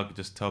plug,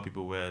 just tell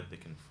people where they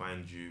can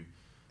find you,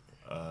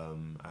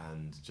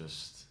 and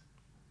just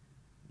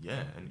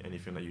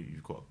anything that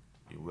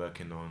you're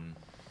working on,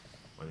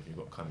 or anything you've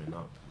got coming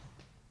up.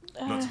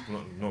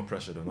 No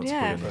pressure though.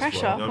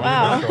 Pressure.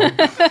 Wow.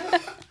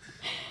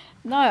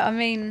 No, I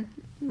mean,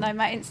 my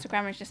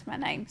Instagram is just my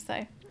name,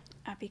 so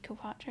Abby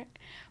Kilpatrick.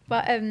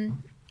 But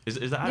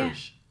is that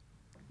Irish?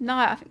 No,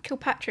 I think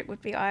Kilpatrick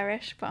would be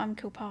Irish, but I'm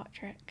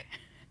Kilpatrick.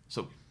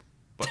 So,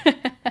 but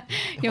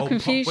your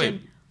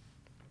confusion.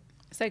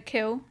 So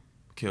Kill.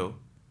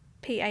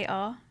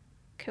 P-A-R.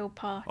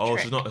 Kilpatrick. Oh,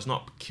 so it's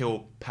not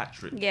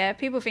Kilpatrick. Yeah,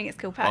 people think it's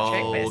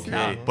Kilpatrick, but it's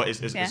not. But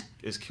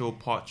is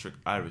Kilpatrick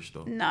Irish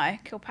though? No,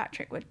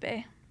 Kilpatrick would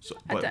be. So,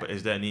 but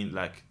is there any,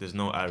 like, there's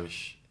no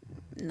Irish?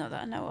 Not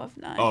that I know of,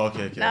 no. Oh,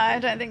 okay. No, I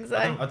don't think so.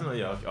 I don't know.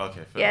 Yeah,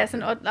 okay. Yeah, it's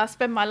an odd. I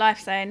spend my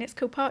life saying it's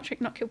Kilpatrick,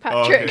 not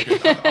Kilpatrick. Oh,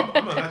 okay.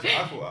 I'm not actually.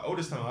 I thought all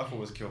this time it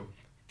was Kill.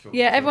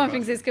 Yeah, everyone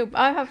thinks it's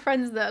I have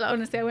friends that, like,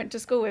 honestly, I went to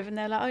school with, and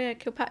they're like, "Oh yeah,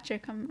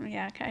 Kilpatrick."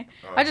 Yeah, okay.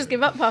 I just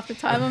give up half the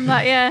time. I'm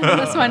like, yeah,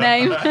 that's my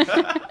name. Like,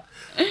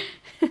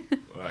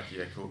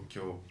 yeah,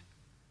 Kill.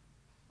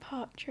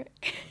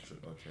 Patrick.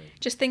 Okay.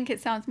 Just think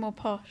it sounds more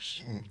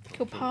posh.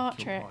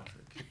 Kilpatrick.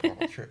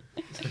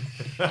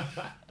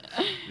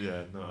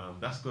 Yeah, no,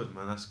 that's good,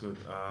 man. That's good.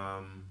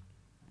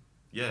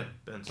 Yeah,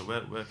 Ben. So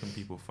where can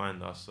people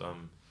find us?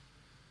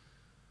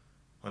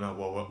 We're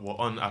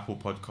on Apple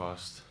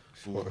Podcast,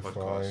 Google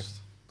Podcast,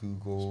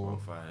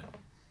 Google, Spotify,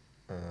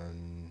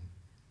 and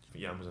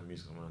Amazon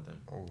Music. I'm one of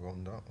them. Oh, we're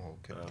on that.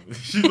 Okay.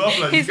 She's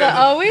like, he's like,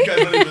 are we? You guys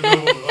don't even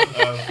know what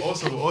we're on.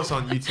 Also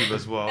on YouTube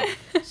as well.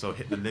 So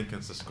hit the link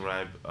and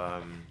subscribe.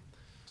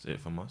 That's it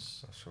from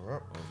us. That's a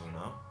wrap. Over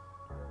now.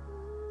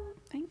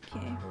 Thank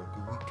you. Have a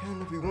good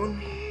weekend, everyone.